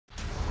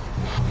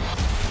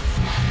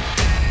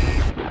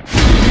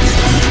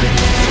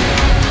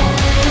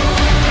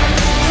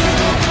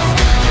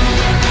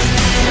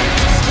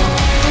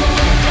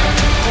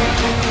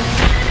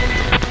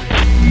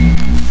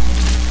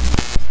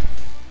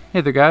Hey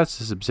there guys,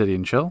 this is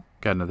Obsidian Chill.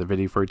 Got another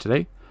video for you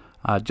today.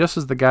 Just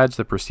as the guides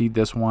that precede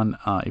this one,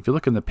 if you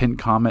look in the pinned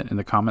comment in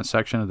the comment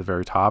section at the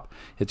very top,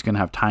 it's going to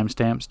have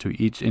timestamps to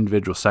each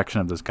individual section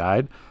of this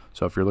guide.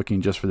 So if you're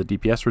looking just for the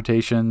DPS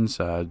rotations,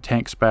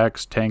 tank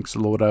specs, tanks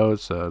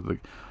loadouts,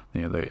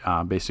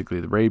 basically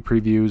the raid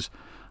previews,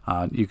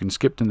 you can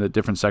skip to the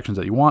different sections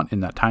that you want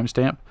in that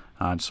timestamp.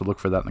 So look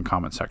for that in the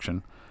comment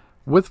section.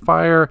 With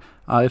Fire,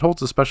 it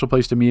holds a special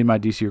place to me in my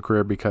DCUO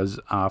career because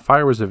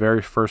Fire was the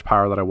very first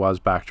power that I was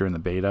back during the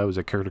beta. It was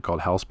a character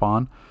called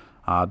Hellspawn.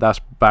 That's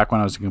back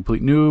when I was a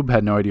complete noob,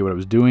 had no idea what I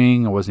was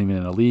doing. I wasn't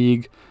even in a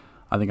league.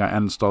 I think I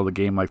uninstalled the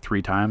game like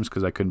 3 times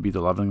because I couldn't beat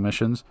the leveling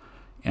missions.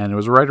 And it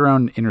was right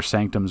around Inner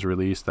Sanctum's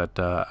release that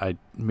I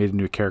made a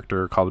new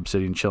character called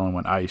Obsidian Chill and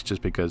went Ice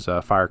just because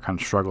Fire kind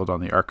of struggled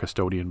on the Arc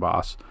Custodian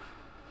boss.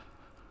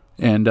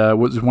 And it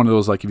was one of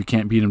those like if you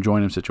can't beat him,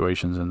 join him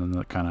situations, and then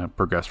it kind of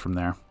progressed from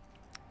there.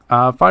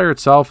 Fire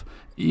itself,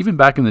 even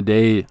back in the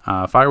day,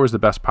 Fire was the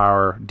best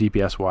power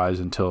DPS-wise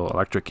until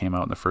Electric came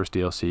out in the first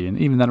DLC, and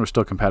even then it was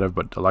still competitive,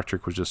 but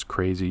Electric was just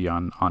crazy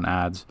on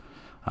ads.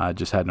 It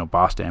just had no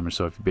boss damage,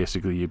 so if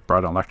you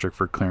brought an Electric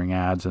for clearing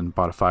ads and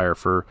bought a Fire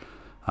for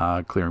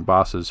clearing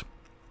bosses.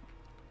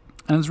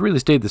 And it's really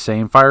stayed the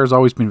same. Fire has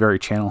always been very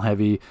channel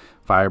heavy,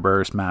 Fire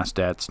Burst, Mass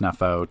Det,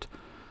 Snuff Out.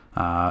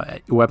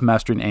 Weapon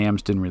Mastery and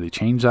AMs didn't really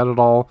change that at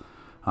all.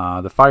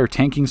 The Fire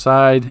tanking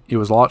side, it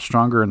was a lot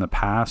stronger in the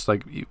past.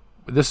 Like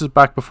this is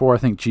back before I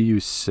think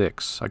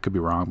GU6. I could be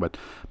wrong, but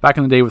back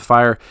in the day with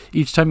Fire,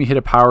 each time you hit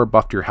a power,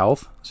 buffed your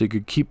health, so you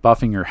could keep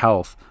buffing your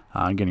health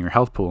and getting your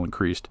health pool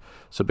increased.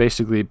 So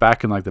basically,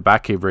 back in like the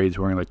Batcave raids,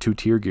 wearing like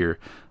 2-tier gear,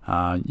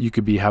 you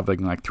could be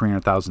having like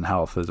 300,000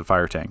 health as a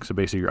Fire tank. So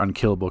basically, you're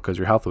unkillable because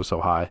your health was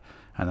so high,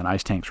 and then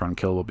Ice tanks were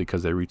unkillable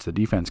because they reached the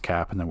defense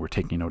cap and then were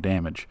taking no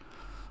damage.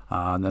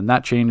 And then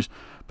that changed,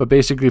 but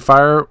basically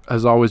Fire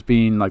has always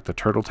been like the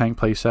turtle tank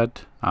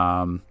playset,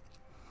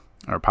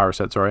 or power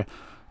set, sorry.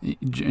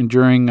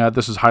 During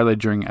this was highlighted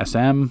during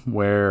SM,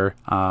 where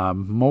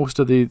most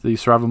of the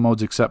survival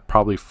modes except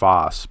probably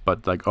FOSS,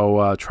 but like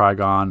OA,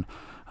 Trigon,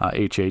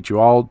 HH, you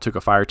all took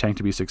a Fire tank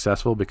to be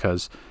successful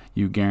because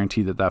you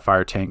guaranteed that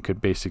Fire tank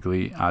could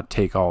basically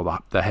take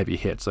all the heavy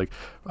hits. Like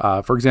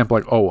for example,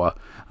 like OA,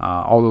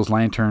 all those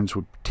lanterns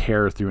would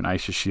tear through an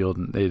Ice's shield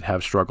and they'd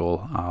have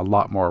struggle a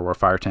lot more, where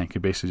Fire tank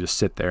could basically just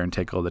sit there and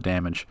take all the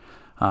damage.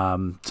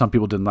 Some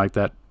people didn't like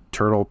that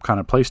turtle kind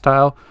of play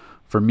style.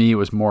 For me, it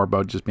was more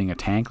about just being a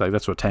tank. Like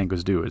that's what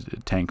tankers do. Is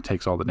tank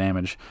takes all the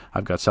damage.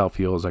 I've got self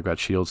heals, I've got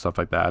shields, stuff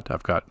like that.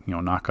 I've got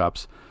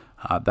knockups.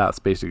 That's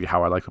basically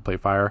how I like to play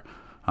Fire.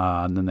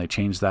 And then they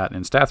changed that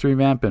in stats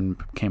revamp and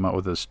came out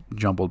with this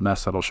jumbled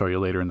mess that I'll show you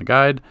later in the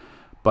guide.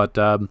 But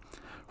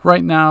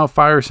right now,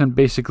 Fire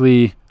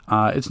basically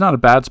it's not a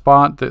bad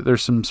spot.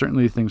 There's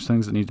certainly things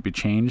that need to be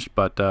changed.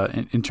 But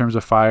in terms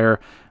of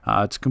Fire,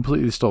 it's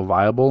completely still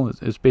viable.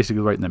 It's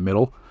basically right in the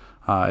middle.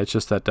 It's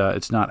just that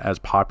it's not as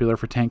popular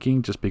for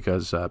tanking just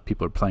because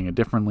people are playing it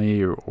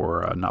differently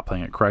or not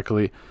playing it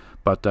correctly.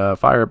 But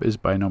Fire is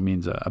by no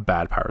means a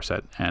bad power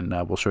set, and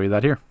we'll show you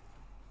that here.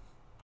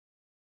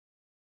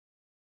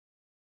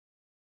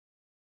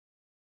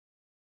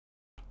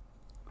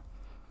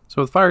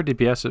 So with Fire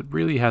DPS, it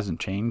really hasn't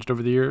changed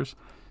over the years.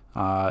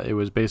 It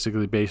was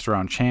basically based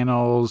around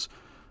channels,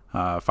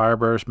 Fire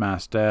Burst,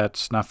 Mass Det,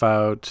 Snuff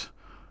Out,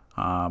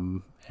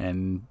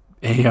 and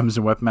AMs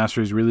and Weapon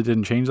Masteries really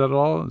didn't change that at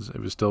all. It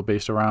was still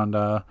based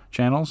around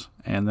channels,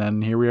 and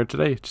then here we are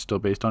today, still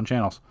based on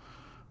channels.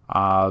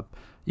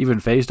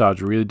 Even phase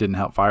dodge really didn't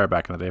help Fire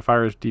back in the day.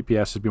 Fire's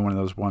DPS has been one of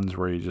those ones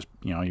where you just,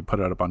 you put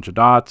out a bunch of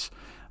dots.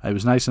 It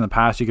was nice in the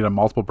past, you could have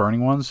multiple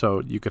burning ones,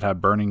 so you could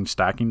have burning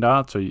stacking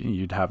dots, so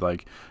you'd have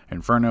like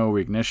Inferno,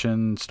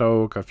 Reignition,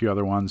 Stoke, a few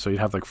other ones, so you'd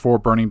have like 4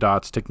 burning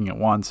dots ticking at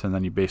once, and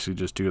then you basically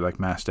just do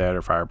like Mass Det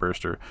or Fire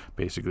Burst, or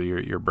basically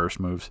your burst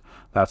moves.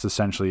 That's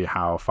essentially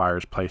how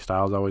Fire's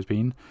playstyle has always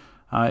been.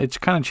 It's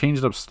kind of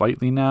changed up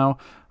slightly now,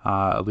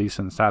 at least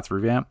in the stats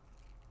revamp.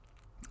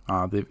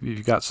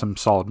 You've got some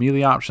solid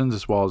melee options,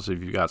 as well as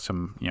if you've got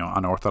some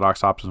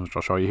unorthodox options, which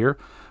I'll show you here.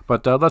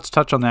 But let's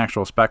touch on the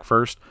actual spec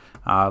first.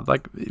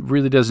 Like it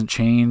really doesn't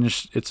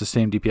change. It's the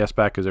same DPS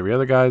spec as every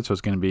other guide, so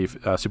it's going to be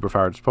super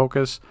Fire's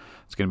focus.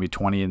 It's going to be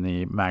 20 in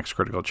the max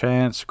critical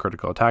chance,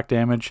 critical attack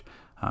damage.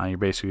 You're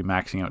basically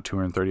maxing out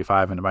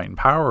 235 into might and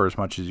power as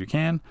much as you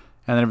can,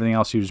 and then everything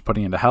else you're just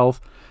putting into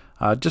health.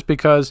 Just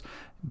because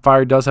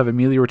Fire does have a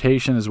melee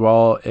rotation as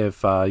well.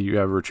 If you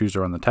ever choose to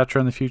run the Tetra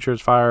in the future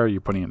as Fire,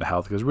 you're putting it into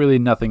health because really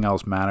nothing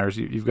else matters.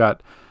 You've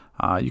got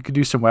you could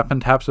do some weapon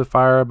taps with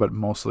Fire, but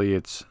mostly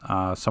it's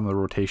some of the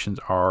rotations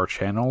are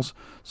channels,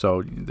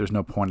 so there's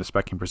no point of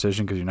speccing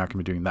precision because you're not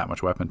going to be doing that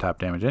much weapon tap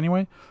damage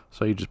anyway.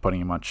 So you're just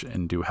putting it much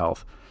into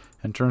health.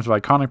 In terms of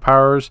iconic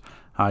powers,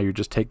 you're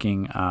just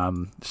taking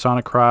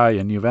Sonic Cry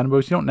and Neo Venom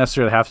Boost. You don't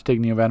necessarily have to take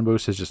Neo Venom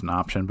Boost, it's just an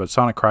option, but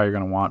Sonic Cry you're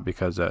going to want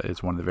because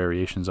it's one of the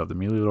variations of the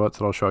melee loadouts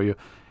that I'll show you.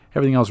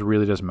 Everything else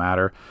really doesn't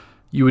matter.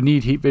 You would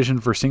need heat vision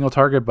for single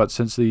target, but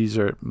since these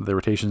are the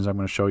rotations I'm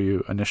going to show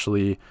you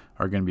initially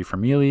are going to be for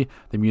melee,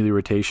 the melee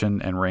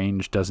rotation and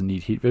range doesn't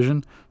need heat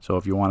vision. So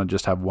if you want to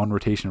just have one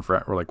rotation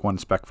for, or like one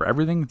spec for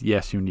everything,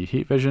 yes, you need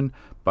heat vision,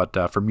 but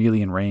for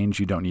melee and range,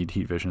 you don't need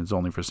heat vision. It's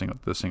only for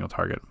the single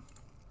target.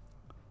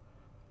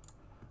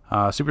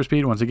 Super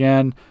speed, once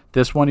again,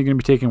 this one you're going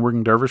to be taking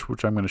Working Dervish,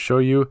 which I'm going to show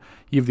you.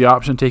 You have the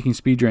option of taking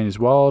Speed Drain as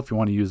well if you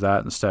want to use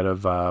that instead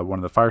of one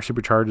of the Fire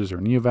Supercharges or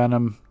Neo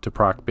Venom to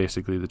proc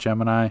basically the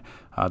Gemini.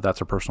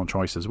 That's a personal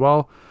choice as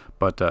well,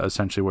 but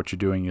essentially what you're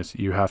doing is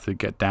you have to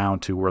get down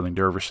to Whirling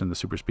Dervish in the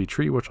super speed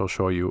tree, which I'll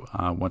show you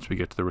once we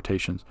get to the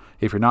rotations.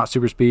 If you're not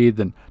super speed,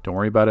 then don't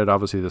worry about it.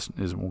 Obviously this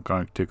isn't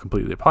going to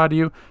completely apply to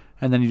you,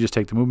 and then you just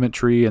take the movement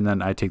tree, and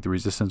then I take the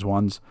resistance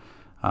ones.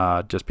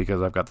 Just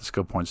because I've got the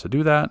skill points to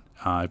do that.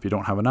 If you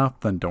don't have enough,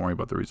 then don't worry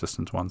about the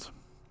resistance ones.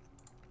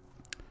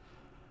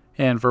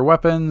 And for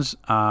weapons,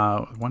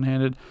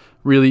 one-handed,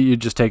 really you're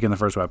just taking the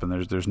first weapon.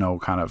 There's no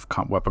kind of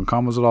weapon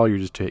combos at all. You're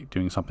just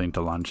doing something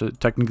to lunge.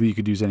 Technically, you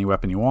could use any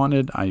weapon you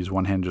wanted. I use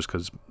one hand just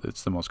because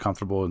it's the most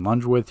comfortable in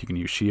lunge with. You can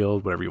use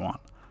shield, whatever you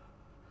want.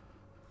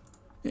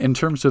 In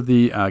terms of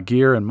the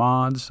gear and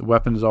mods, the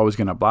weapon is always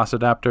going to have blast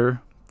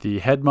adapter. The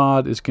head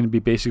mod is going to be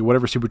basically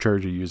whatever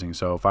supercharge you're using.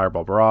 So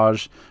Fireball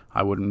Barrage,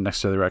 I wouldn't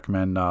necessarily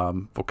recommend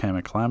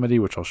Volcanic Calamity,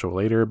 which I'll show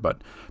later,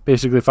 but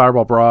basically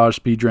Fireball Barrage,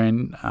 Speed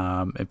Drain.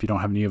 If you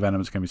don't have Neo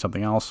Venom, it's going to be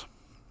something else.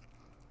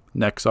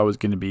 Next, always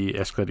going to be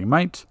Escalating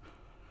Might.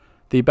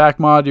 The back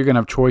mod, you're going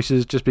to have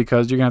choices just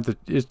because you're going to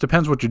have to, it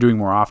depends what you're doing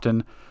more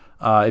often.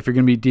 If you're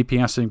going to be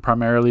DPSing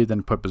primarily,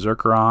 then put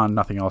Berserker on.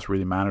 Nothing else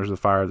really matters with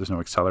fire. There's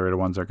no accelerated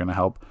ones that are going to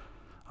help.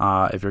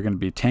 If you're going to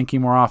be tanking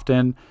more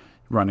often,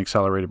 run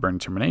Accelerated Burning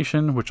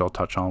Termination, which I'll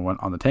touch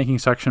on the tanking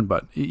section,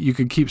 but you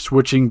can keep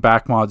switching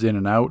back mods in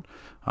and out.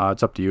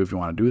 It's up to you if you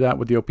want to do that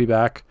with the OP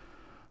back.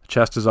 The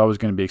chest is always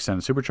going to be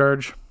Extended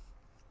Supercharge.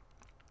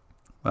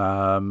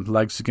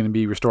 Legs is going to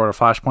be Restorative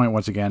Flashpoint.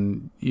 Once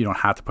again, you don't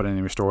have to put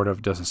any restorative.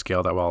 It doesn't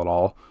scale that well at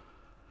all.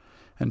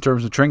 In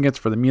terms of trinkets,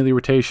 for the melee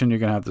rotation, you're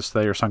going to have the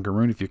Slayer Sunken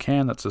Rune if you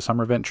can. That's the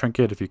Summer Event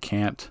trinket. If you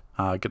can't,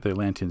 get the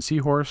Atlantean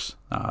Seahorse.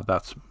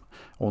 That's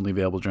only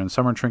available during the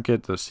Summer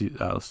trinket. The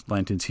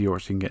Atlantean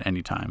Seahorse you can get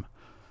anytime,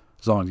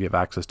 as long as you have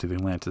access to the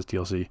Atlantis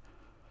DLC.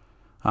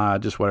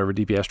 Just whatever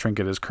DPS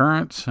trinket is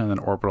current, and then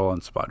Orbital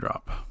and Spot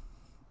Drop.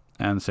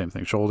 And the same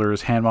thing,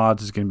 shoulders. Hand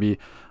mods is going to be,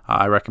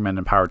 I recommend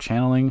Empowered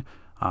Channeling,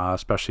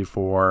 especially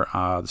for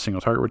the single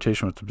target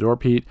rotation with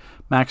Absorb Heat.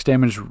 Max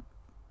damage,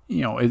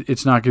 you know,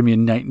 it's not going to be a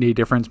night and day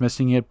difference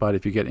missing it, but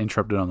if you get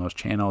interrupted on those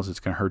channels, it's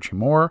going to hurt you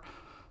more.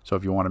 So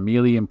if you want to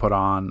melee and put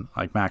on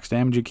like max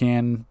damage, you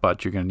can,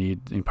 but you're going to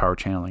need Empowered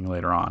Channeling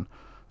later on.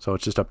 So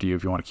it's just up to you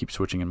if you want to keep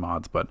switching in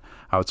mods, but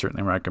I would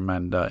certainly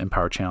recommend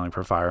Empowered Channeling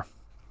for fire.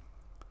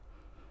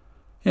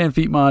 And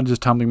feat mod is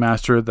Tumbling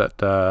Master. That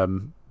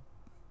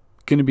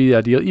going to be the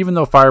ideal, even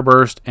though Fire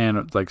Burst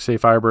and like say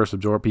Fire Burst,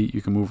 Absorb Heat,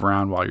 you can move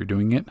around while you're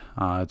doing it.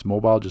 It's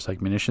mobile, just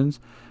like munitions.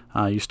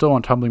 You still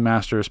want Tumbling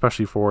Master,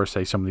 especially for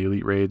say some of the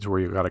elite raids where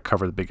you've got to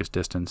cover the biggest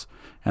distance,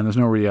 and there's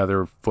no really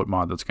other foot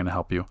mod that's going to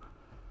help you.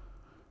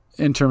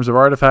 In terms of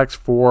artifacts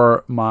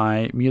for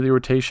my melee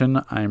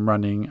rotation, I'm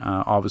running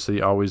obviously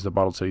always the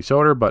Bottled City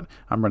Soda, but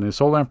I'm running the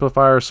Soul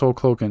Amplifier, Soul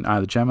Cloak, and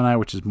the Gemini,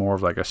 which is more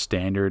of like a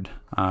standard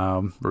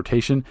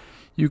rotation.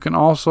 You can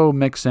also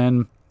mix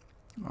in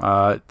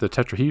the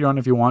Tetrahedron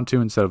if you want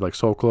to, instead of like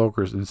Soul Cloak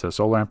or instead of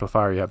Solar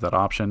Amplifier, you have that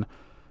option.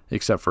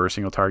 Except for a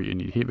single target, you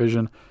need heat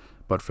vision,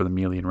 but for the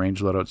melee and range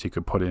loadouts, you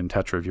could put in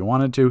Tetra if you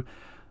wanted to.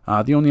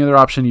 The only other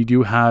option you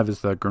do have is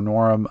the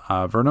Granorum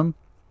Vernum.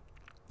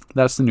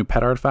 That's the new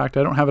pet artifact.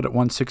 I don't have it at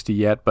 160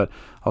 yet, but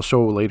I'll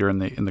show later in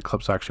the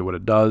clips actually what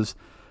it does.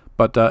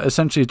 But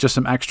essentially, it's just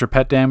some extra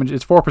pet damage.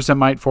 It's 4%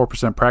 might,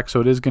 4% prec,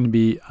 so it is going to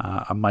be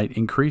a might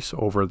increase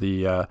over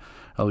the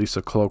at least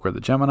the Cloak or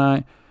the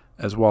Gemini,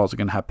 as well as it's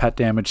going to have pet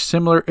damage.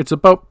 Similar, it's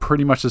about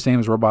pretty much the same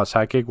as Robot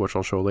Sidekick, which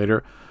I'll show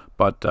later.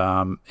 But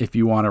if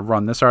you want to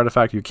run this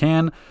artifact, you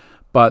can.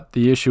 But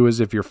the issue is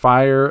if you're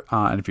fire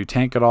and if you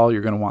tank at all,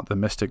 you're going to want the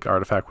Mystic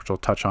artifact, which I'll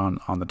touch on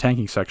the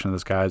tanking section of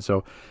this guide.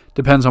 So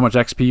depends how much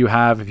XP you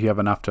have. If you have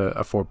enough to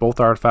afford both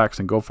artifacts,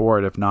 then go for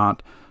it. If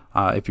not,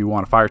 if you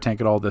want to fire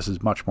tank at all, this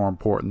is much more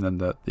important than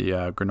the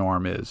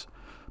Granorum is.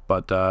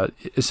 But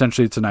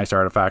essentially, it's a nice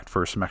artifact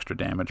for some extra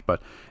damage.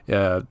 But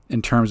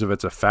in terms of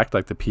its effect,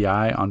 like the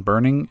PI on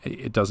burning,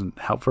 it doesn't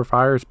help for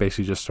fire. It's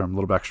basically just some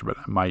little bit extra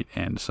might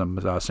and some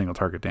single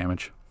target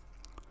damage.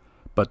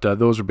 But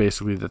those are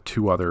basically the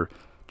two other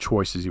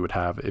choices you would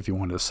have if you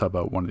wanted to sub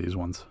out one of these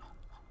ones.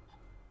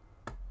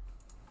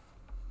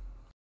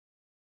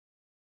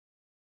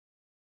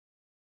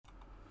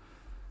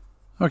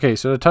 Okay,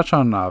 so to touch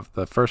on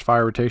the first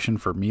fire rotation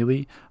for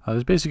melee,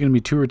 there's basically going to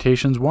be two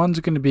rotations. One's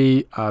going to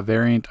be a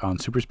variant on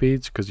super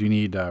speeds because you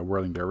need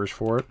Whirling Dervish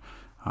for it.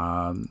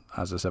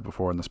 As I said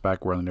before in the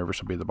spec, Whirling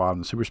Dervish will be at the bottom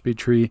of the super speed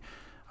tree.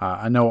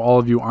 I know all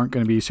of you aren't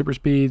going to be super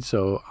speed,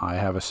 so I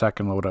have a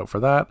second loadout for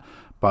that.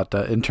 But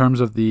in terms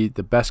of the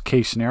best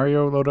case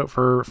scenario loadout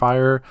for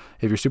fire,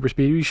 if you're super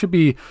speed, you should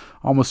be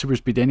almost super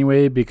speed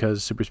anyway,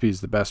 because super speed is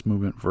the best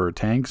movement for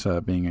tanks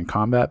being in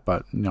combat,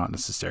 but not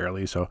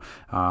necessarily. So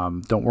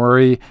don't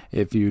worry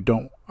if you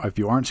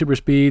aren't super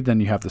speed, then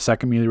you have the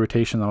second melee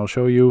rotation that I'll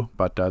show you.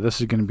 But this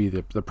is going to be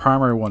the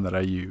primary one that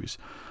I use,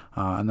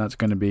 and that's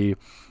going to be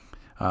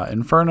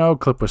Inferno,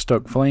 clip with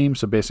Stoked Flame.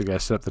 So basically I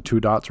set up the 2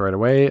 dots right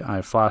away. I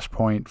have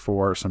Flashpoint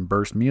for some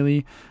burst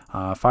melee,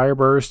 Fire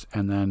Burst,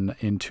 and then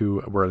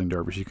into Whirling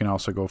Dervish. You can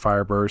also go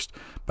Fire Burst,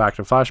 back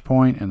to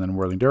Flashpoint, and then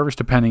Whirling Dervish,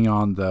 depending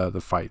on the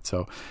fight.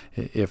 So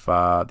if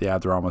the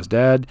ads are almost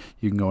dead,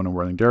 you can go into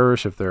Whirling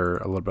Dervish. If they're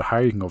a little bit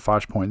higher, you can go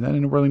Flashpoint, then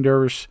into Whirling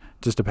Dervish.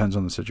 Just depends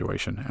on the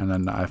situation. And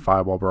then I have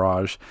Fireball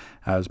Barrage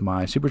as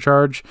my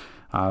supercharge.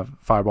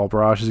 Fireball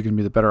Barrage is going to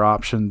be the better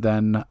option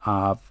than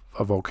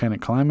a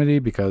Volcanic Calamity,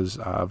 because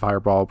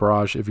Fireball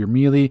Barrage, if you're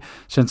melee,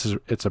 since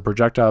it's a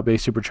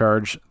projectile-based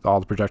supercharge, all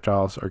the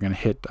projectiles are going to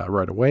hit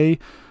right away,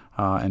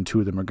 and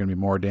 2 of them are going to be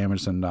more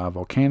damage than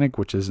Volcanic,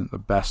 which isn't the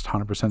best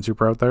 100%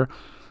 super out there.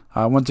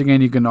 Once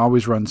again, you can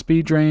always run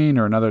Speed Drain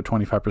or another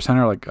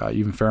 25%er, like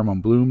even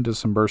Pheromone Bloom does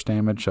some burst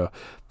damage, so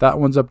that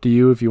one's up to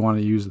you if you want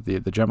to use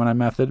the Gemini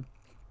method,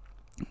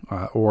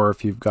 or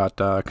if you've got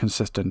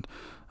consistent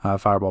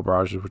Fireball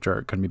Barrages, which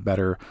are going to be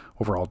better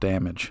overall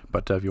damage.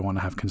 But if you want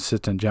to have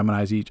consistent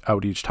Geminis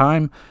each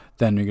time,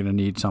 then you're going to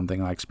need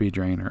something like Speed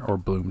Drain or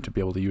Bloom to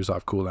be able to use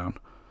off cooldown.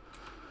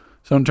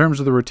 So in terms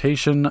of the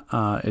rotation,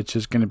 it's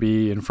just going to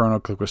be Inferno,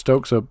 click with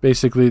Stoke. So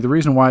basically the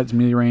reason why it's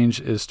melee range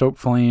is Stoked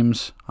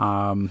Flames.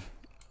 So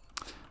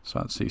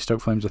let's see,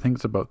 Stoked Flames, I think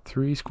it's about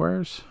 3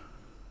 squares.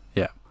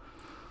 Yeah.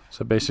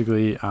 So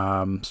basically,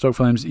 Stoked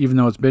Flames, even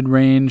though it's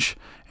mid-range,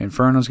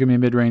 Inferno's going to be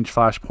mid-range,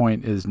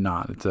 Flashpoint is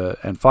not.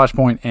 And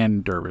Flashpoint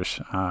and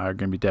Dervish are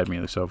going to be dead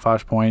melee. So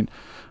Flashpoint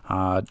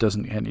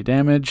doesn't get any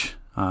damage.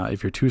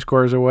 If you're 2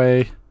 squares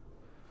away,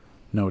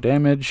 no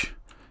damage.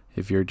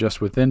 If you're just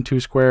within 2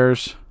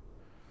 squares,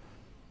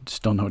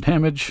 still no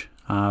damage.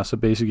 So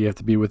basically you have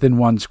to be within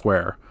 1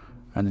 square,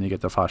 and then you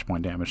get the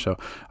Flashpoint damage. So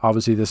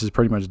obviously this is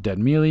pretty much dead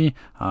melee.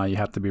 You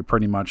have to be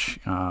pretty much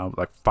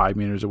like 5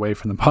 meters away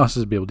from the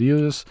bosses to be able to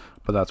use this,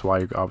 but that's why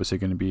you're obviously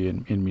going to be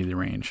in melee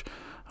range.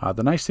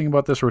 The nice thing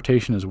about this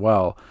rotation as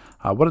well,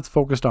 what it's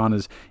focused on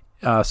is,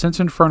 since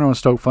Inferno and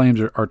Stoked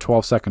Flames are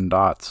 12-second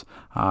dots,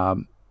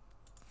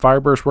 Fire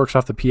Burst works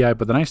off the PI,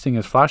 but the nice thing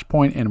is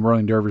Flashpoint and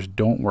Whirling Dervish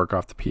don't work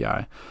off the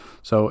PI.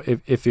 So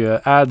if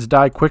your ads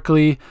die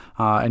quickly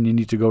and you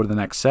need to go to the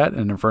next set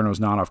and Inferno's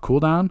not off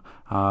cooldown,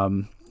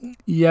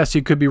 yes,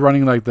 you could be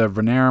running like the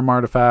Venerum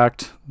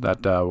artifact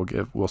that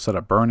will set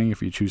up burning.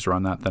 If you choose to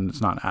run that, then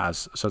it's not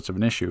as such of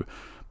an issue.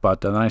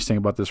 But the nice thing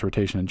about this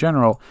rotation in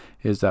general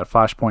is that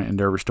Flashpoint and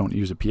Dervish don't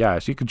use a PI.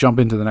 So you could jump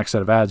into the next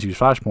set of ads, use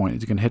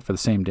Flashpoint. You can hit for the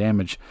same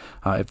damage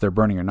if they're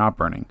burning or not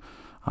burning.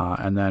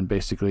 And then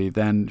basically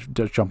then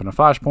just jump into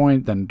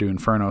Flashpoint, then do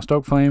Inferno,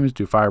 Stoked Flames,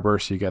 do Fire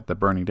Burst, so you get the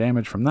burning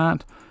damage from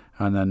that,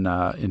 and then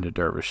into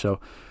Dervish. So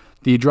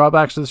the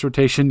drawbacks to this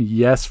rotation,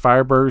 yes,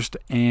 Fire Burst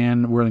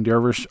and Whirling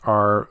Dervish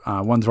are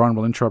one's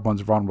vulnerable to interrupt, one's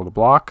vulnerable to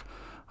block.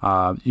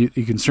 You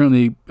can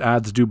certainly,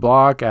 ads do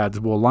block, ads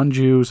will lunge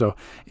you. So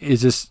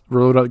is this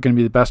loadout going to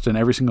be the best in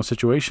every single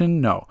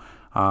situation? No.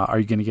 Are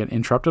you going to get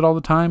interrupted all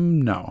the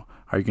time? No.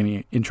 Are you going to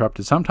get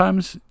interrupted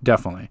sometimes?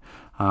 Definitely.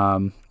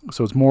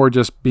 So it's more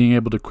just being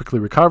able to quickly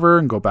recover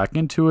and go back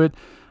into it.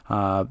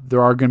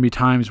 There are going to be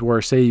times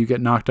where, say, you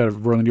get knocked out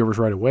of Whirling Dervish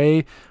right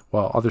away,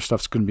 while other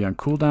stuff's going to be on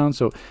cooldown.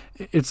 So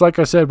it's like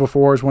I said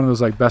before, it's one of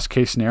those like best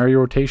case scenario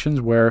rotations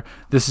where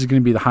this is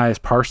going to be the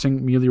highest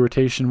parsing melee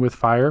rotation with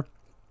fire.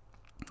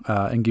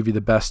 And give you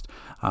the best,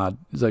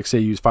 like say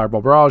you use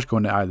Fireball Barrage, go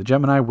into Eye of the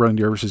Gemini, Whirling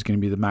Dervish is going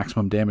to be the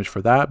maximum damage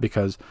for that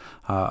because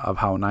of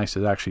how nice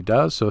it actually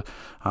does. So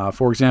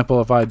for example,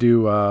 if I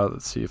do,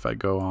 let's see if I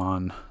go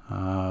on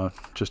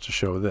just to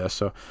show this.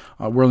 So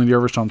Whirling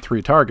Dervish on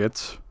 3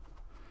 targets,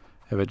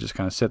 if I just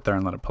kind of sit there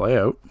and let it play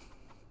out.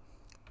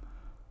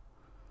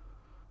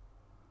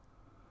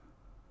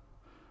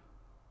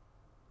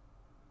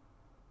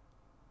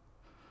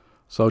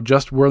 So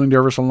just Whirling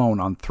Dervish alone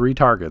on 3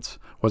 targets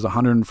was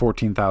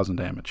 114,000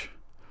 damage.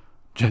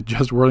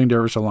 Just Whirling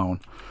Dervish alone.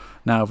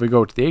 Now, if we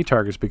go to the 8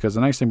 targets, because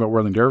the nice thing about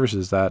Whirling Dervish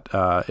is that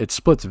it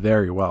splits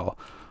very well.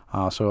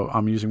 So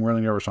I'm using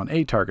Whirling Dervish on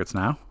 8 targets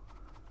now.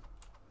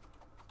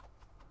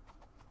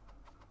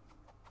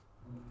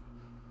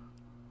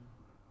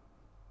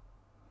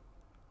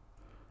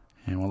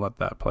 And we'll let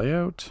that play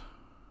out.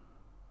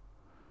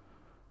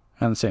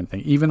 And the same thing,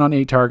 even on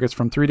 8 targets,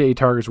 from 3 to 8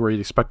 targets where you'd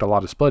expect a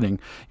lot of splitting,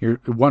 your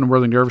one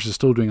Whirling Dervish is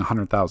still doing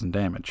 100,000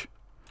 damage.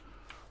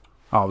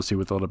 Obviously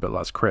with a little bit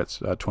less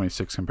crits,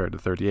 26 compared to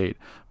 38.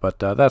 But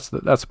that's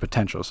the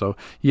potential. So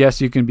yes,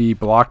 you can be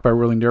blocked by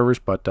Whirling Dervish,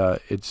 but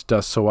it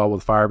does so well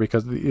with fire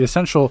because the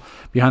essential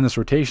behind this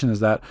rotation is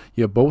that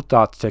you have both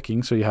dots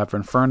ticking. So you have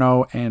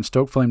Inferno and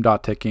Stoked Flame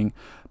dot ticking.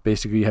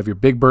 Basically, you have your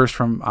big burst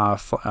from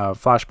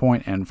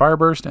Flashpoint and Fire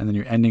Burst, and then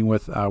you're ending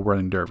with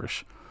Whirling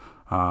Dervish.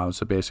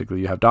 So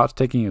basically you have dots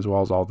ticking as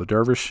well as all the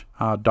dervish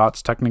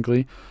dots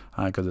technically,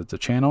 because it's a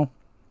channel.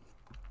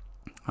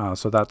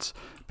 So that's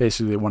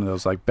basically one of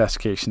those like best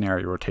case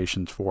scenario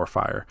rotations for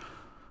fire.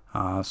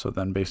 So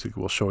then basically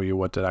we'll show you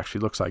what it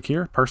actually looks like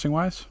here parsing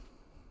wise.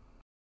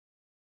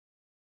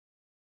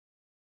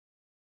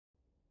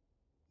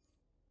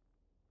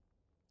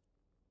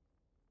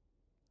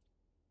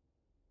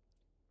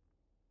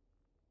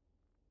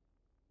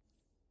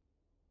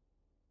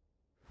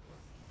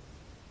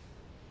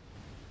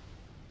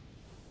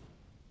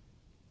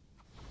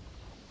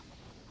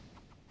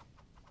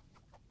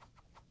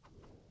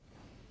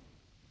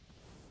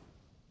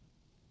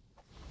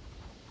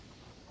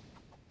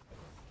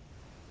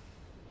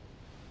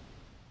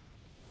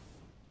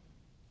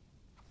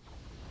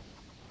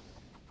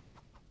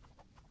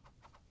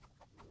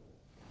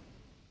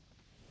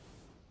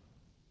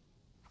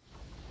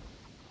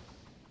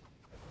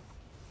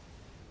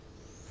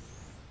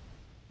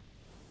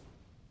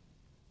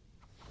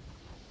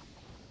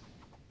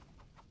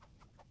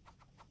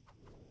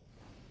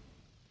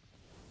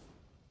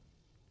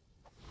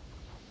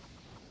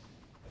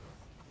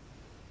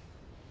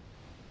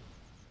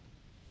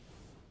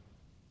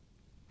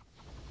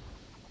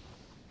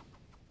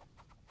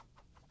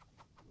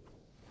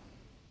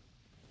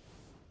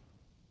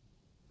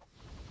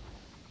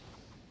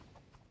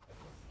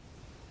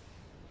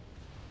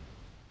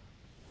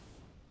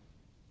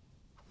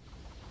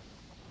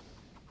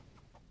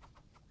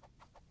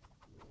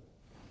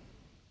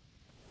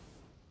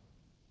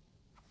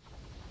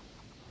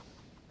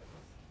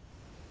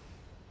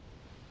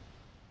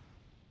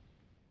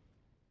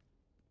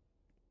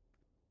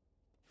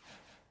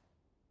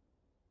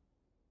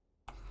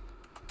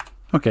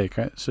 Okay,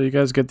 so you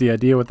guys get the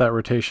idea with that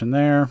rotation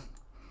there.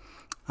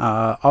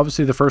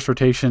 Obviously the first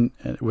rotation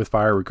with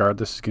fire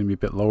regardless is going to be a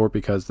bit lower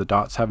because the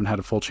dots haven't had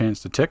a full chance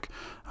to tick,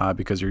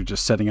 because you're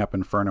just setting up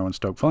Inferno and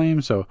Stoke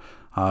Flame. So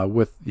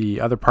with the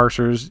other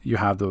parsers, you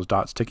have those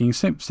dots ticking.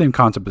 Same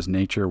concept as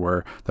nature,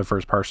 where the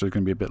first parser is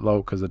going to be a bit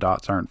low because the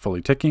dots aren't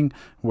fully ticking,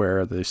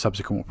 where the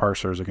subsequent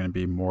parsers are going to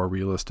be more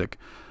realistic.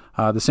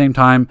 At the same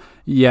time,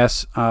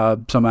 yes,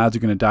 some ads are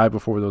going to die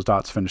before those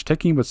dots finish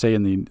ticking, but say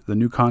in the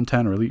new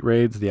content or elite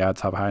raids, the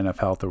ads have high enough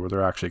health where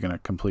they're actually going to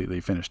completely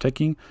finish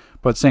ticking.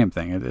 But same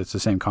thing, it's the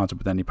same concept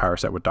with any power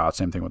set with dots,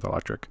 same thing with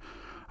electric.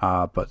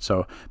 But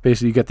so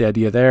basically you get the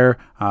idea there.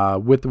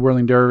 With the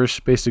Whirling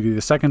Dervish, basically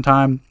the second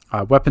time,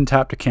 weapon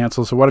tap to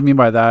cancel. So what I mean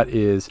by that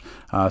is,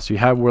 so you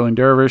have Whirling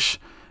Dervish,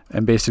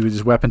 and basically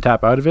just weapon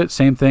tap out of it.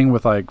 Same thing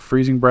with like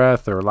Freezing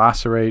Breath or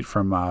Lacerate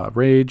from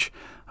Rage.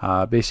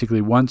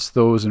 Basically, once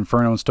those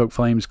Inferno and Stoke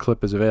Flames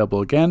clip is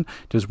available again,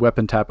 just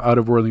weapon tap out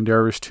of Whirling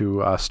Dervish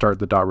to start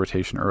the dot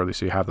rotation early,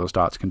 so you have those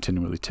dots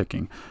continually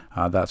ticking.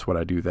 That's what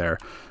I do there.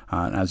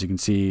 And as you can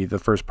see, the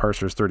first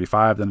parser is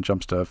 35, then it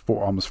jumps to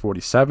almost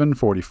 47,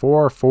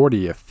 44,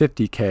 40,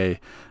 50k,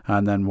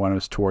 and then one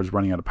is towards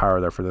running out of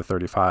power there for the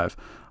 35.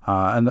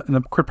 And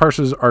the crit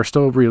parsers are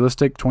still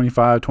realistic,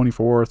 25,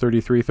 24,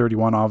 33,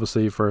 31,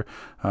 obviously for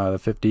the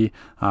 50.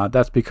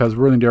 That's because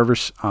Whirling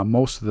Dervish,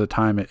 most of the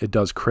time, it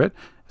does crit.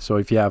 So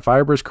if you have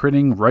Fireburst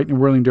critting right in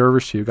Whirling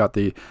Dervish, you've got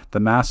the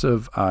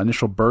massive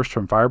initial burst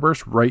from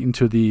Fireburst right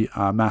into the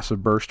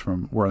massive burst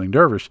from Whirling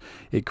Dervish.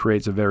 It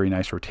creates a very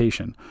nice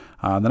rotation.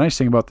 The nice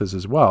thing about this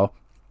as well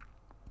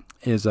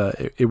is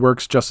it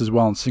works just as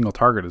well in single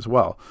target as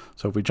well.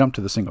 So if we jump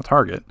to the single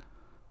target,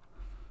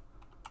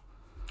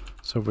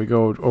 so if we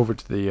go over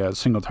to the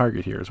single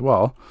target here as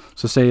well,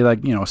 so say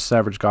like, you know,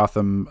 Savage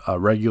Gotham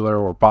regular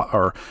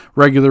or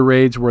regular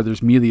raids where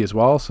there's melee as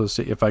well. So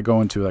say if I go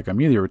into like a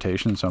melee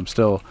rotation, so I'm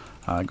still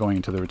going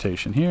into the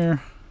rotation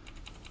here.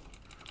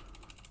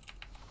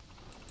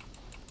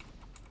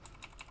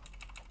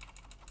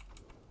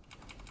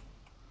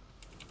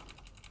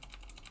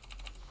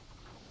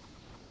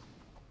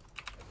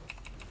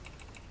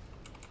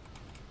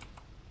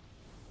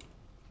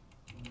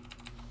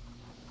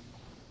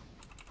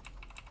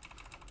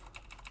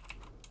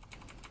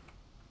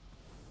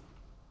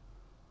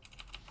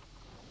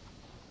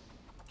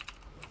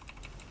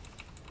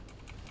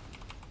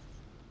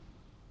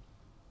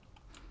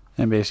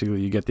 And basically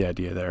you get the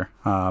idea there.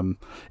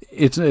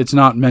 It's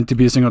not meant to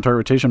be a single target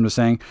rotation. I'm just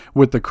saying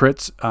with the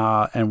crits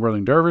and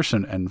Whirling Dervish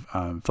and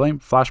Flame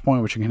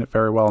Flashpoint, which you can hit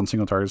very well in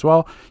single target as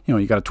well, you know,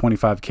 you got a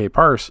 25k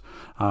parse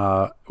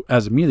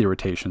as a melee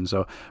rotation.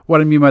 So what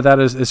I mean by that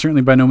is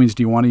certainly by no means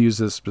do you want to use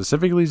this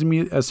specifically as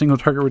a single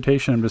target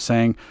rotation. I'm just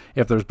saying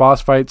if there's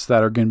boss fights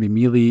that are going to be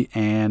melee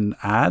and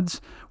adds,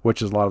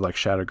 which is a lot of like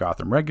Shadow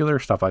Gotham regular,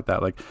 stuff like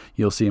that. Like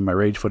you'll see in my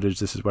rage footage,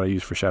 this is what I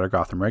use for Shadow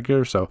Gotham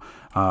regular. So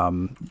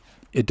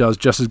it does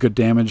just as good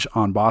damage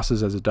on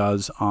bosses as it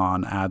does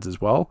on ads as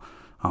well,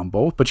 on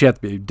both. But you have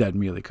to be dead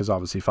melee, because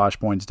obviously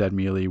Flashpoint's dead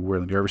melee,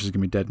 Whirling Dervish is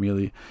going to be dead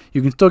melee.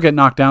 You can still get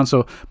knocked down,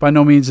 so by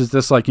no means is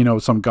this like, you know,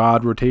 some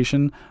god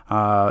rotation.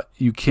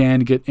 You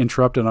can get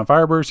interrupted on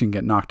Fireburst, you can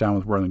get knocked down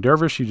with Whirling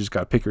Dervish, you just got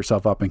to pick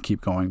yourself up and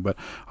keep going. But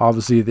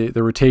obviously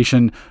the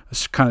rotation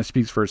kind of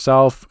speaks for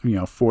itself. You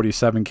know,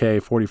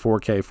 47k,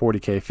 44k,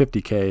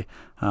 40k,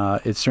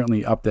 50k, it's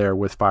certainly up there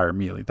with Fire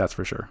melee, that's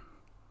for sure.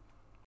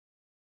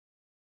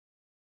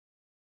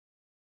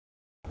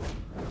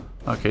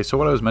 Okay, so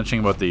what I was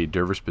mentioning about the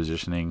dervish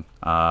positioning,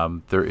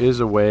 there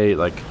is a way,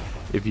 like,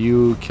 if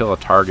you kill a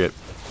target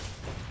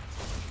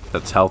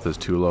that's health is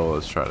too low,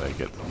 let's try to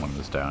get one of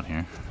this down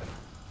here.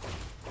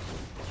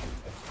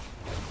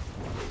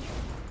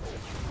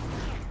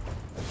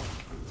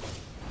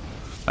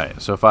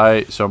 Alright, so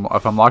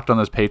if I'm locked on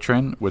this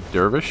patron with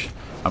dervish,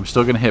 I'm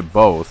still gonna hit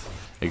both,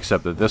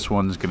 except that this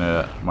one's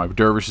gonna, my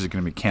dervish is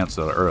gonna be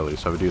canceled out early.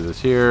 So if I do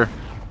this here,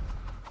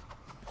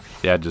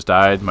 yeah, it just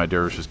died. My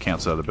dervish is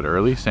canceled out a bit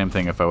early. Same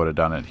thing if I would have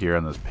done it here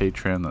on this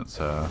patron. Let's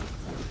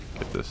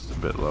get this a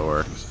bit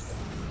lower,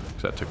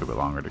 because that took a bit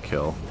longer to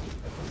kill.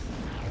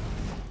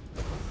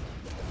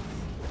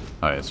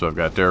 Alright, so I've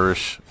got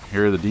dervish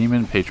here, the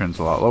demon. Patron's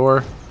a lot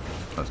lower.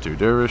 Let's do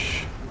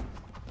dervish.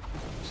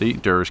 See,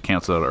 dervish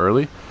canceled out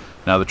early.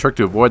 Now the trick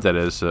to avoid that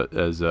is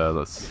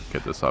let's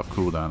get this off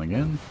cooldown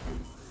again.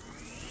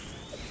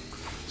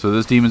 So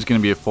this demon's going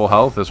to be at full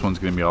health. This one's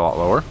going to be a lot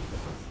lower.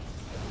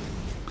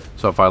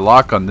 So if I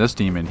lock on this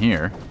demon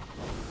here,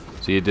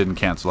 see, it didn't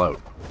cancel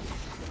out.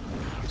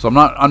 So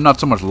I'm not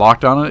so much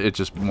locked on it. It's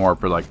just more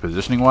for like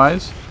positioning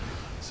wise.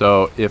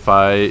 So if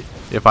I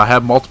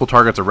have multiple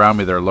targets around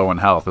me that are low in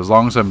health, as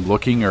long as I'm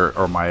looking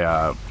or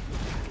my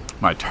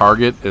my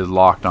target is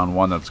locked on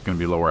one that's going to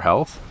be lower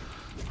health,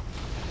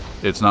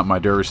 it's not, my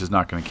dervish is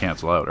not going to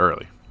cancel out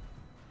early,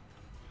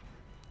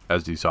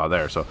 as you saw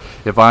there. So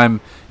if I'm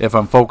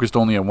focused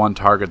only on one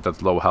target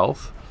that's low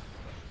health,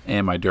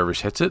 and my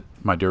dervish hits it,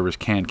 my dervish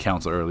can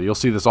cancel early. You'll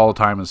see this all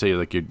the time, and say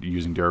like you're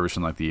using dervish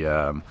in like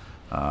the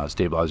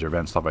stabilizer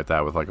event, stuff like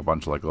that, with like a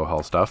bunch of like low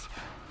health stuff.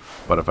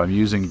 But if I'm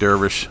using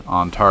dervish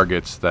on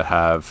targets that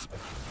have,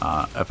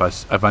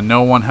 if I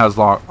know one has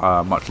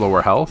much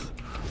lower health,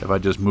 if I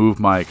just move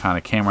my kind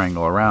of camera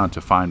angle around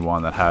to find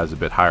one that has a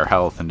bit higher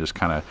health and just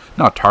kind of,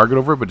 not target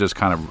over it, but just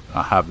kind of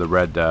have the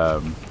red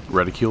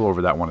reticule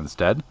over that one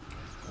instead.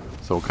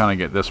 So we'll kind of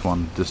get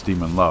this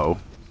demon low.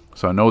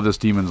 So I know this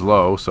demon's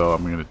low, so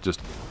I'm going to just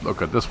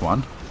look at this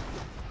one.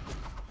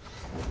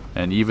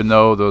 And even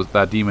though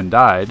that demon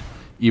died,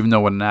 even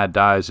though when an ad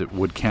dies it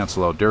would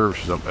cancel out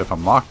dervish if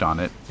I'm locked on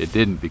it, it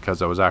didn't,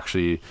 because I was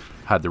actually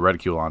had the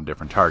reticule on a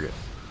different target.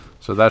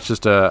 So that's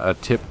just a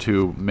tip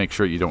to make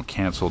sure you don't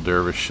cancel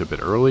dervish a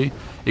bit early.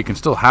 It can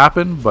still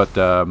happen, but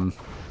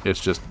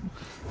it's just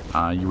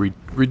you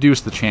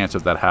reduce the chance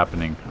of that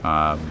happening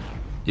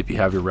if you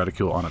have your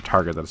reticule on a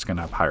target that's going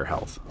to have higher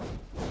health.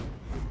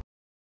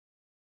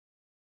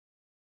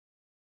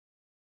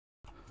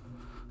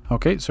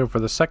 Okay, so for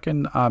the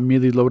second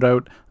melee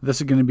loadout, this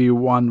is going to be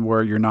one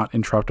where you're not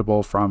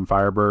interruptible from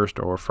Fire Burst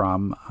or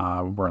from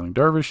Whirling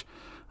Dervish.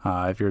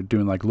 If you're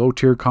doing like low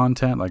tier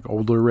content, like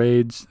older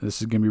raids,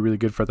 this is going to be really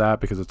good for that,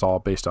 because it's all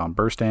based on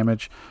burst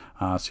damage.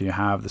 So you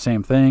have the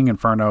same thing,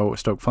 Inferno,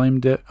 Stoke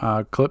Flame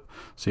clip.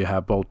 So you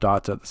have both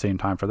dots at the same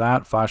time for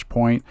that.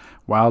 Flashpoint,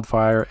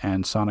 Wildfire,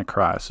 and Sonic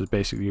Cry. So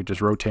basically you're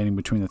just rotating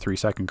between the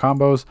 3-second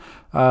combos.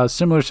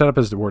 Similar setup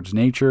as towards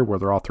Nature, where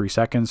they're all 3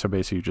 seconds. So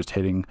basically you're just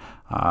hitting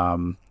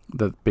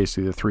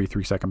basically the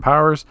 3-second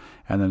powers,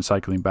 and then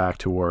cycling back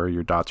to where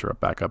your dots are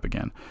back up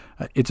again.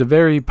 It's a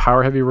very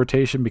power heavy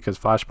rotation, because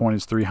Flashpoint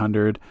is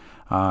 300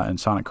 and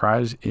Sonic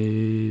Cries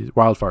is,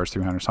 Wildfire is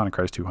 300, Sonic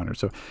Cries 200.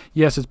 So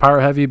yes, it's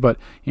power heavy, but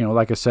you know,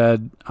 like I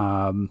said,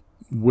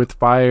 with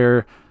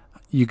fire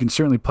you can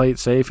certainly play it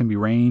safe and be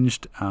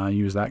ranged,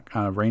 use that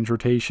kind of range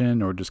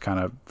rotation, or just kind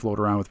of float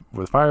around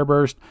with Fire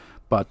Burst.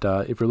 But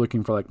if you're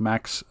looking for like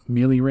max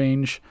melee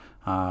range,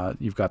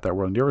 you've got that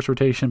Whirling Dervish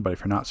rotation. But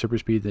if you're not super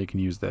speed, they can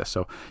use this.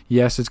 So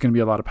yes, it's going to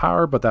be a lot of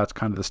power, but that's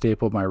kind of the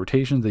staple of my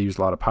rotations. They use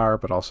a lot of power,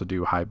 but also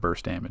do high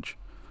burst damage.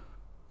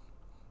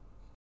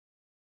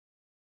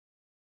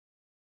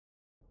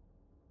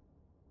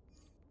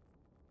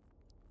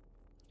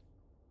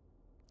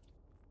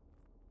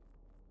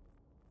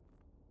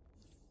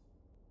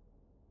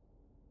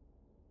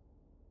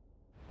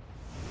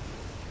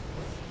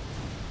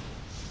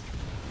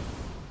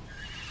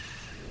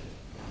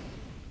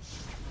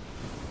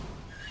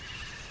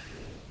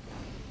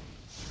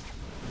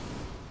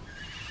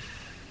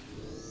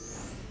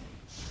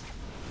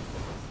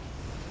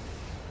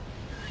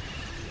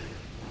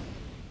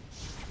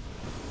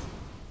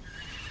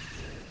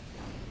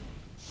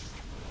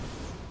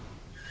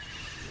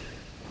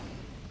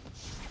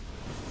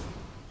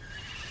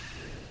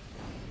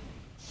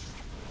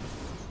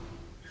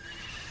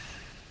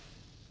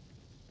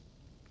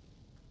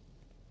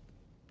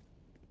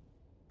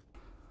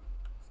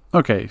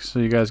 Okay, so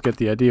you guys get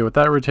the idea with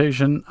that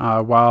rotation.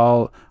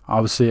 While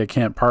obviously I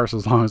can't parse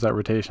as long as that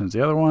rotation is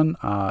the other one,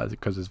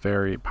 because it's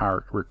very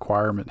power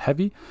requirement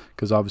heavy,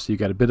 because obviously you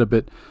got a bit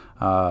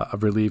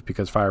of relief,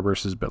 because Fire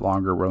Burst is a bit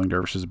longer, Whirling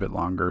Dervish is a bit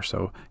longer,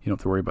 so you don't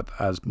have to worry about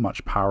as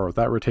much power with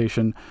that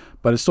rotation.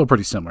 But it's still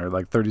pretty similar,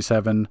 like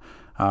 37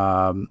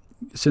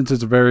 Since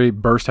it's a very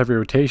burst heavy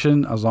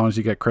rotation, as long as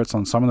you get crits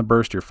on some of the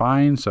burst, you're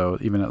fine. So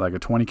even at like a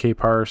 20k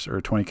parse or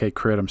a 20k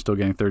crit, I'm still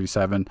getting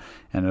 37,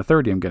 and at a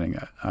 30 I'm getting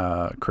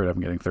a crit,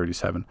 I'm getting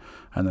 37,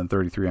 and then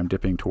 33 I'm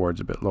dipping towards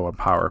a bit lower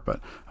power.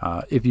 But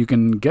if you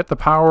can get the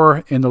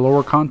power in the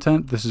lower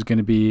content, this is going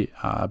to be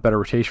a better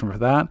rotation for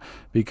that,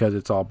 because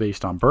it's all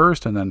based on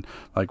burst. And then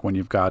like when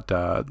you've got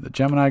the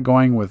Gemini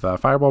going with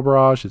Fireball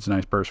Barrage, it's a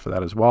nice burst for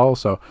that as well.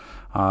 So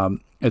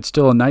it's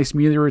still a nice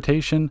melee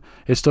rotation.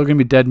 It's still going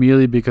to be dead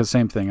melee because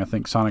same thing. I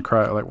think Sonic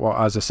Cry, like, well,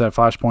 as I said,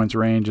 Flashpoint's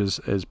range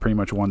is pretty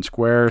much one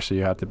square, so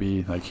you have to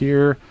be like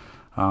here.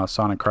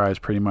 Sonic Cry is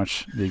pretty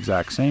much the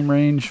exact same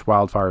range.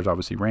 Wildfire is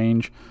obviously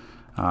range,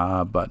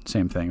 but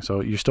same thing. So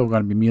you're still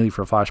going to be melee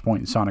for Flashpoint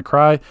and Sonic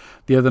Cry.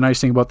 The other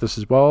nice thing about this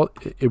as well,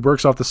 it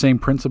works off the same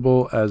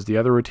principle as the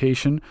other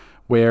rotation,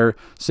 where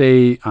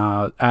say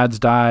ads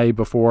die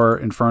before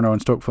Inferno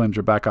and Stoke Flames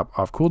are back up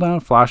off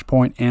cooldown.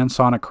 Flashpoint and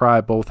Sonic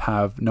Cry both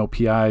have no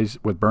PIs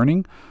with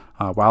burning.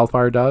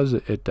 Wildfire does,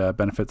 it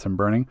benefits from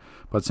burning,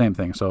 but same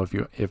thing. So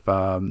if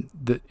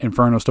the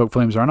Inferno Stoke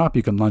Flames aren't up,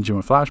 you can lunge in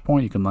with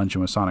Flashpoint, you can lunge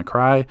in with Sonic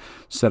Cry,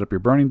 set up your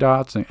burning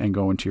dots, and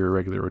go into your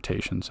regular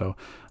rotation. So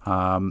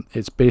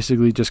it's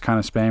basically just kind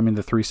of spamming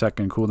the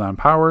 3-second cooldown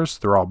powers.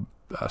 They're all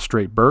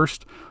straight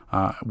burst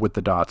with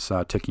the dots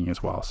ticking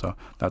as well. So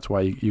that's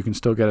why you can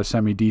still get a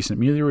semi-decent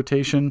melee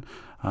rotation,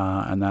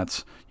 and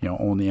that's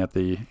only at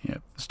the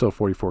still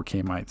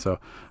 44k might. So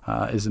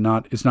it's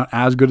not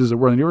as good as the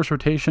Whirling Universe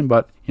rotation,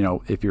 but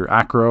if you're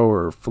acro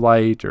or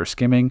flight or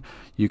skimming,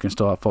 you can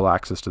still have full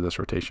access to this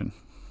rotation.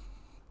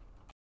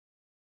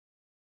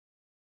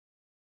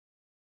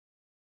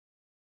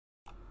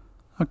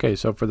 Okay,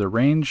 so for the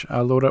range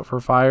loadout for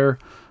fire,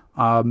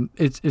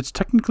 it's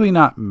technically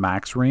not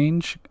max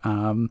range.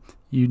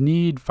 You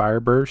need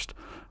Fireburst.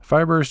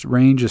 Fireburst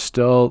range is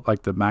still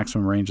like the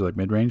maximum range, like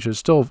mid-range. It's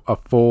still a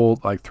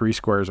full like 3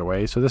 squares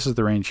away. So this is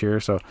the range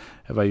here. So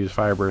if I use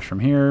Fireburst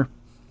from here,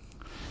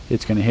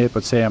 it's going to hit.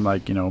 But say I'm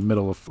like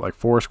middle of like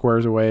 4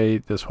 squares away,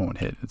 this won't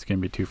hit. It's going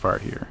to be too far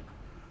here.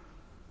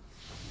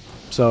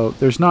 So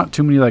there's not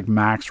too many like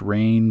max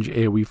range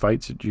AoE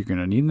fights that you're going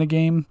to need in the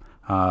game.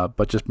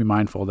 But just be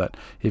mindful that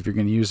if you're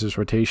going to use this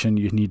rotation,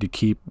 you need to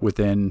keep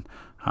within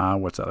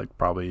what's that, like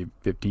probably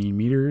 15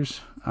 meters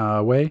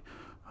away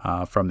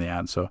from the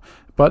ad. So,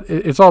 but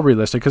it's all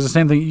realistic, because the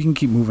same thing, you can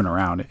keep moving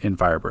around in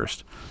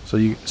Fireburst. So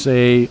you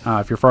say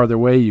if you're farther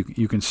away,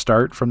 you can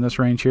start from this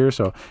range here.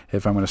 So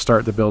if I'm going to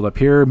start the build up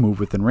here, move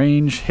within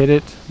range, hit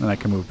it, then I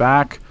can move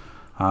back.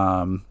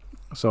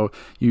 So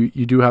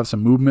you do have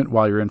some movement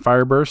while you're in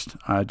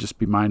Fireburst. Just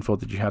be mindful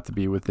that you have to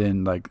be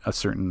within like a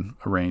certain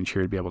range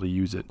here to be able to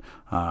use it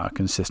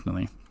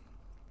consistently.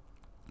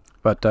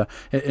 But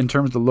in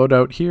terms of the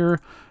loadout here,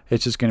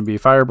 it's just going to be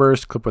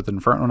Fireburst, clip with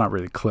Inferno, not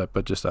really clip,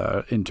 but just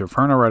into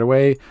Inferno right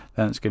away.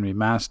 Then it's going to be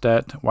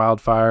Mastet,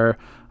 Wildfire,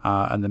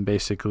 and then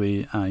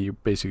basically you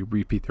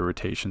repeat the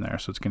rotation there.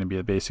 So it's going to be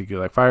basically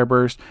like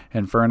Fireburst,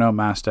 Inferno,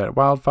 Mastet,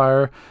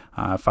 Wildfire,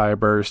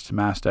 Fireburst,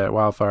 Mastet,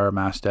 Wildfire,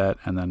 Mastet,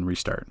 and then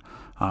restart.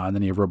 And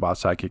then you have Robot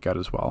Sidekick out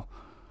as well.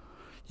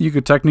 You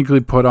could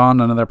technically put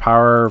on another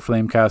power,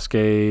 Flame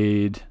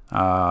Cascade,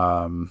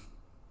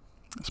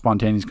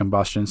 Spontaneous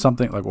Combustion,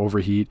 something like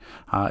Overheat.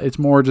 It's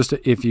more just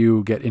if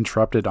you get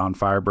interrupted on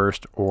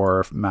Fireburst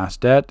or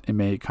Mastet, it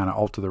may kind of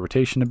alter the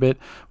rotation a bit.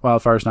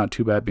 Wildfire is not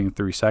too bad, being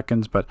 3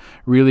 seconds, but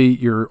really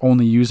you're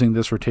only using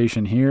this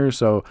rotation here,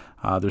 so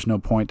there's no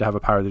point to have a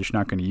power that you're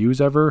not going to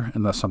use ever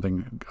unless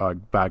something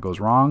bad goes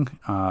wrong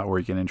or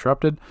you get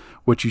interrupted,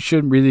 which you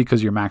shouldn't really,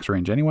 because you're max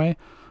range anyway.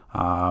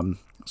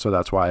 So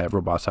that's why I have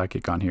Robot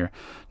Sidekick on here.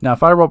 Now,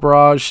 Fireball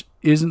Barrage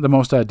isn't the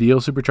most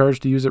ideal supercharge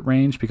to use at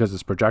range because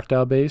it's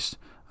projectile based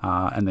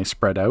and they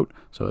spread out,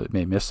 so it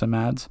may miss some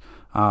ads.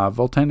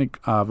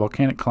 Volcanic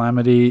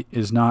Calamity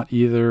is not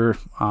either,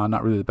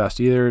 not really the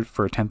best either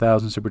for a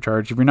 10,000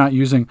 supercharge. If you're not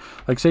using,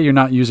 like say you're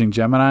not using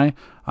Gemini,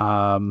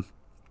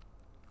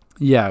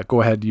 yeah,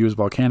 go ahead and use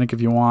Volcanic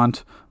if you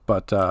want,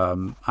 but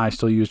I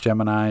still use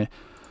Gemini.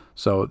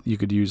 So you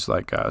could use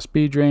like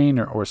Speed Drain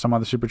or some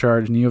other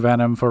supercharge, Neo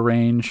Venom for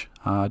range.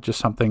 Just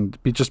something.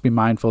 Just be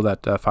mindful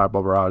that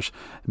Fireball Barrage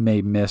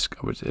may miss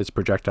its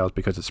projectiles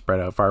because it's spread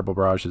out. Fireball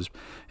Barrage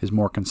is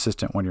more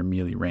consistent when you're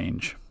melee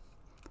range.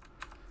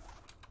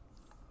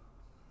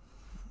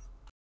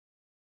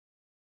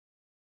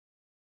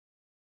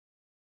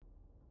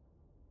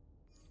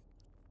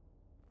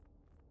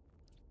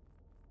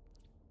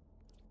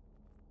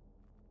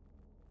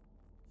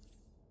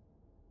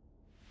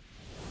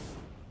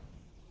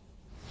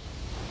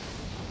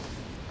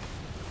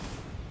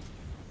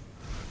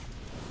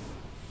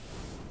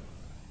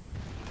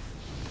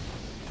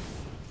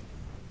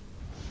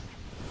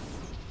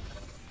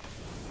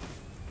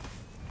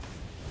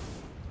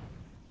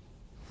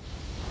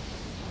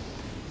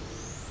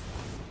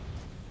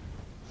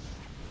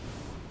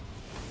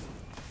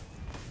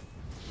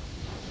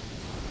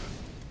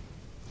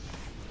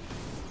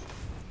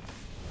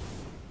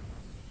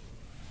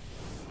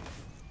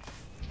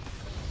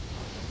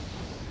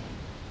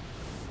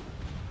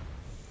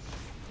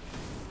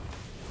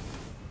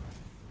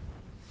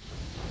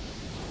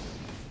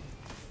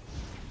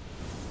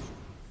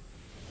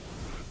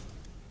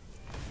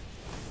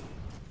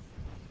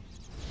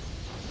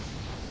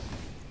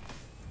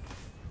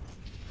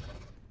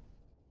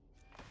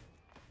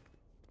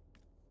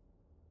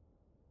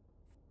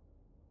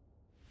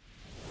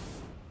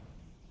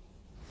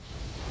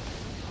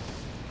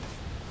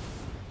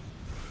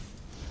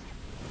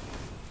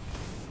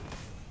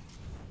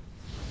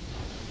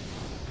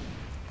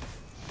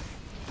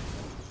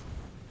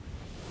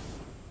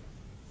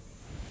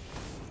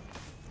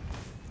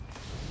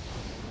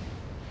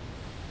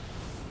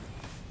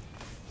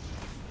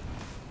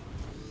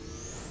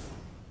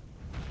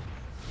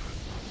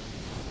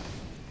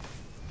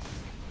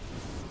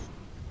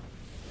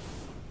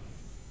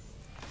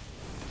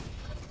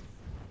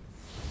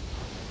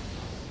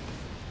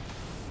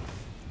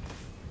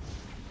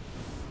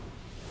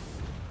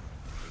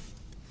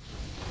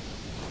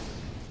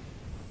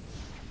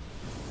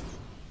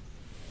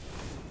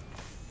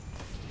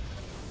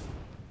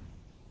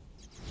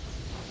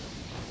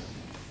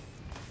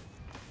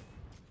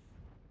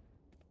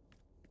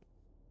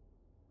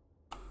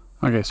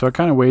 Okay, so I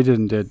kind of waited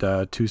and did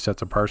 2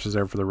 sets of parsers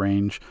there for the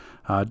range,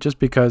 just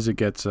because it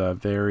gets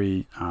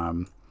very,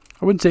 I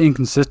wouldn't say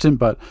inconsistent,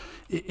 but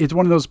it's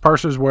one of those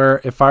parsers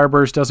where if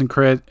Fireburst doesn't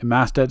crit, and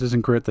MassDet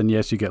doesn't crit, then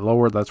yes, you get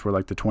lower. That's where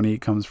like the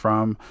 28 comes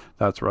from.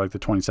 That's where like the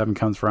 27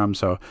 comes from.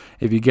 So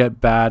if you get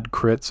bad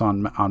crits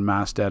on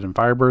MassDet and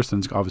Fireburst, then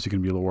it's obviously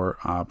going to be lower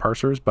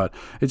parsers, but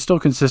it's still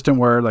consistent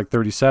where like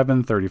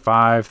 37,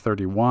 35,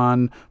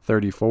 31,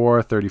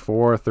 34,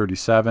 34,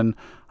 37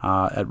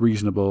 at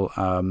reasonable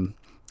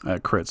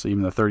crits. So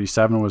even the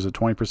 37 was a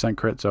 20%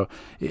 crit. So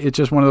it's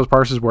just one of those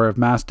parsers where if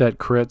MassDet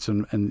crits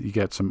and you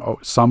get some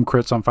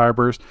crits on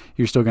Fireburst,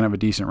 you're still going to have a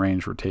decent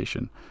range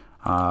rotation.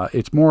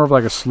 It's more of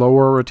like a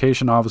slower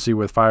rotation, obviously,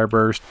 with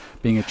Fireburst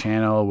being a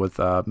channel, with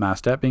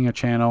MassDet being a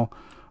channel.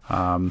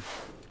 And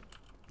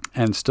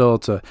still,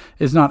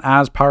 it's not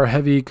as power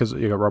heavy because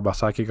you got Robot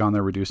Psychic on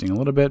there reducing a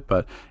little bit,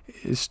 but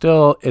it's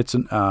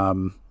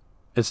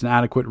an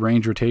adequate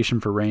range rotation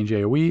for range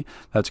AoE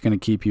that's going to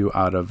keep you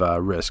out of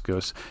risk.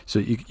 So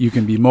you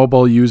can be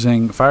mobile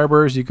using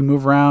Fireburst, you can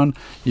move around,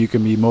 you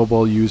can be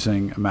mobile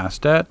using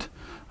MassDet.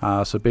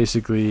 So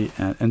basically,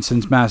 and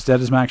since MassDet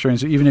is max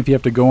range, so even if you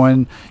have to go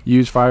in,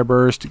 use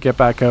Fireburst, get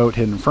back out,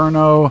 hit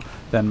Inferno,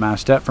 then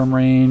MassDet from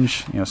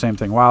range, same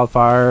thing,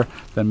 Wildfire,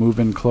 then move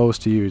in close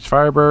to use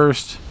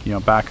Fireburst,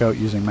 back out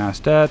using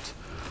MassDet.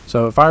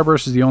 So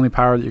Fireburst is the only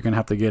power that you're going to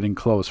have to get in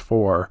close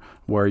for,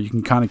 where you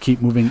can kind of keep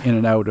moving in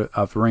and out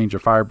of range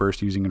of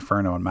Fireburst using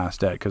Inferno and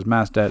MassDet, because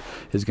MassDet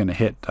is going to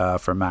hit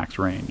for max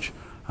range.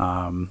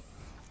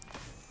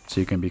 So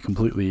you can be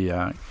completely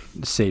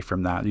safe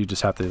from that. You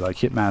just have to like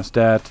hit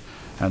MassDet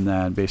and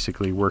then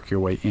basically work your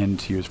way in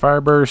to use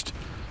Fireburst,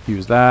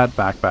 use that,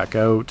 back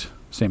out,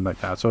 same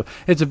like that. So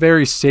it's a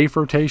very safe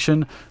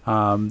rotation.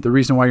 The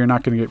reason why you're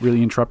not going to get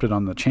really interrupted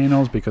on the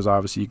channels, because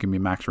obviously you can be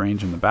max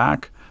range in the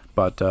back.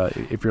 But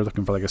if you're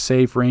looking for like a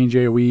safe range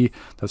AoE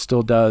that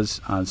still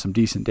does some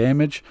decent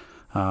damage,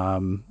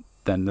 then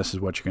this is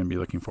what you're going to be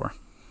looking for.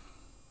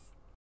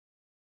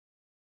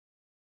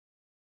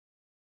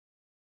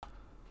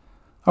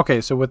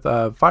 Okay, so with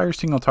Fire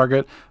Single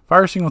Target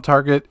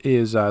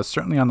is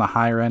certainly on the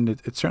higher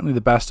end. It's certainly the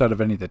best out of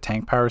any of the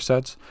tank power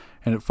sets,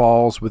 and it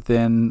falls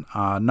within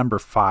number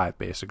 5,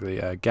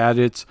 basically.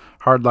 Gadgets,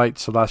 Hard Light,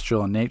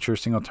 Celestial, and Nature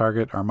Single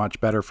Target are much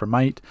better for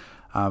might.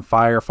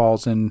 Fire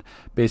falls in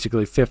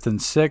basically 5th and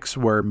 6th,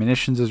 where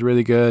Munitions is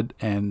really good,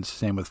 and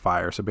same with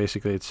Fire. So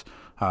basically it's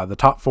the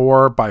top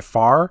 4 by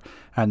far,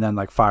 and then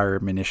like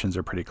Fire, Munitions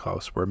are pretty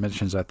close, where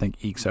Munitions I think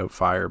ekes out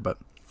Fire, but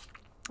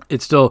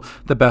it's still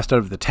the best out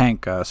of the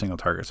tank single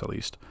targets at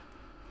least.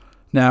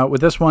 Now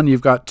with this one,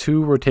 you've got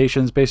 2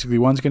 rotations. Basically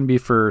one's going to be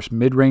for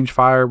mid-range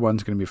fire,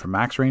 one's going to be for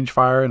max range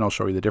fire, and I'll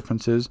show you the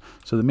differences.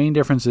 So the main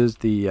difference is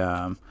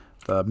the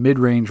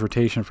mid-range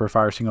rotation for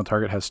Fire Single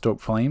Target has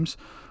Stoked Flames,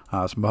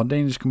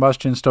 Spontaneous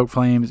Combustion, Stoked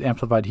Flames,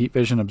 Amplified Heat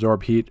Vision,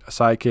 Absorb Heat, a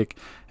Psychic,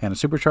 and a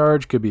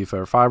Supercharge. Could be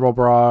for Fireball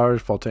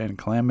Barrage, Voltaic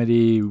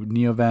Calamity,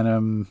 Neo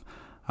Venom,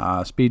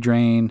 Speed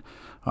Drain,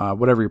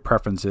 whatever your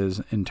preference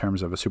is in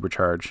terms of a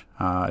supercharge.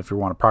 If you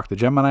want to proc the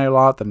Gemini a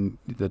lot, then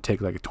they take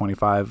like a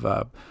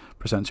 25%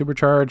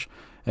 supercharge.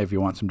 If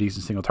you want some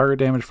decent single target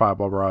damage,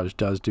 Fireball Barrage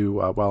does do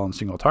well on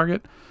single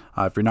target.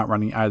 If you're not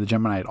running either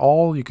Gemini at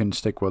all, you can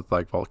stick with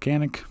like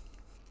Volcanic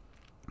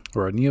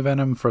or a Neo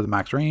Venom for the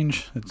max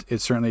range.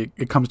 It's certainly,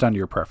 it comes down to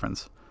your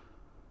preference.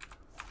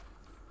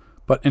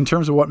 But in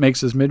terms of what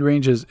makes this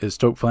mid-range is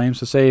Stoked Flames.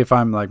 So say if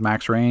I'm like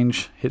max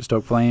range, hit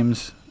Stoked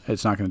Flames,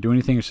 it's not going to do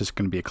anything. It's just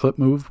going to be a clip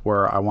move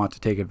where I want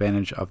to take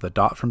advantage of the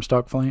dot from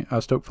Stoked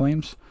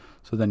Flames.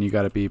 So then you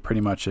got to be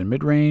pretty much in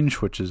mid-range,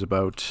 which is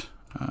about,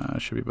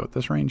 should be about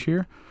this range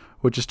here,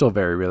 which is still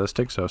very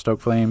realistic. So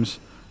Stoked Flames,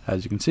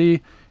 as you can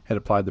see, it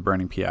applied the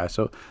Burning PI.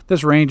 So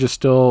this range is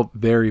still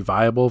very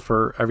viable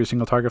for every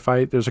single target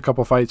fight. There's a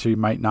couple fights where you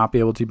might not be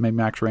able to make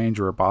max range,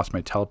 or a boss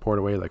may teleport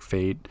away, like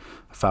Fate,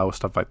 Faust,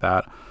 stuff like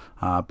that.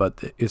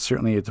 But it's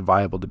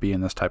viable to be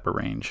in this type of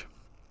range.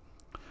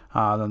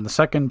 Then the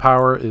second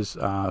power is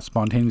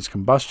Spontaneous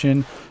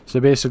Combustion. So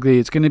basically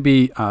it's going to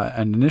be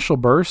an initial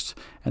burst,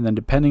 and then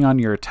depending on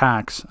your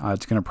attacks,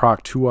 it's going to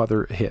proc 2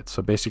 other hits.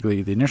 So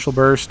basically the initial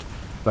burst,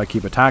 if I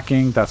keep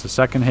attacking, that's the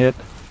second hit,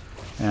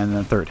 and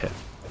then third hit.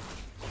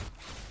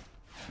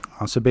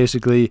 So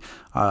basically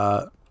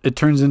it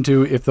turns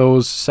into, if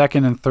those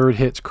second and third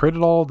hits crit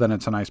at all, then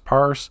it's a nice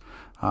parse.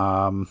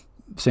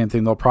 Same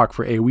thing, they'll proc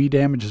for AoE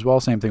damage as well.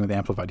 Same thing with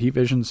Amplified Heat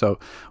Vision. So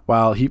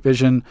while Heat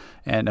Vision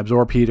and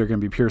Absorb Heat are going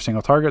to be pure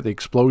single target, the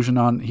explosion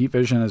on Heat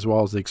Vision as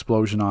well as the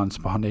explosion on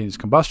Spontaneous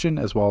Combustion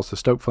as well as the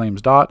Stoked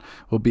Flames dot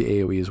will be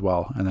AoE as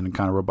well. And then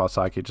kind of Robot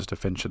Psychic just to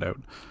finish it out.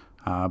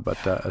 But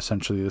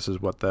essentially this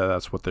is what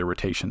that's what their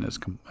rotation is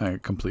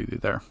completely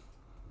there.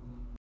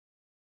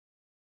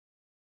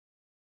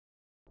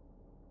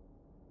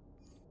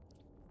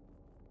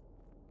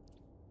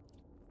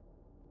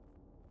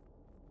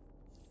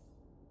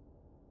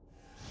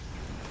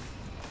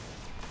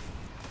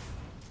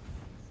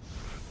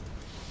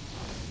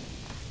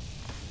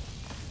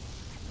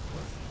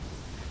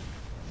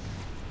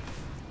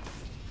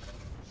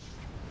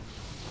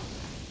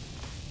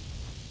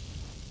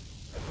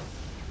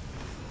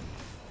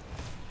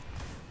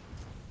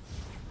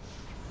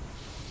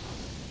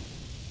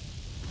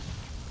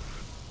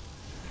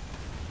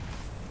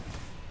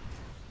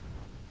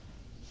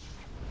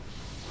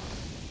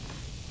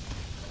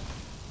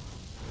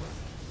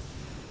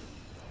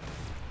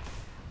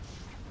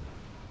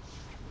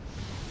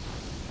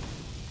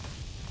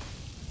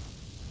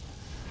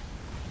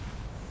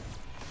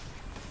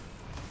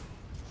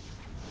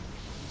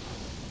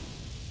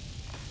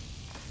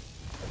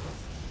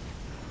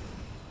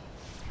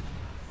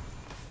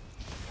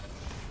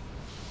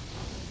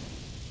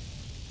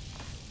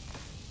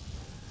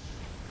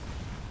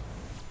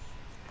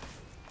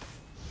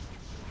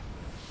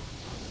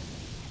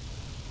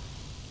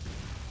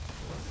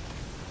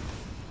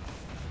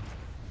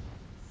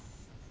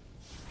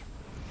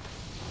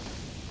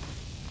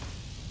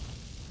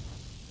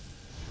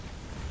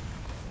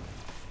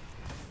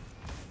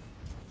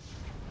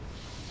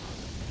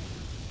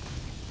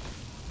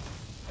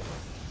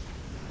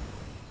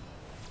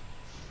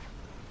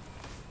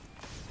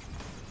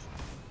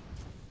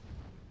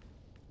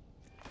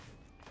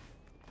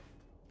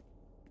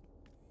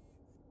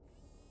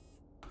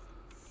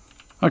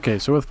 Okay,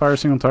 so with fire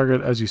single target,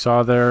 as you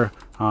saw there,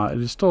 it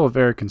is still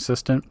very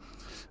consistent.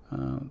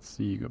 Let's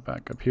see, go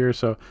back up here.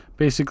 So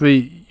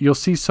basically, you'll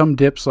see some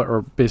dips,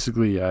 or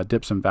basically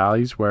dips and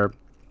valleys, where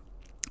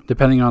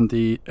depending on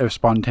the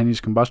spontaneous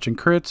combustion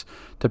crits,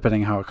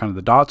 depending how kind of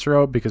the dots are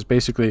out, because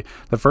basically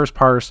the first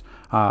parse,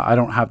 I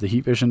don't have the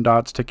heat vision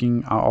dots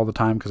ticking all the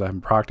time because I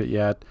haven't procced it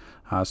yet.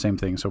 Same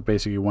thing. So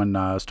basically when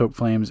stoke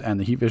flames and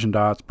the heat vision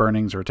dots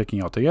burnings are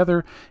ticking all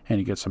together and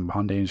you get some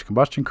spontaneous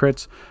combustion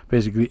crits,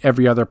 basically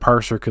every other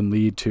parser can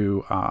lead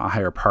to a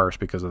higher parse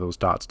because of those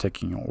dots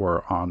ticking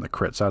or on the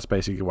crits. So that's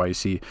basically why you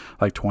see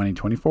like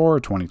 2024,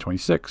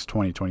 2026,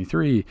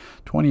 2023,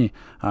 20.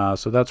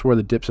 So that's where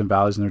the dips and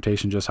valleys in the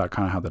rotation, just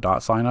kind of how the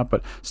dots line up.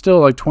 But still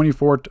like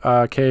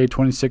 24K,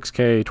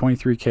 26K,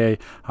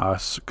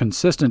 23K,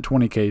 consistent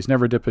 20Ks,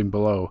 never dipping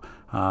below.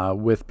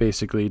 With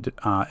basically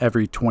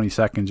every 20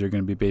 seconds you're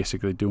going to be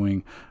basically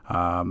doing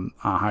a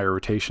higher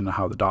rotation of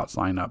how the dots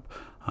line up.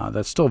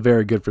 That's still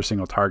very good for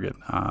single target,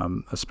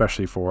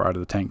 especially for out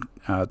of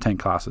the tank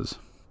classes.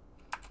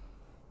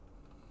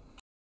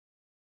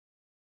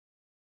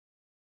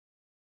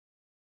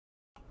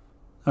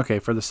 Okay,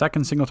 for the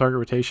second single target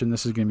rotation,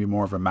 this is going to be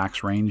more of a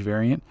max range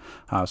variant.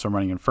 So I'm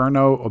running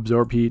Inferno,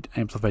 Absorb Heat,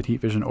 Amplified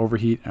Heat Vision,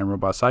 Overheat, and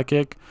Robot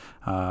Psychic.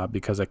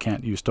 Because I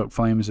can't use Stoke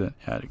Flames, it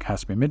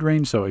has to be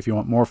mid-range. So if you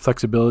want more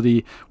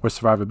flexibility with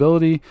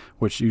survivability,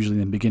 which usually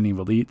in the beginning of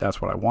Elite,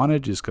 that's what I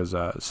wanted, just because,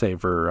 say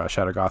for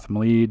Shadow Gotham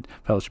lead,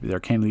 Fellowship of the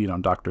Arcane lead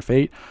on Dr.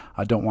 Fate,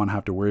 I don't want to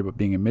have to worry about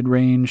being in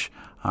mid-range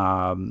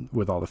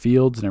with all the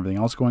fields and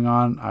everything else going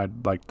on.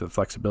 I'd like the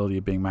flexibility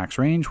of being max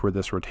range, where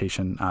this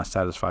rotation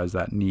satisfies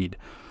that need.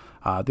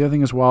 The other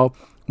thing as well,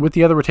 with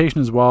the other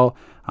rotation as well,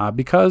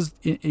 because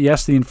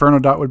yes, the Inferno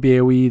dot would be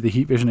AoE, the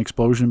Heat Vision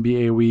Explosion would be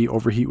AoE,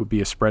 Overheat would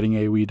be a spreading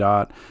AoE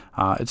dot.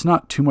 It's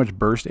not too much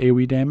burst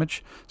AoE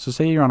damage. So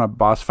say you're on a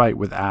boss fight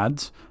with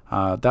ads,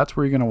 that's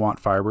where you're going to want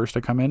Fire Burst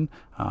to come in.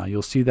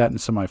 You'll see that in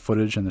some of my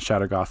footage in the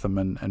Shadow Gotham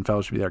and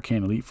Fellowship of the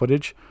Arcane Elite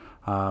footage.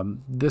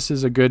 This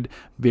is a good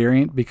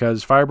variant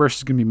because Fire Burst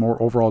is going to be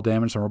more overall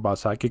damage than Robot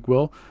Psychic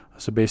will.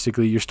 So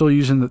basically, you're still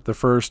using the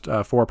first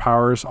 4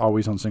 powers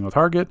always on single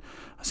target.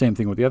 Same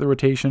thing with the other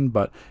rotation,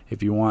 but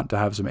if you want to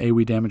have some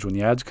AoE damage when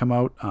the ads come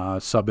out,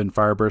 sub in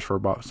Fire Burst for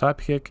Robot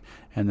Psychic,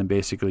 and then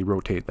basically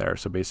rotate there.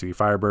 So basically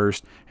Fire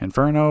Burst,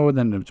 Inferno,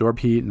 then Absorb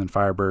Heat, and then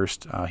Fire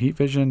Burst, Heat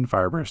Vision,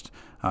 Fire Burst,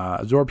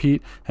 Absorb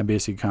Heat, and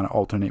basically kind of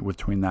alternate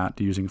between that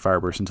using Fire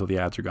Burst until the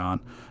ads are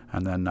gone,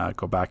 and then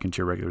go back into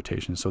your regular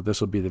rotation. So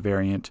this will be the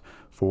variant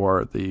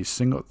for the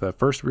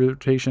first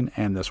rotation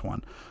and this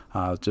one.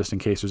 Just in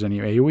case there's any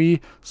AoE,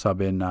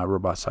 sub in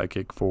Robot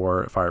Psychic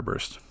for Fire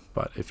Burst.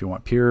 But if you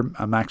want pure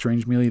max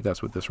range melee,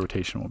 that's what this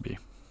rotation will be.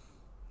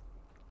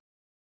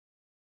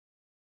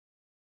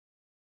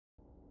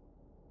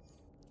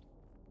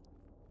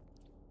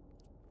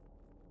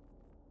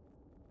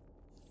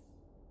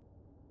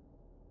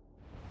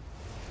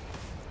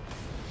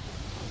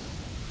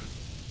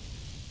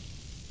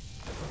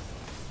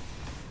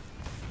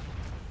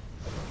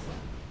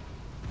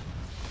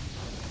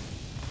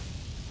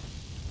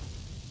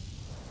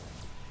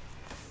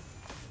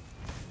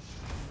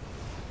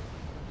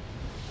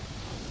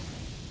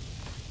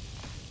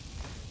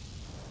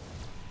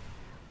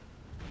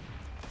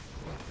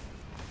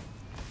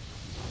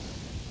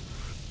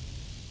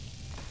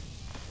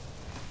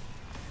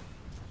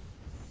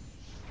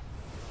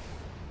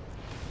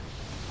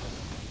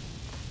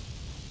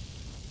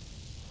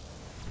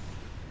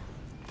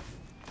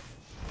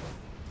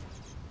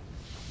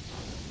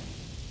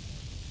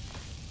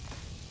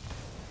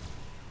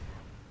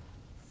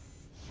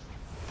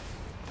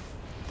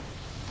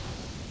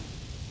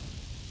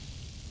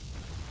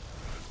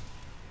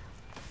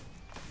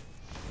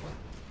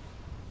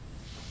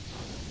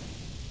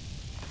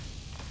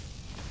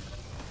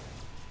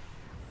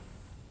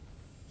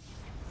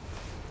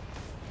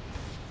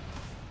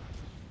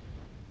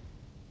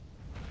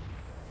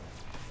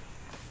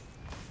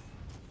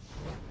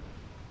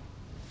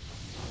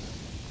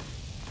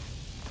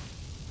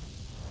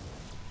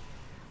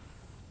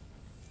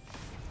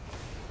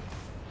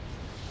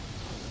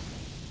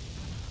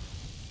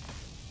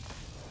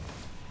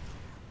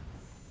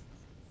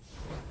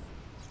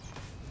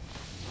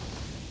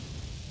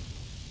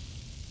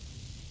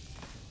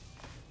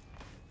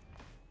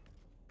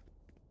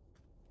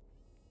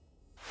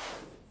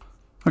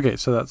 Okay,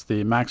 so that's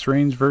the max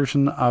range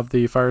version of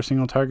the fire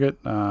single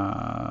target.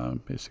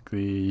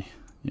 Basically,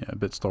 yeah, a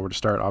bit slower to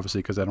start,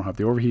 obviously, because I don't have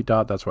the overheat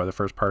dot. That's why the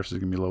first parse is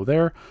going to be low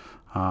there.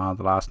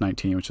 The last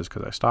 19, which is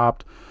because I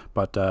stopped.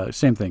 But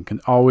same thing,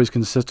 always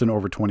consistent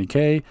over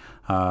 20K,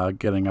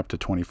 getting up to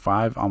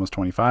 25, almost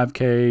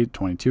 25K,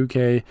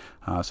 22K.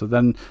 So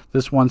then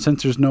this one,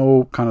 since there's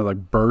no kind of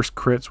like burst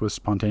crits with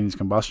spontaneous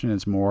combustion,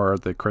 it's more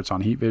the crits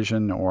on heat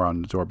vision or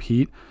on absorb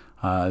heat.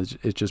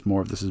 It's just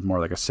more of, this is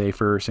more like a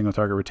safer single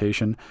target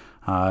rotation.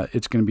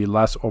 It's going to be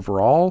less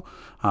overall.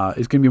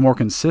 It's going to be more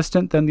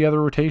consistent than the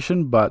other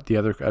rotation, but the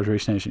other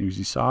rotation you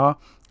usually saw,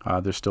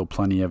 there's still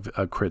plenty of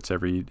crits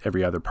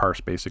every other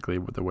parse, basically,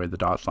 with the way the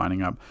dots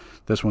lining up.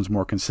 This one's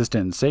more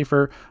consistent and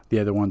safer. The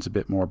other one's a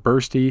bit more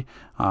bursty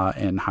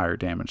and higher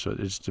damage. So it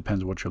just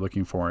depends what you're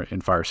looking for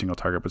in fire single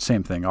target. But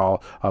same thing,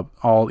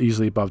 all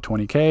easily above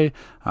 20k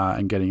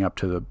and getting up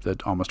to the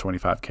almost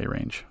 25k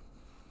range.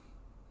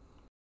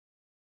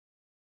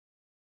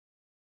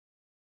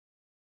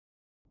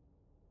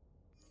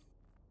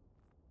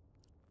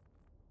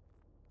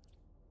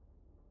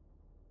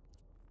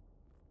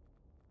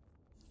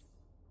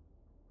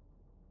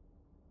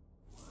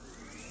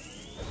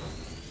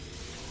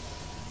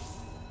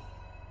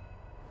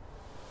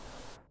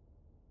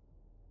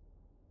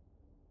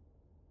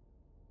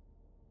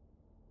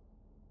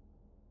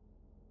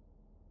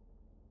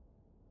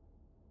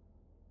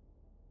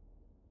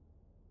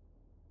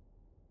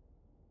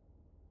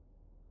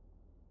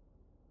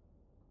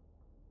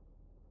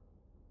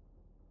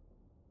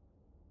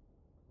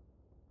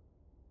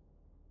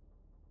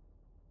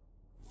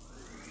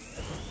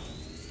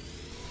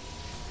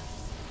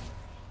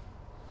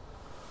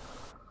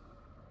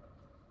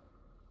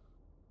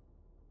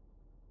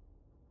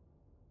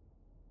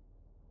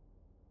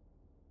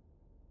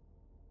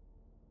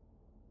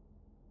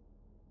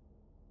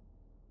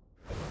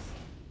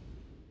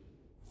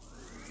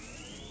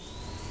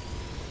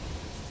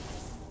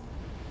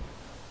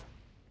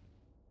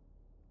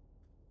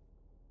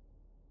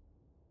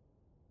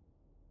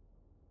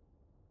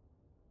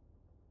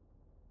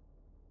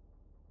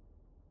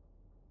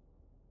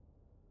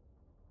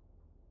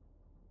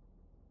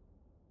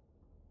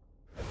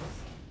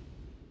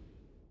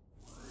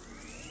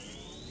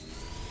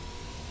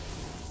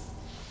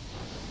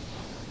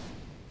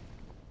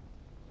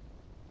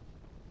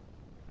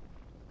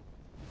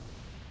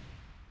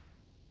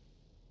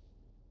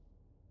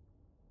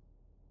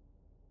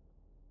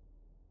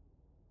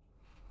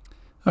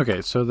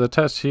 Okay, so the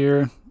test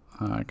here,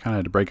 I kind of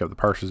had to break up the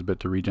parses a bit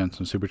to regen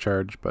some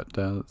supercharge, but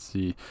let's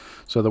see.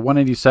 So the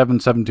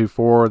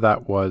 187,724,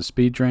 that was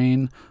speed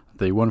drain.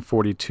 The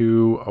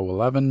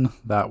 142,011,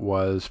 that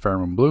was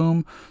Pheromone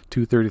Bloom.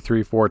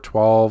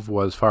 233,412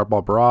 was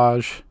Fireball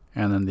Barrage,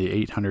 and then the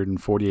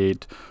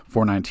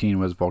 848,419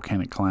 was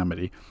Volcanic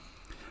Calamity.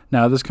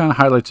 Now, this kind of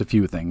highlights a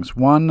few things.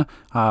 One,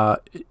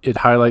 it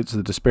highlights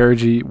the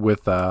disparity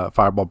with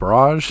Fireball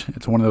Barrage.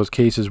 It's one of those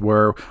cases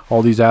where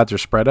all these ads are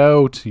spread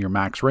out, your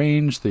max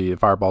range, the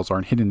fireballs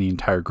aren't hitting the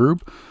entire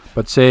group.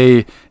 But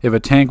say if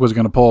a tank was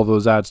going to pull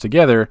those ads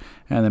together,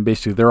 and then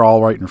basically they're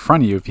all right in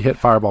front of you, if you hit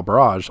Fireball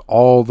Barrage,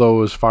 all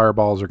those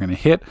fireballs are going to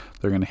hit.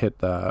 They're going to hit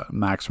the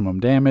maximum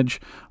damage.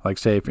 Like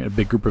say if a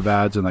big group of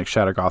ads in like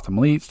Shadow Gotham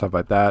Elite, stuff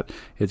like that,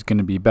 it's going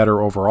to be better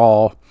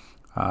overall.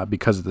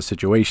 Because of the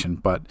situation.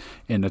 But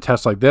in a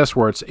test like this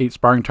where it's 8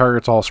 sparring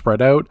targets all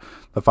spread out,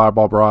 the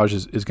Fireball Barrage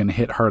is going to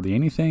hit hardly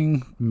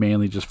anything,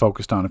 mainly just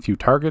focused on a few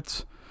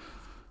targets.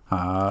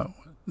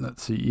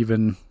 Let's see,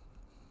 even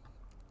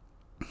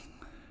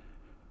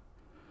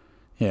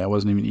it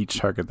wasn't even each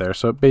target there.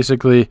 So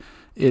basically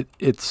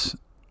it's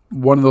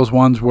one of those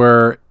ones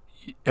where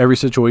every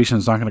situation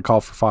is not going to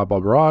call for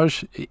Fireball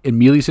Barrage. In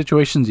melee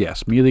situations,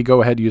 yes, melee,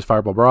 go ahead, use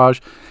Fireball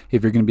Barrage.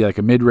 If you're going to be like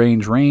a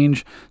mid-range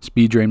range,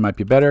 Speed Drain might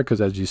be better, because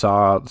as you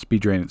saw,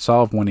 Speed Drain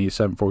itself,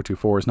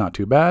 187,424 is not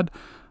too bad.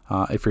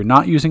 If you're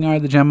not using Eye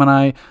of the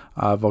Gemini,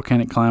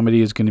 Volcanic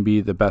Calamity is going to be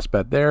the best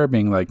bet there,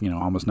 being like,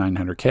 almost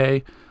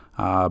 900k.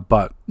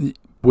 But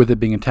with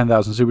it being a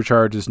 10,000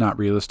 supercharge, is not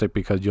realistic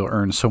because you'll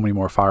earn so many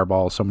more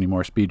fireballs, so many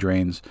more speed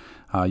drains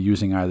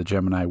using Eye of the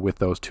Gemini with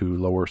those 2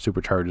 lower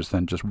supercharges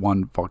than just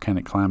one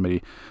Volcanic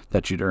Calamity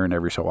that you'd earn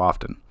every so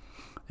often.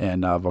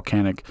 And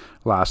Volcanic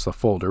lasts the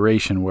full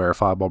duration, where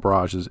Fireball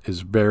Barrage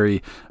is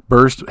very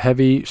burst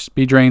heavy.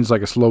 Speed Drain's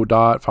like a slow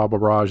dot. Fireball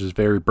Barrage is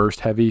very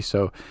burst heavy,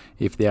 so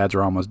if the ads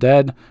are almost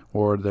dead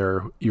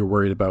or you're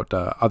worried about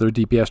other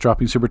DPS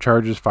dropping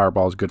supercharges,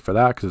 Fireball is good for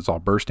that because it's all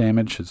burst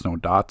damage. It's no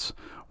dots,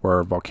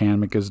 where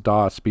Volcanic is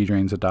dot, Speed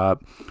Drain's a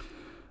dot.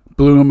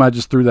 Bloom, I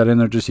just threw that in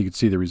there just so you could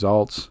see the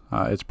results.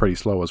 It's pretty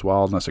slow as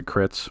well, unless it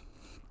crits.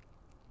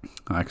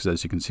 Because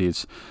as you can see,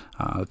 it's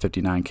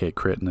 59k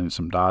crit and then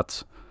some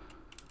dots.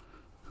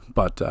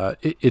 But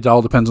it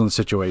all depends on the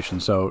situation.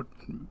 So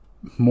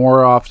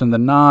more often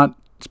than not,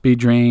 Speed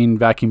Drain,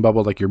 Vacuum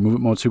Bubble, like your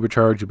movement mode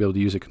supercharge, you'll be able to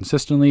use it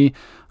consistently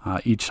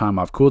each time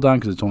off cooldown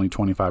because it's only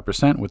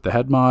 25% with the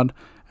head mod.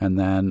 And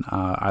then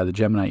Eye of the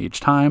Gemini each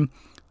time.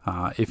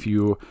 If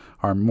you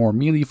are more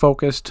melee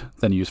focused,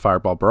 then use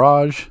Fireball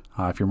Barrage.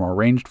 If you're more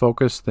ranged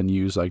focused, then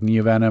use like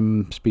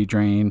Neovenom, Speed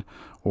Drain,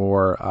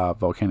 or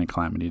Volcanic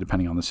Calamity,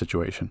 depending on the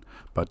situation.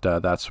 But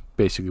that's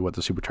basically what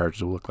the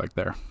supercharges will look like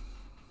there.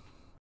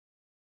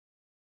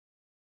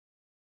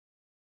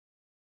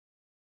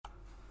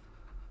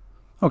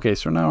 Okay,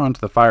 so now on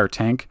to the fire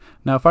tank.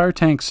 Now, fire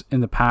tanks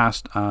in the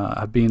past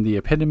have been the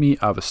epitome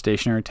of a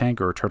stationary tank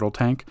or a turtle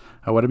tank.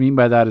 What I mean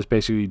by that is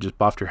basically you just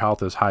buffed your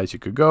health as high as you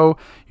could go.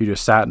 You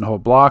just sat and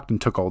hold blocked and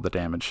took all the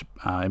damage.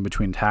 In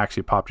between attacks,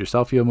 you popped your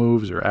self-heal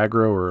moves or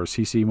aggro or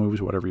CC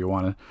moves, whatever you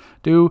want to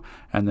do,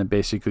 and then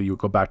basically you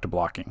go back to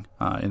blocking.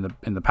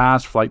 In the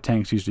past, flight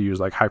tanks used to use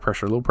like high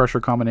pressure, low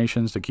pressure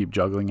combinations to keep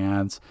juggling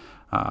adds.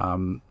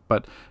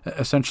 But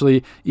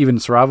essentially, even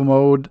survival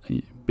mode,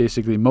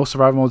 basically most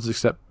survival modes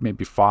except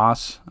maybe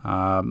FOSS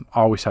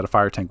always had a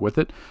fire tank with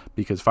it,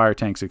 because fire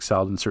tanks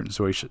excelled in certain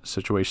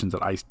situations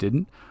that ice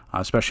didn't,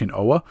 especially in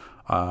OA.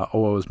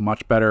 OA was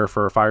much better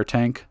for a fire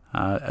tank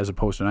as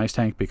opposed to an ice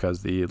tank,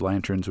 because the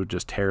lanterns would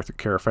just tear through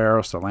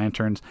Caraferos, the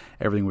lanterns,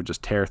 everything would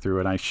just tear through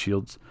an ice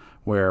shields,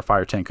 where a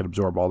fire tank could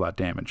absorb all that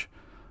damage,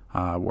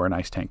 where an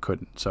ice tank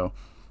couldn't. So,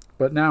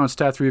 but now in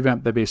Stat 3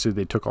 event,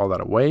 they took all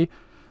that away.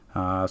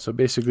 So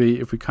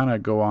basically, if we kind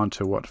of go on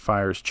to what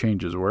fire's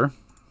changes were.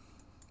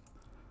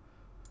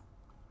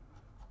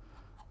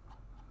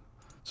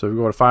 So if we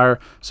go to fire,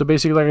 so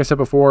basically, like I said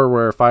before,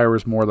 where fire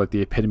was more like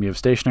the epitome of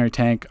stationary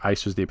tank,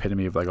 ice was the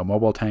epitome of like a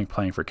mobile tank,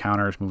 playing for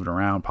counters, moving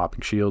around, popping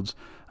shields,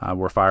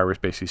 where fire was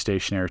basically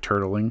stationary,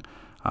 turtling.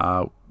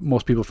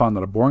 Most people found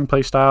that a boring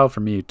play style. For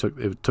me,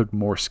 it took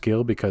more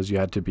skill, because you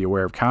had to be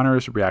aware of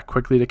counters, react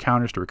quickly to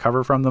counters to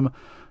recover from them,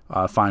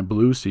 find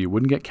blues so you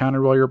wouldn't get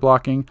countered while you're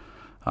blocking.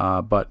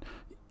 But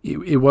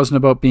it wasn't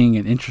about being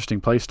an interesting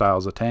play style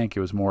as a tank. It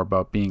was more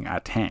about being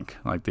a tank,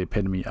 like the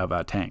epitome of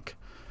a tank.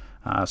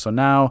 So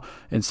now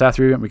in Stat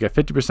 3 event, we get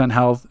 50%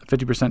 health,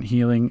 50%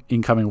 healing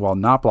incoming while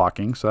not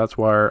blocking. So that's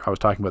where I was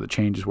talking about the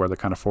changes, where they're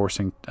kind of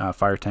forcing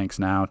fire tanks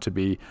now to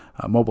be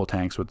mobile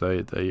tanks with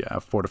the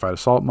Fortified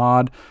Assault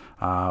mod,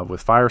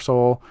 with Fire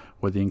Soul,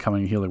 with the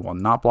incoming healing while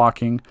not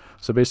blocking.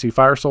 So basically,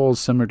 Fire Soul is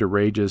similar to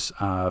Rage's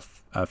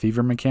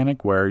Fever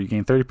mechanic, where you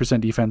gain 30%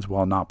 defense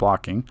while not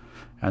blocking.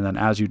 And then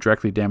as you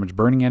directly damage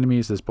burning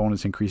enemies, this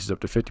bonus increases up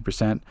to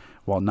 50%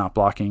 while not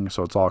blocking.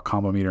 So it's all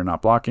combo meter,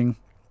 not blocking.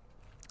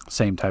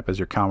 Same type as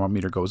your combo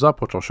meter goes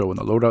up, which I'll show in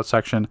the loadout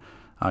section.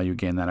 You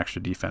gain that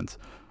extra defense.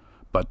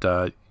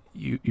 But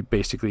you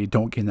basically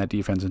don't gain that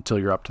defense until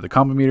you're up to the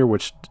combo meter,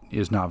 which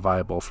is not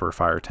viable for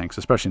fire tanks,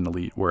 especially in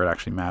Elite, where it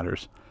actually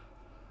matters.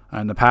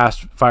 In the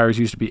past, fires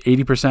used to be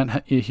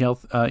 80%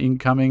 health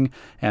incoming,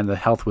 and the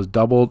health was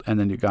doubled, and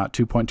then you got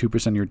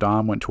 2.2% of your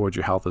Dom went towards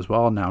your health as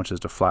well. Now it's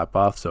just a flat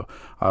buff. So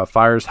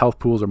fire's health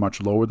pools are much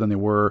lower than they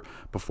were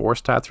before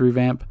Stat 3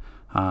 revamp.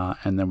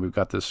 And then we've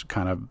got this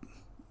kind of,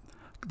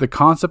 the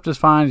concept is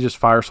fine, just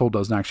Fire Soul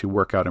doesn't actually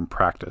work out in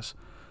practice.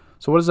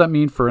 So what does that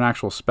mean for an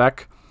actual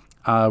spec?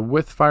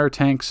 With fire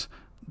tanks,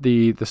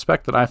 the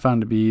spec that I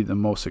found to be the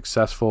most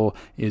successful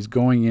is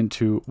going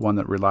into one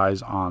that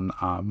relies on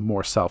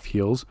more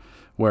self-heals,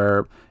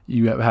 where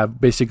you have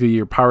basically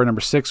your power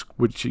number 6,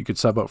 which you could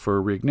sub out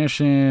for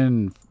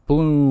Reignition,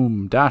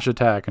 Bloom, Dash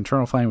Attack,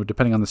 Internal Flame,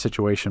 depending on the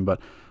situation. But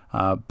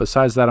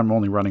besides that, I'm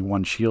only running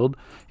one shield.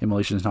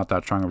 Immolation is not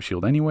that strong of a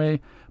shield anyway,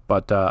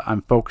 but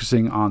I'm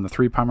focusing on the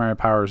 3 primary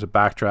powers of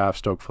Backdraft,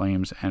 Stoke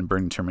Flames, and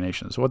Burning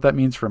Termination. So what that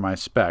means for my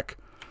spec,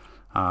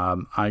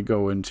 I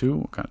go into,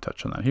 we'll kind of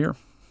touch on that here.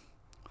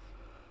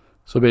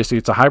 So basically,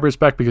 it's a hybrid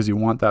spec because you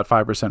want that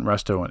 5%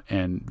 resto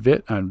and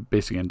vit, and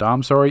basically in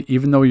Dom, sorry.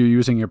 Even though you're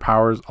using your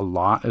powers a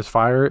lot as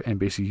fire, and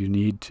basically you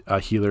need a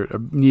healer,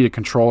 need a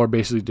controller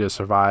basically to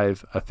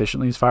survive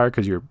efficiently as fire,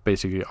 because you're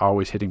basically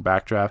always hitting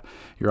Backdraft,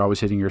 you're always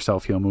hitting your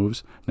self-heal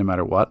moves, no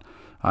matter what.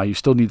 You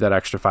still need that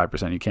extra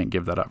 5%. You can't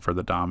give that up for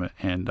the Dom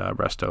and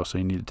resto, so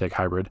you need to take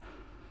hybrid.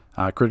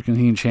 Critical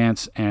healing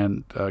chance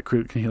and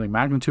critical healing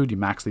magnitude, you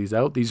max these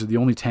out. These are the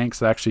only tanks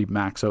that actually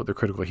max out their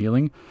critical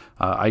healing.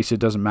 Ice,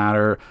 it doesn't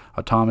matter.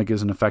 Atomic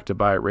isn't affected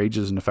by it. Rage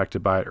isn't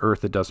affected by it.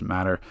 Earth, it doesn't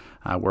matter.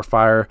 Where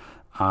fire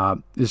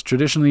is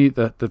traditionally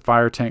the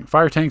fire tank.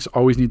 Fire tanks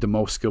always need the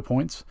most skill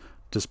points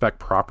to spec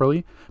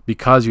properly,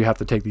 because you have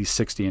to take these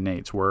 60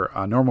 innates, where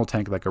a normal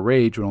tank like a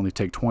Rage would only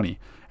take 20,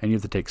 and you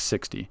have to take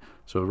 60.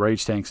 So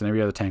Rage tanks and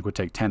every other tank would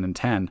take 10 and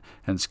 10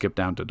 and skip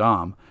down to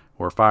Dom.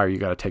 Where fire, you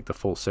got to take the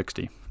full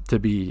 60 to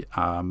be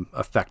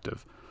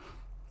effective.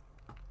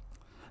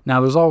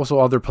 Now there's also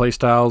other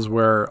playstyles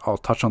where I'll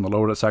touch on the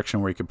loadout section,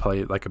 where you could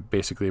play like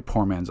basically a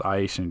poor man's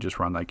Ice and just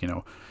run like, you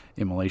know,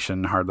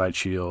 Immolation, Hard Light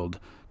Shield,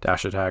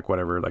 Dash Attack,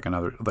 whatever, like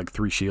another, like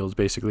 3 shields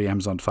basically.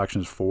 Amazon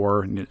Deflection is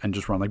 4, and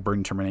just run like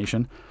Burning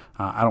Termination.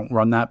 I don't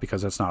run that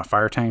because that's not a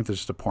fire tank, that's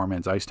just a poor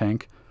man's Ice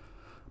tank.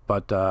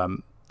 But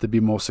to be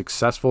most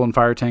successful in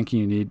fire tanking,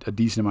 you need a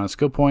decent amount of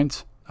skill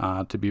points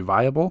to be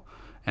viable.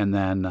 And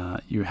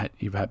then you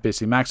have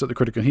basically max out the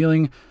critical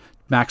healing,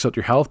 max out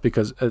your health,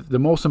 because the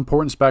most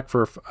important spec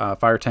for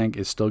fire tank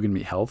is still going to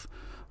be health.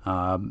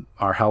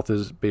 Our health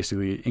is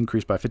basically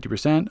increased by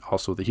 50%.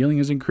 Also, the healing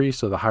is increased,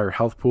 so the higher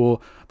health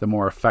pool, the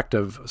more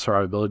effective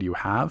survivability you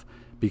have,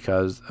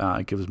 because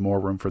it gives more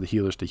room for the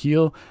healers to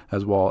heal,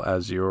 as well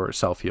as your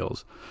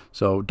self-heals.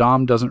 So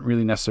Dom doesn't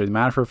really necessarily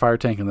matter for a fire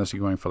tank unless you're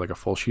going for like a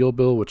full shield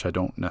build, which I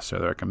don't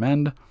necessarily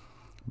recommend.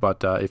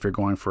 But if you're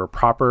going for a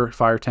proper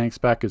fire tank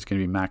spec, it's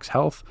going to be max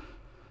health.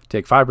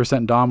 Take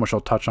 5% Dom, which I'll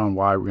touch on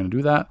why we're going to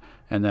do that.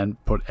 and then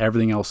put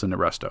everything else into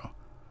resto.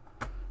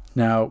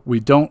 Now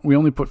we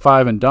only put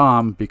 5 in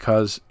Dom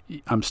because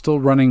I'm still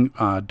running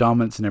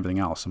dominance and everything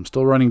else. I'm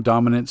still running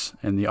dominance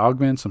in the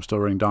augments. I'm still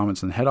running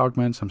dominance in the head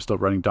augments. I'm still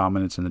running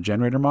dominance in the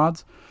generator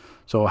mods.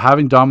 So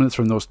having dominance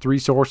from those 3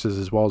 sources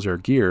as well as your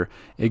gear,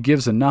 it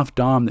gives enough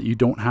Dom that you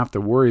don't have to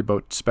worry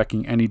about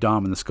speccing any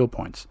Dom in the skill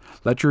points.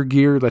 Let your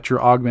gear, let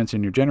your augments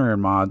and your generator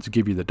mods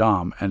give you the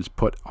Dom, and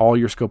put all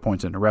your skill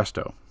points into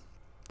resto.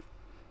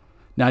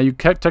 Now you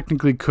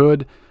technically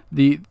could,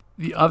 the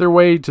other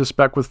way to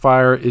spec with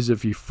fire is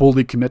if you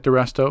fully commit to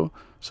resto.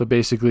 So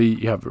basically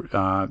you have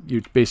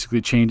you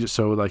basically change it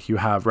so like you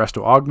have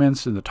resto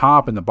augments in the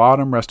top and the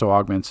bottom, resto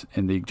augments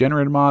in the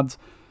generator mods.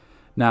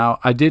 Now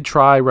I did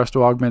try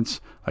resto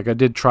augments, like I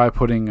did try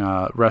putting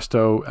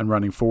resto and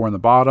running 4 in the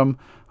bottom.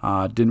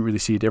 Didn't really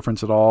see a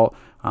difference at all.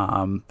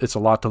 It's a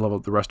lot to level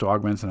up the resto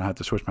augments, and I had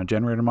to switch my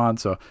generator mod.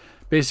 So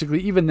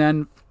basically even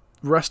then,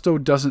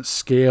 resto doesn't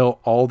scale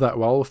all that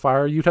well with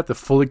fire. You'd have to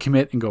fully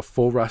commit and go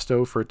full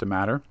resto for it to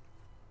matter,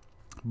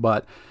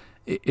 but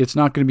it's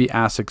not going to be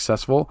as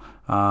successful.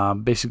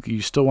 Basically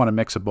you still want to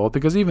mix of both,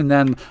 because even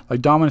then,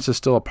 like, dominance is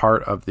still a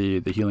part of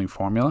the healing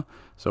formula.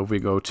 So if we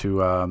go to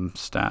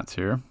stats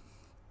here,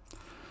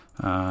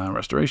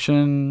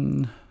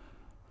 restoration,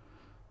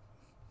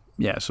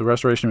 yeah, so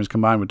restoration is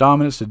combined with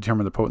dominance to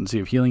determine the potency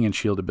of healing and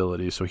shield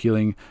abilities. So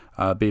healing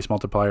base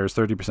multiplier is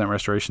 30%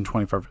 restoration,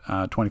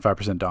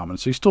 25%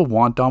 dominance. So you still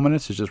want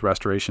dominance, it's just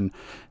restoration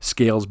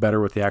scales better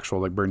with the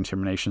actual like burden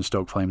termination,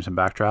 stoke flames, and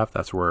backdraft.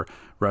 That's where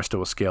resto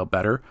will scale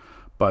better.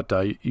 But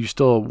you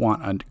still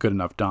want a good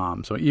enough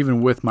Dom. So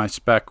even with my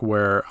spec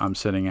where I'm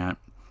sitting at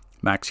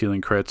max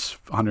healing crits,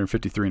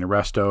 153 in a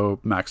resto,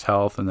 max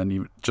health, and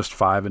then just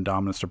 5 in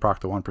dominance to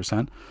proc the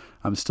 1%,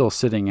 I'm still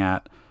sitting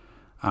at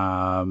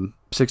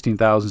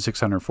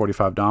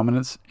 16,645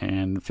 dominance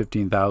and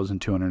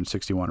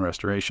 15,261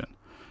 restoration.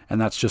 And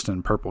that's just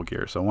in purple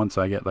gear. So once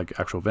I get like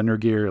actual vendor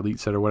gear,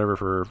 elite set or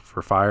whatever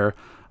for fire,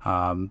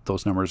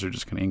 those numbers are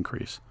just going to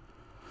increase.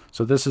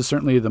 So this is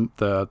certainly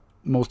the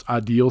most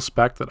ideal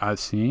spec that I've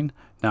seen.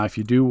 Now if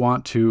you do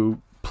want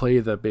to play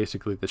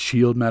basically the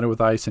shield meta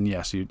with ice, and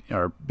yes, you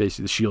are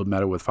basically the shield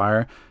meta with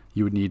fire,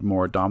 you would need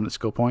more dominant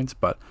skill points.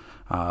 But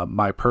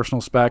my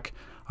personal spec,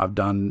 I've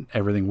done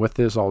everything with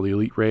this, all the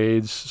elite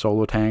raids,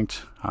 solo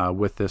tanked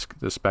with this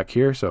spec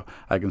here, so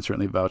I can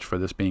certainly vouch for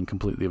this being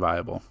completely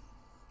viable.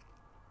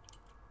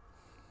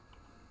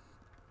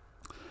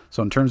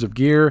 So in terms of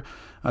gear,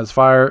 as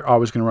fire,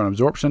 always going to run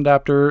absorption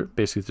adapter.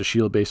 Basically it's a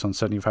shield based on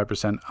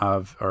 75%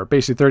 of, or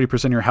basically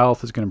 30% of your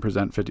health is going to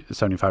present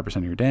 75%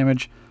 of your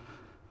damage.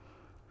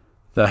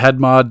 The head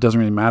mod doesn't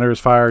really matter as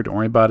fire, don't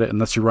worry about it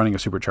unless you're running a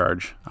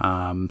supercharge.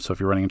 So if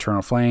you're running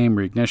Eternal Flame,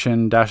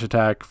 Reignition, Dash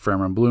Attack,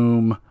 Pheromone and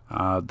Bloom,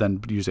 then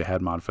use a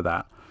head mod for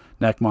that.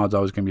 Neck mod's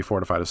always going to be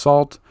Fortified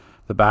Assault.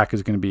 The back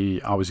is going to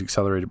be always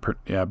Accelerated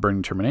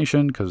Burning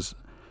Termination, because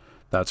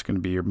that's going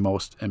to be your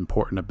most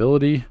important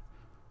ability.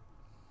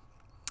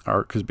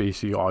 Or because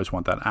basically you always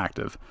want that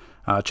active.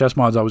 Chest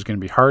mod's always going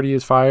to be Hardy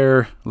as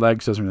fire.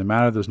 Legs doesn't really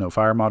matter, there's no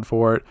fire mod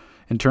for it.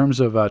 In terms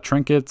of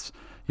trinkets,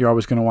 you're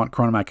always going to want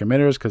Chronomac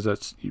emitters,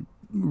 because you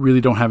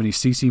really don't have any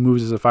CC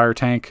moves as a fire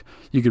tank.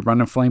 You could run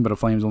a flame, but a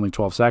flame is only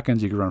 12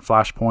 seconds. You could run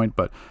Flashpoint,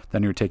 but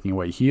then you're taking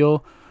away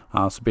heal.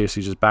 So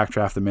basically just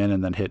backdraft them in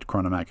and then hit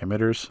Chronomac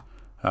emitters.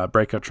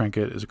 Breakout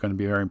trinket is going to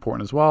be very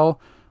important as well.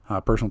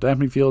 Personal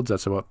dampening fields,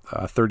 that's about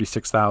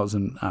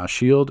 36,000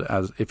 shield,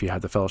 as if you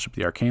had the Fellowship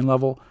the Arcane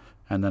level,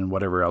 and then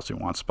whatever else you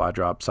want, Spy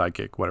Drop,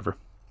 Sidekick, whatever.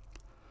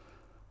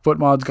 Foot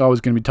mod's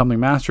always going to be Tumbling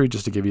Mastery,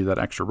 just to give you that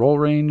extra roll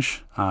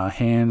range.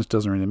 Hands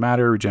doesn't really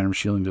matter. Regenerative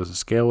Shielding doesn't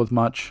scale with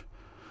much.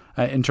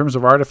 In terms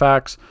of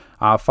artifacts,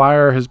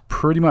 fire is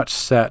pretty much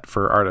set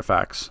for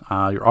artifacts.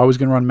 You're always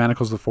going to run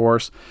Manacles of the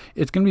Force.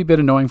 It's going to be a bit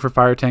annoying for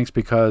fire tanks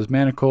because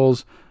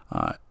Manacles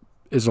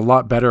is a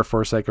lot better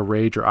for like a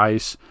Rage or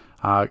Ice.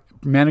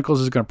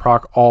 Manacles is going to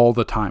proc all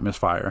the time as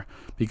fire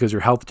because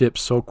your health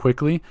dips so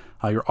quickly.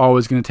 You're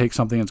always going to take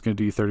something that's going to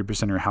do you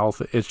 30% of your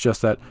health. It's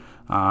just that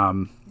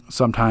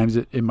sometimes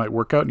it might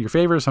work out in your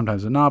favor,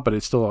 sometimes it's not, but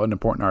it's still an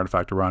important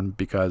artifact to run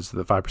because of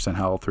the 5%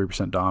 health,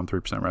 3% Dom,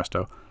 3%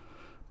 Resto.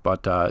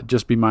 But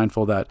just be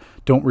mindful that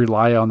don't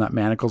rely on that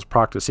Manacles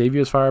proc to save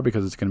you as fire,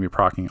 because it's going to be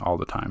procking all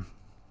the time.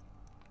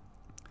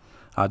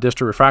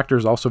 Distra Refractor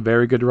is also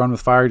very good to run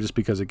with fire, just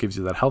because it gives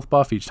you that health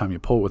buff each time you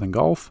pull with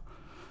Engulf,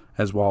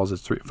 as well as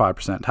its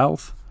 5%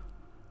 health.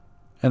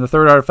 And the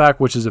third artifact,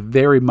 which is a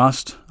very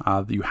must,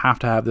 you have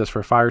to have this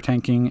for fire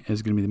tanking,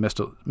 is going to be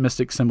the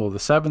Mystic Symbol of the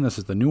Seven. This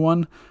is the new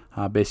one.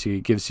 Basically,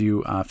 it gives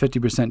you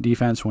 50%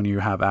 defense when you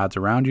have adds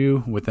around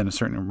you within a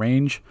certain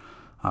range.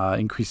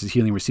 Increases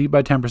healing received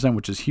by 10%,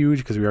 which is huge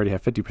because we already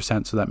have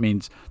 50%. So that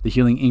means the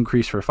healing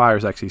increase for fire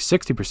is actually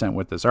 60%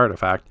 with this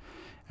artifact.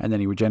 And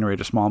then you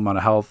regenerate a small amount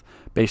of health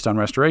based on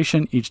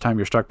restoration each time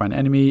you're struck by an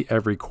enemy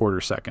every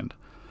quarter second.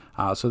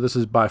 So this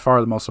is by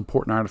far the most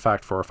important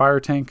artifact for a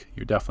fire tank.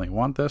 You definitely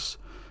want this,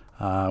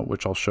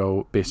 which I'll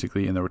show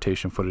basically in the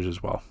rotation footage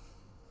as well.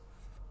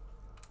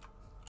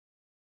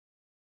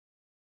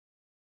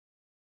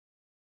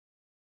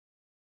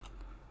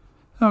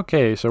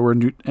 Okay, so we're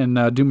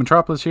in Doom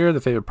Metropolis here,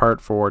 the favorite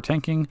part for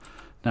tanking.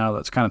 Now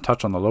let's kind of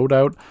touch on the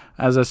loadout.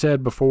 As I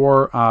said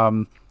before,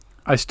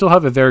 I still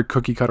have a very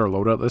cookie cutter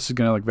loadout. This is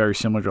going to look very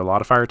similar to a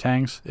lot of fire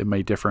tanks. It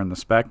may differ in the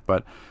spec,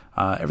 but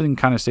everything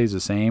kind of stays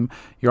the same.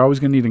 You're always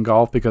going to need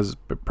Engulf because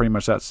pretty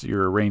much that's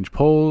your range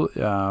pull.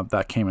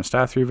 That came in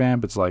Stat 3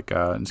 Vamp. It's like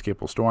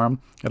Inescapable Storm.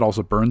 It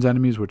also burns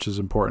enemies, which is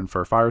important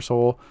for Fire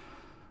Soul.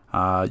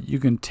 You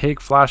can take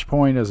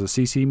Flashpoint as a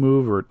CC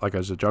move or like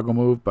as a juggle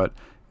move, but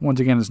once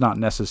again, it's not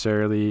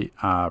necessarily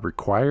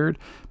required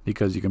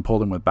because you can pull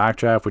them with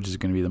Backdraft, which is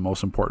going to be the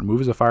most important move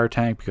as a fire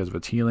tank because of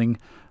its healing,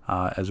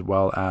 as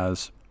well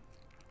as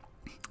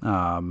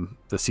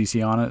the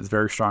CC on it is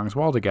very strong as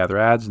well to gather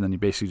adds, and then you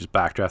basically just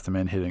Backdraft them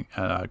in, hitting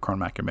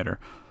Chronomac Emitter.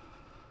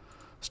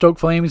 Stoke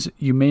Flames,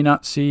 you may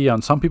not see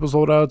on some people's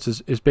loadouts,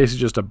 is basically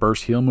just a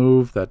burst heal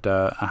move that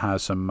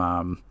has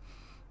some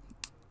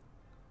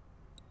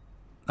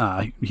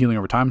healing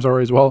over time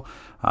already as well.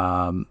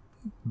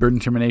 Burden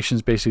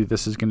Terminations, basically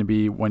this is going to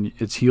be when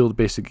it's healed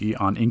basically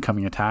on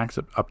incoming attacks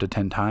up to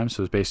 10 times.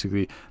 So it's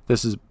basically,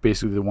 this is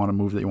basically the one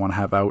move that you want to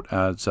have out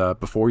as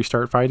before you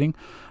start fighting,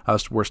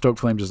 where Stoke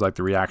Flames is like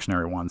the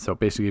reactionary one. So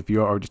basically if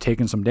you're already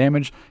taken some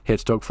damage, hit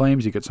Stoke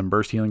Flames, you get some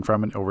burst healing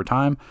from it over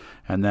time.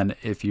 And then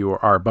if you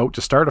are about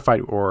to start a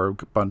fight or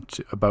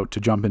about to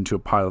jump into a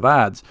pile of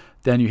adds,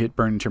 then you hit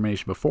Burning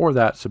Termination before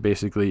that. So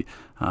basically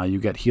you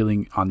get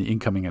healing on the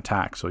incoming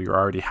attack. So you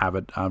already have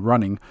it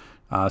running.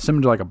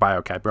 Similar to like a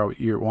biocap,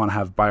 you want to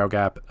have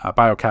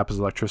biocap as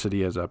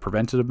electricity as a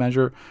preventative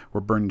measure,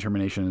 where burning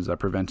termination is a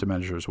preventive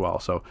measure as well.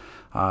 So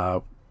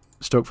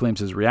Stoke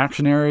Flames is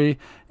reactionary,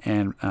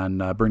 and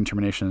burning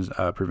termination is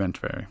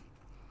preventative.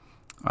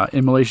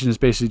 Immolation is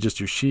basically just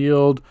your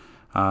shield.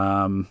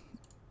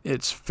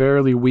 It's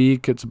fairly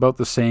weak. It's about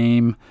the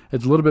same.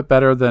 It's a little bit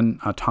better than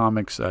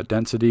Atomic's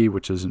density,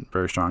 which isn't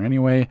very strong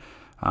anyway.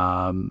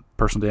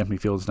 Personal Dampening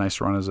Field is nice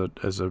to run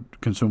as a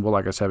consumable,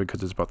 like I said,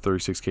 because it's about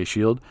 36k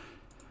shield.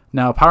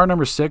 Now, power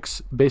number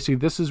 6, basically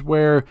this is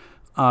where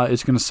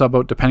it's going to sub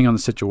out depending on the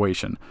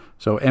situation.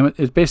 So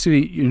it's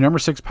basically your number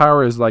 6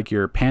 power is like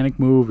your panic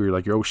move, or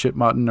like your oh shit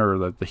button, or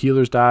the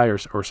healers die,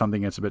 or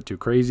something that's a bit too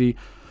crazy.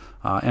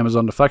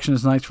 Amazon Deflection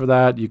is nice for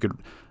that.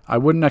 I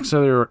wouldn't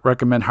necessarily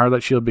recommend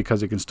Highlight Shield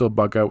because it can still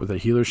bug out with a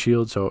healer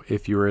shield. So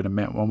if you're in a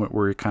moment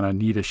where you kind of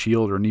need a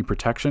shield or need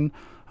protection,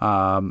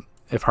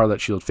 if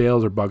Highlight Shield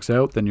fails or bugs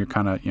out, then you're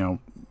kind of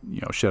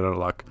shit out of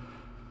luck.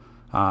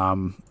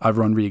 I've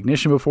run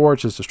Reignition before.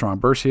 It's just a strong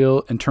burst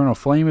heal. Internal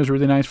Flame is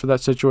really nice for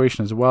that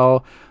situation as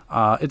well.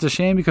 It's a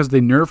shame because they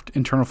nerfed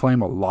Internal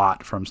Flame a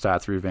lot from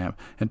Stat 3 Vamp.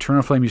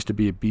 Internal Flame used to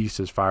be a beast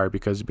as fire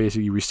because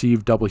basically you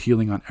received double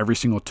healing on every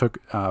single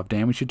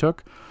damage you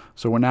took.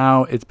 So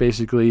now it's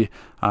basically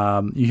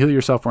you heal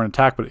yourself for an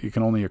attack, but it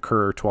can only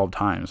occur 12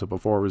 times. So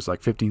before it was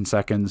like 15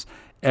 seconds.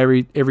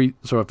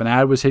 So if an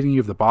ad was hitting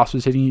you, if the boss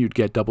was hitting you, you'd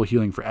get double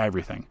healing for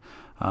everything.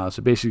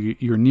 So basically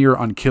you're near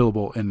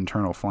unkillable in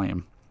Internal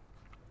Flame.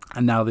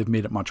 And now they've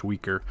made it much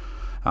weaker.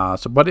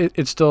 But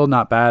it's still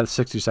not bad.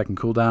 60-second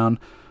cooldown.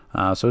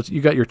 So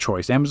you got your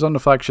choice: Amazon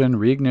Deflection,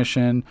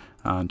 Reignition,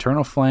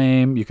 Internal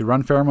Flame. You could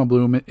run Pheromone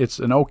Bloom. It's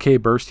an okay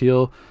burst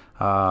heal,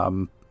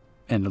 and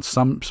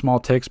some small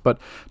ticks. But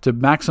to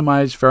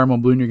maximize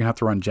Pheromone Bloom, you're gonna have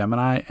to run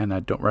Gemini, and I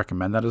don't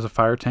recommend that as a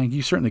fire tank.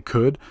 You certainly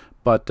could,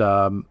 but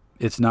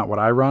it's not what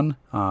I run.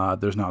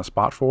 There's not a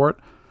spot for it.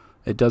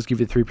 It does give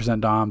you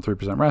 3% Dom, 3%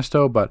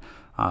 Resto, but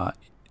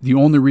the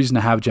only reason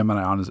to have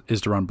Gemini on is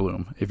to run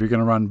Bloom. If you're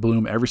going to run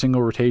Bloom every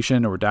single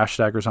rotation or dash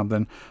attack or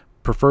something,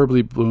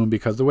 preferably Bloom,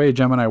 because the way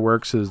Gemini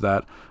works is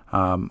that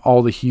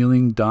all the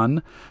healing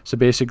done. So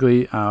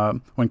basically,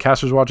 when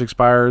Caster's Watch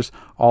expires,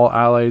 all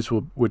allies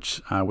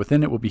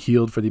within it will be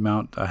healed for the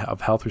amount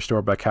of health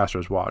restored by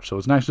Caster's Watch. So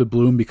it's nice with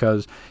Bloom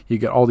because you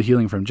get all the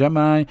healing from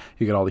Gemini,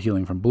 you get all the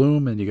healing from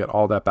Bloom, and you get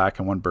all that back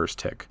in one burst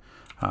tick.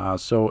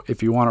 So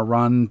if you want to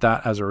run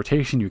that as a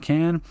rotation, you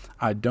can.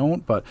 I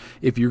don't, but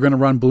if you're going to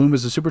run Bloom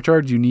as a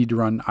supercharge, you need to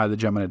run either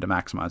Gemini to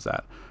maximize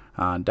that.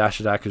 Dash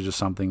attack is just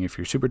something if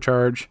you're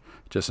supercharged,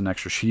 just an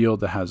extra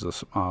shield that has a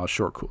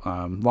short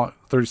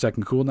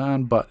 30-second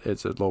cooldown, but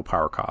it's a low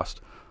power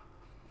cost.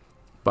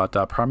 But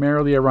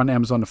primarily I run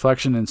Amazon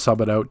Deflection and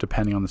sub it out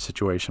depending on the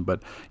situation.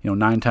 But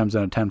 9 times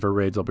out of 10 for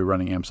raids, I'll be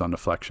running Amazon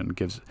Deflection. It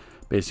gives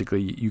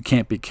basically you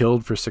can't be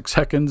killed for 6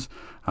 seconds.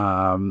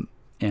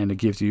 And it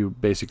gives you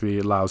basically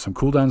allows some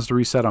cooldowns to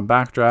reset on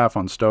Backdraft,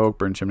 on Stoke,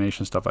 Burn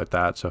Termination, stuff like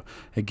that. So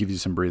it gives you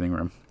some breathing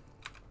room.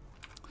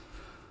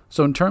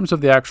 So in terms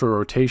of the actual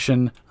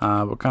rotation,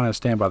 we'll kind of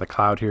stand by the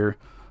cloud here.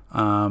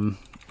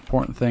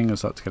 Important thing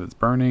is let's get its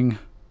burning.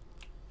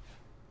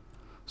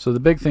 So the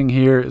big thing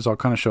here is I'll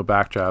kind of show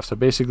Backdraft. So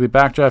basically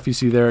Backdraft, you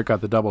see there, it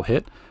got the double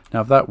hit. Now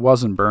if that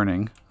wasn't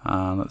burning,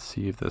 let's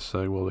see if this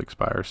will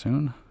expire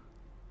soon.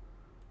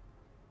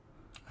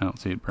 I don't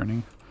see it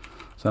burning.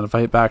 So then if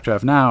I hit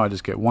Backdraft now, I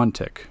just get 1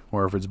 tick.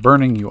 Or if it's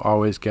burning, you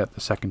always get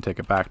the 2nd tick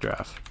of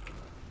Backdraft.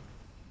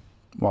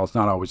 While it's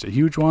not always a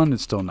huge one,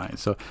 it's still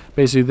nice. So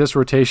basically this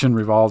rotation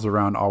revolves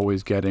around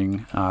always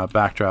getting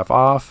Backdraft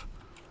off.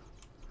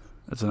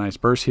 It's a nice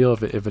burst heal.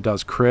 If it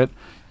does crit,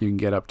 you can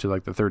get up to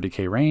like the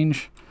 30k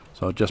range.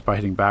 So just by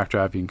hitting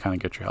backdraft, you can kind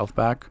of get your health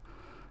back.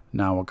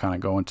 Now we'll kind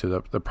of go into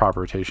the proper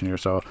rotation here.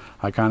 So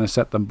I kind of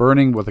set them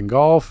burning with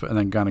engulf, and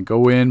then kind of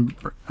go in,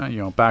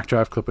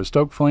 backdraft, clip with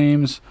stoke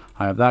flames.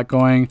 I have that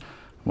going.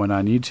 When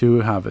I need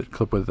to, have it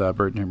clip with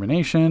burden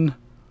termination,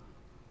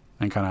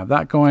 and kind of have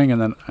that going,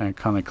 and then I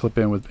kind of clip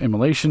in with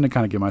immolation to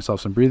kind of give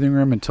myself some breathing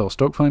room until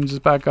stoke flames is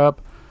back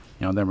up.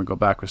 Then we go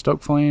back with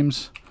stoke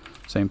flames.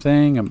 Same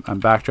thing. I'm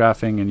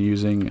backdrafting and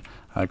using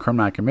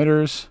chromatic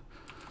emitters.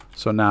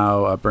 So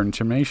now burden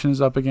termination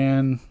is up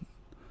again.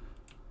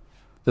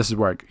 This is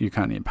where you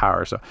kind of need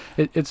power. So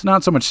it's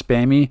not so much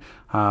spammy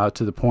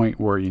to the point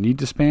where you need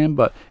to spam,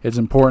 but it's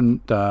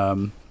important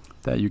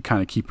that you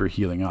kind of keep your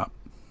healing up.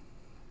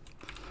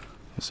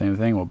 The same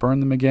thing, we'll burn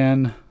them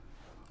again.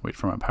 Wait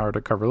for my power to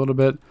cover a little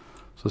bit.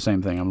 So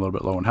same thing, I'm a little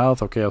bit low in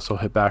health. Okay, also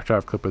hit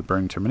backdraft, clip with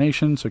burning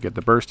termination, so get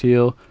the burst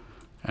heal.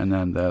 And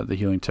then the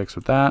healing ticks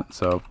with that.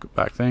 So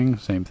back thing,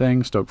 same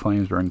thing, stoke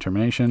flames, burn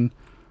termination,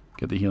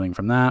 get the healing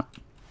from that.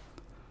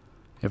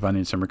 If I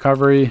need some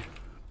recovery,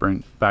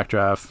 burn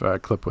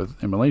backdraft, clip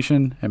with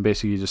immolation, and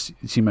basically you just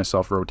see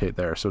myself rotate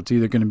there. So it's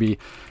either going to be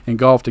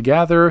engulf to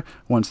gather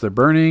once they're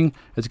burning,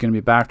 it's going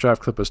to be backdraft,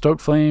 clip with stoke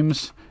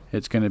flames,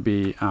 it's going to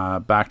be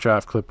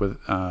backdraft, clip with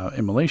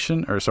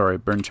immolation, or sorry,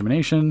 burn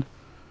termination,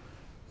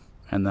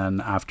 and then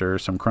after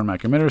some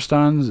chromatic emitter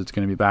stuns, it's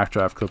going to be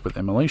backdraft, clip with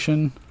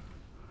immolation,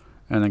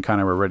 and then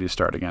kind of we're ready to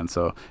start again.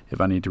 So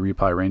if I need to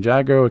reapply range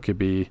aggro, it could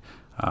be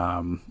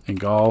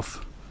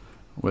engulf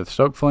with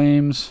stoke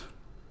flames.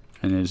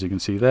 And as you can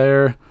see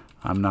there,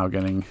 I'm now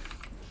getting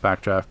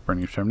backdraft,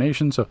 burning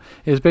termination. So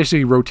it's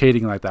basically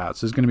rotating like that.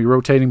 So it's going to be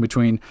rotating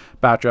between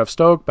backdraft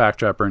stoke,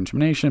 backdraft burn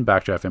termination,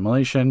 backdraft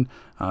immolation,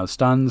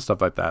 stuns,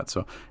 stuff like that.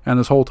 So, and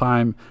this whole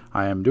time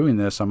I am doing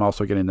this, I'm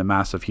also getting the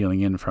massive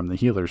healing in from the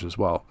healers as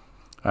well.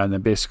 And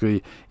then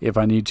basically, if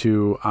I need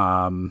to,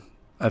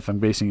 if I'm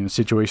basing in a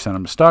situation that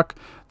I'm stuck,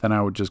 then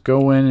I would just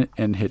go in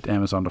and hit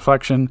Amazon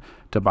Deflection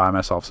to buy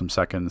myself some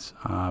seconds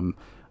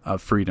of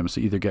freedom.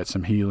 So either get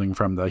some healing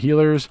from the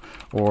healers,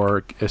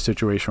 or a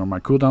situation where my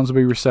cooldowns will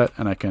be reset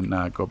and I can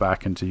go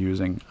back into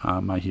using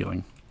my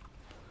healing.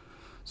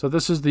 So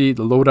this is the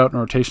loadout and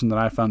rotation that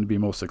I found to be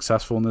most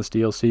successful in this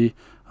DLC.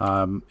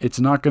 It's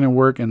not going to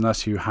work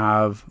unless you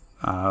have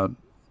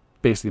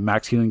basically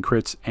max healing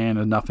crits and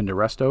enough into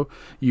resto.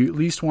 You at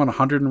least want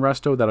 100 in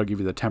resto. That'll give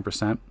you the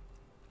 10%.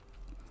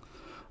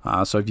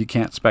 So if you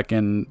can't spec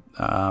in,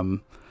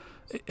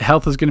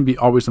 health is going to be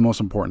always the most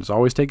important. So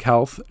always take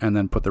health and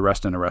then put the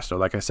rest in a resto.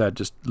 Like I said,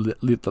 just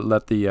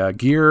let the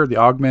gear, the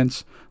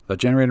augments, the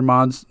generator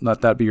mods,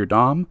 let that be your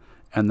dom,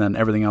 and then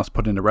everything else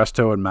put into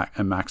resto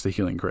and max the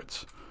healing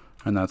crits.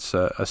 And that's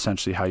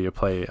essentially how you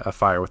play a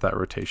fire with that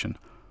rotation.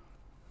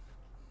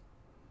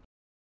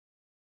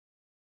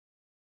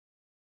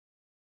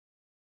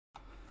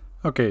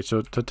 Okay,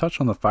 so to touch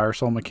on the fire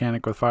soul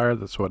mechanic with fire,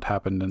 that's what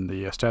happened in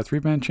the stat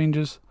 3-band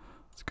changes.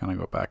 Let's kind of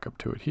go back up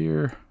to it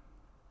here.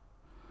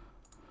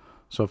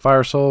 So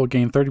Fire Soul,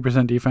 gain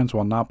 30% defense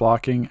while not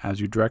blocking.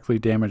 As you directly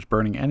damage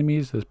burning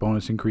enemies, this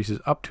bonus increases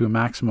up to a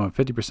maximum of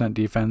 50%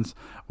 defense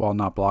while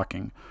not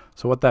blocking.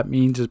 So what that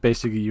means is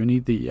basically you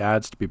need the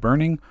adds to be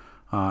burning,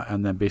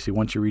 and then basically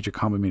once you reach a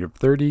combo meter of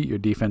 30, your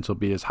defense will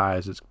be as high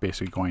as it's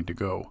basically going to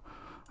go.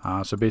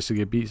 So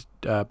basically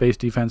base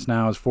defense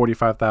now is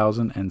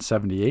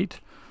 45,078.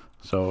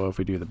 So if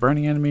we do the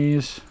burning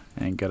enemies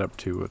and get up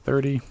to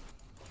 30,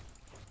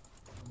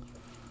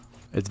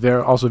 it's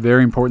also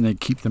very important that you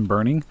keep them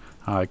burning,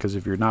 because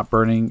if you're not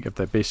burning, if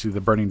basically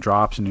the burning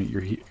drops and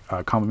your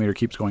combo meter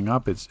keeps going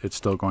up, it's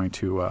still going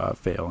to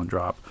fail and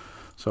drop.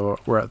 So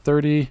we're at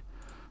 30,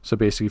 so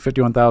basically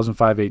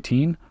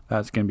 51,518.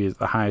 That's going to be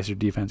the highest your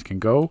defense can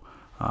go.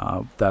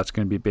 That's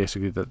going to be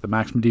basically the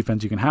maximum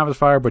defense you can have as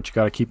fire, but you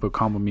got to keep a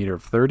combo meter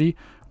of 30,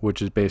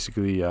 which is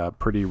basically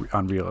pretty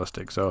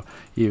unrealistic. So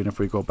even if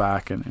we go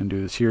back and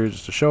do this here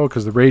just to show,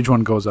 because the rage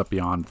one goes up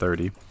beyond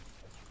 30.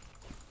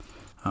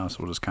 So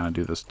we'll just kind of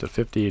do this to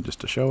 50 just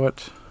to show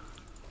it.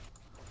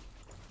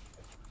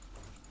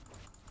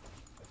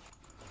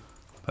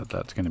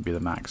 That's going to be the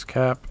max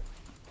cap.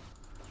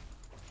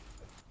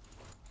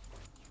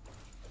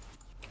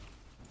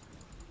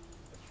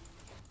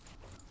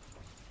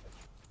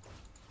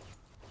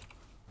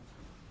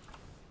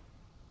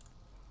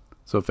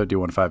 So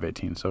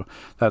 51,518. So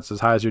that's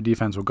as high as your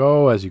defense will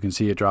go. As you can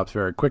see, it drops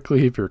very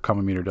quickly if your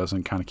combo meter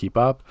doesn't kind of keep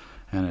up,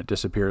 and it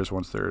disappears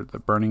once the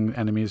burning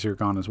enemies are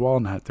gone as well,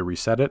 and I have to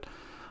reset it.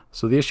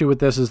 So the issue with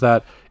this is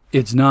that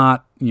it's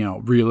not,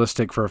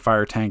 realistic for a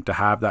fire tank to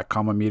have that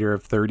combo meter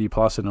of 30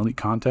 plus in elite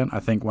content. I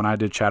think when I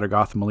did Shatter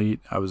Gotham Elite,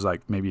 I was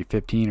like maybe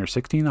 15 or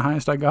 16 the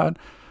highest I got.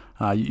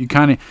 You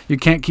can't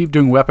keep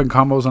doing weapon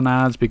combos on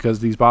ads,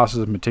 because these bosses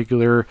in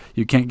particular,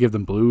 you can't give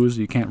them blues.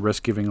 You can't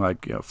risk giving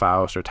like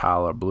Faust or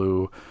Tala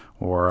blue,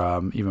 or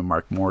even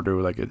Mark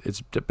Mordo. Like it's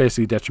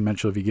basically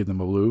detrimental if you give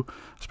them a blue,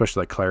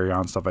 especially like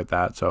Clarion, stuff like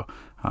that. So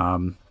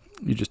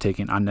you're just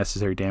taking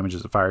unnecessary damage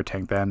as a fire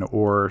tank then,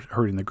 or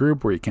hurting the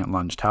group where you can't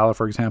lunge Tala,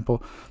 for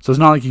example. So it's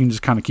not like you can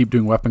just kind of keep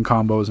doing weapon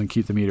combos and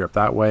keep the meter up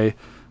that way.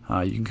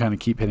 You can kind of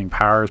keep hitting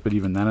powers, but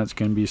even then it's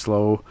going to be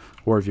slow,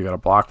 or if you got a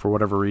block for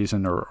whatever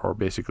reason, or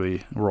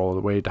basically roll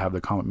away to have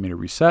the combat meter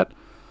reset.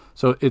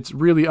 So it's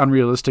really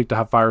unrealistic to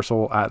have Fire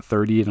Soul at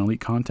 30 in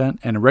elite content,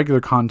 and in regular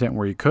content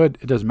where you could,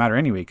 it doesn't matter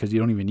anyway because you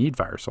don't even need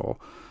Fire Soul.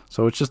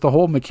 So it's just the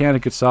whole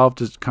mechanic itself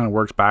just kind of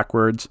works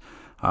backwards.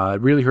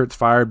 It really hurts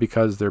fire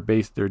because their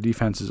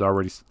defense is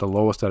already the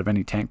lowest out of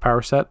any tank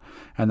power set,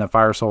 and the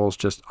Fire Soul is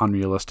just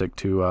unrealistic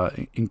to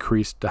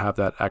increase to have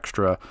that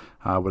extra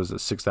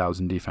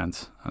 6,000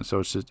 defense. So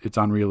it's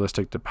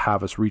unrealistic to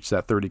have us reach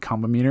that 30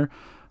 combo meter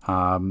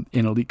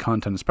in elite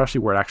content, especially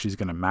where it actually is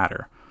going to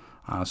matter.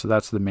 So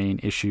that's the main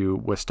issue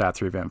with Stat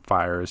 3 event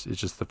fires.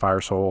 It's just the Fire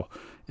Soul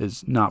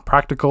is not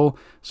practical,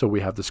 so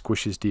we have the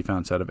squishiest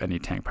defense out of any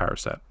tank power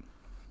set.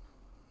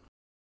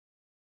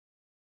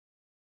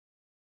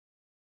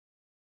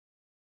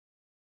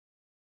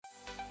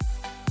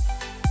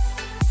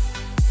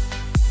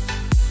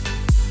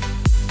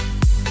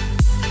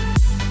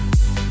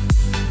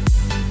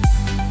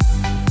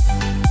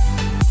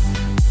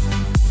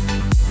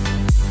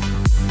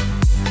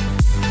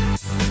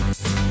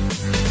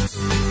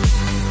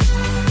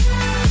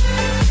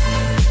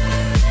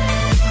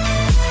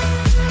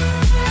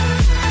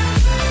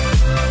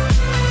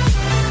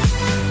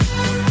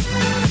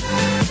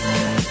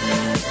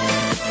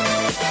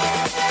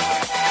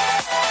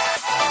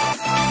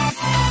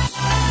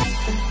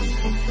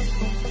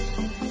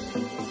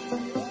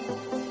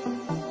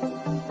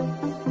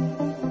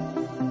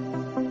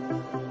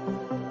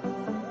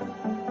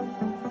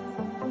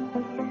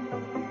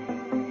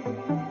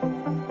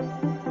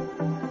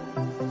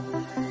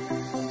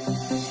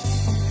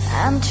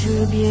 I'm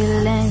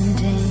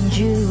turbulent and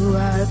you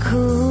are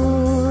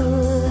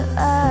cool.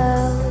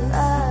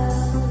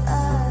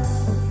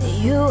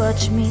 You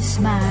watch me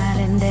smile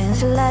and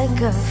dance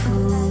like a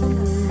fool,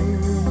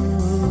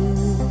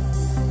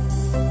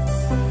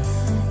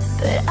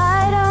 but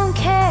I don't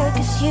care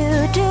 'cause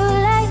you do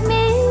like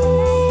me.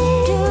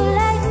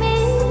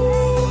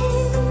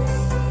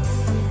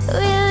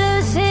 We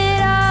lose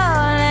it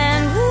all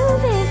and we'll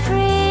be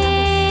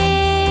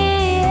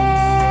free.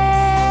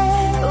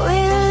 We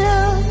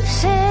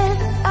lose it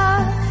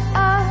all.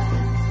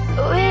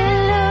 We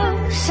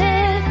lose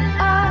it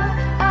all. We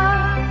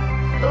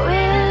lose it all. We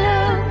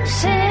lose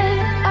it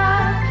all.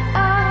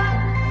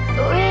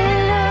 We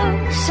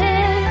lose it all. We lose it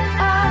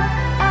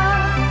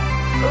all.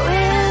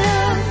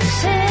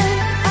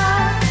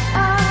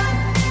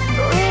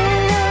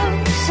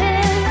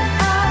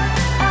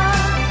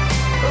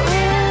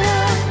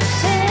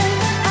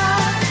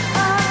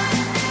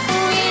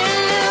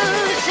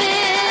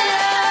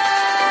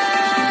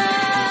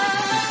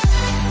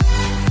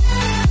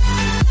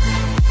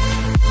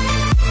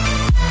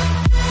 lose it all. We lose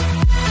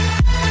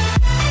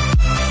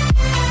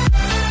it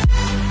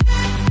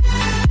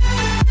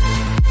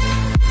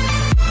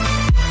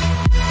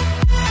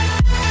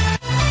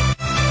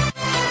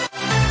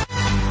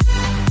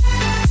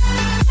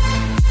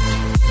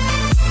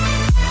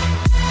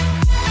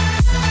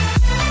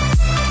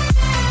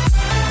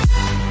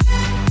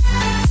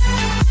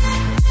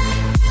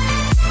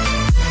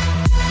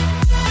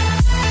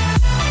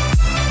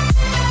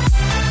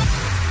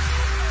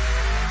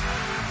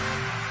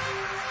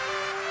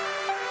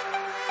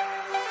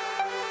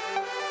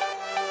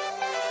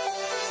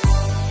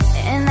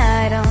and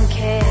I don't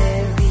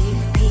care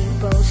if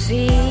people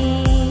see.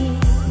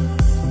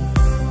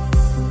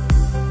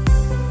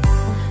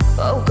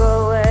 Oh,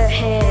 go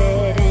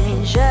ahead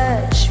and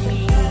judge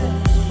me.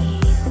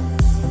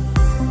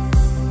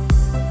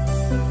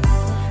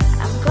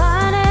 I'm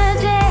gonna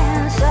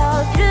dance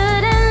all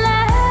through the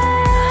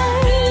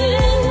night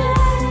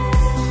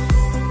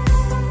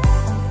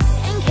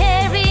and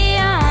carry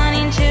on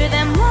into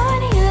the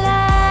morning light.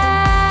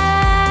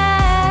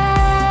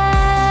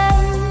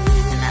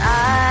 I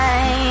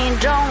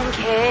don't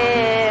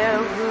care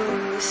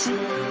who sees.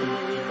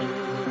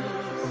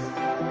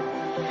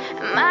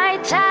 My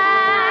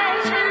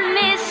time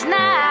is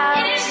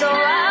now, so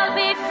I'll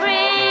be free.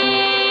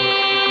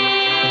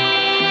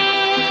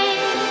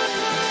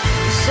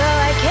 So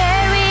I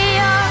carry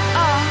on,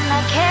 I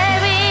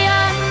carry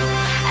on,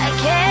 I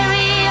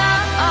carry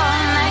on, I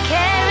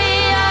carry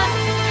on,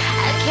 I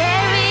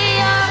carry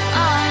on,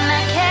 I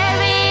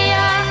carry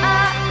on.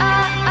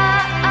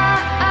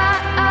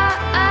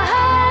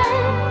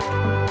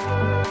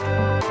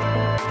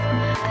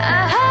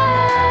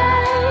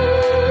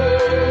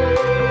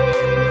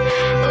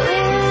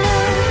 We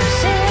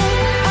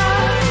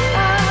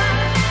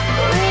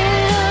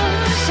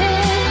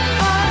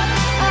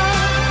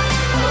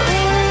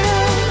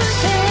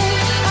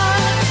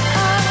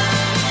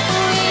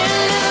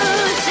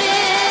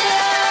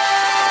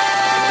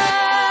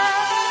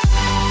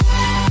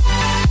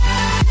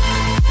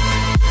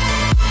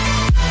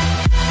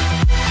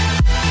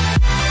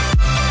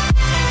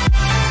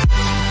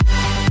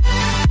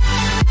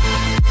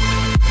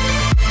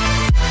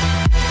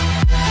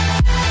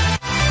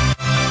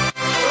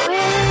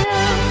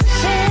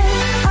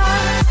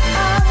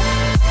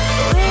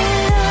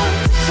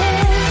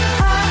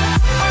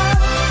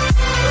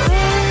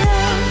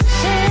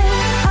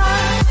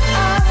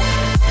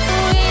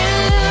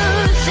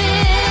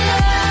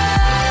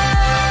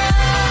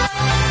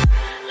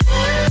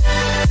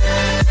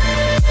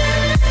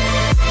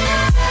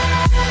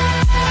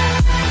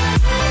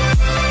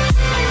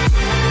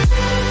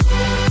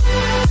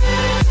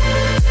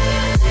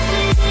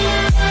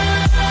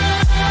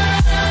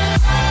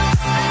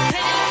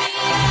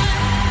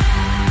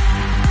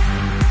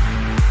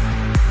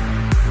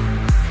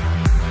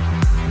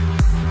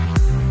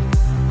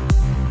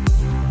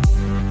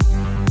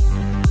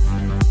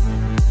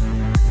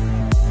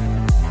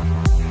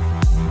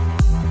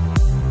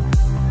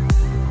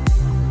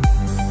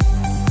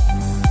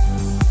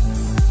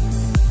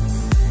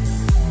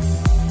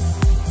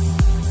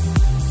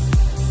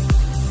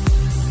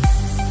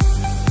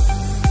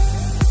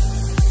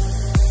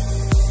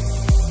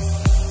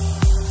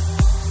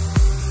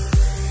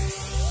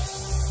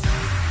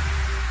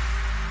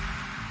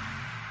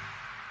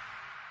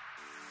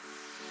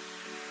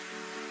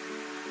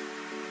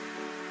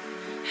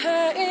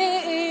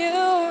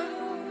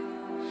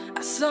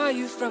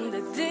from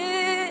the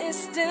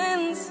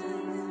distance.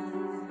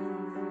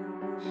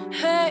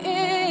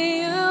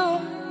 Hey you,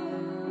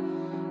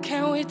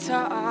 can we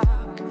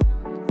talk?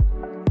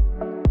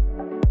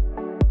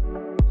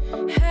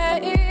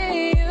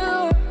 Hey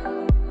you,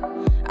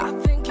 I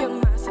think you're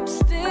my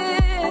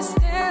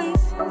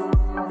subsistence.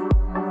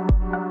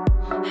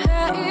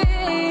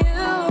 Hey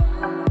you,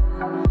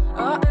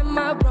 or am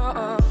I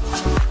wrong?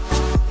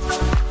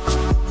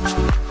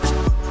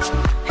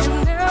 And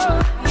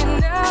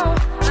now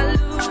I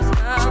lose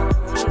my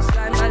own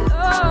slide. My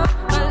love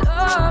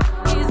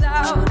is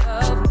out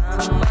of my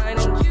mind.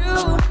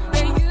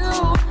 And you,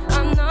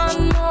 I'm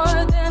none more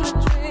than a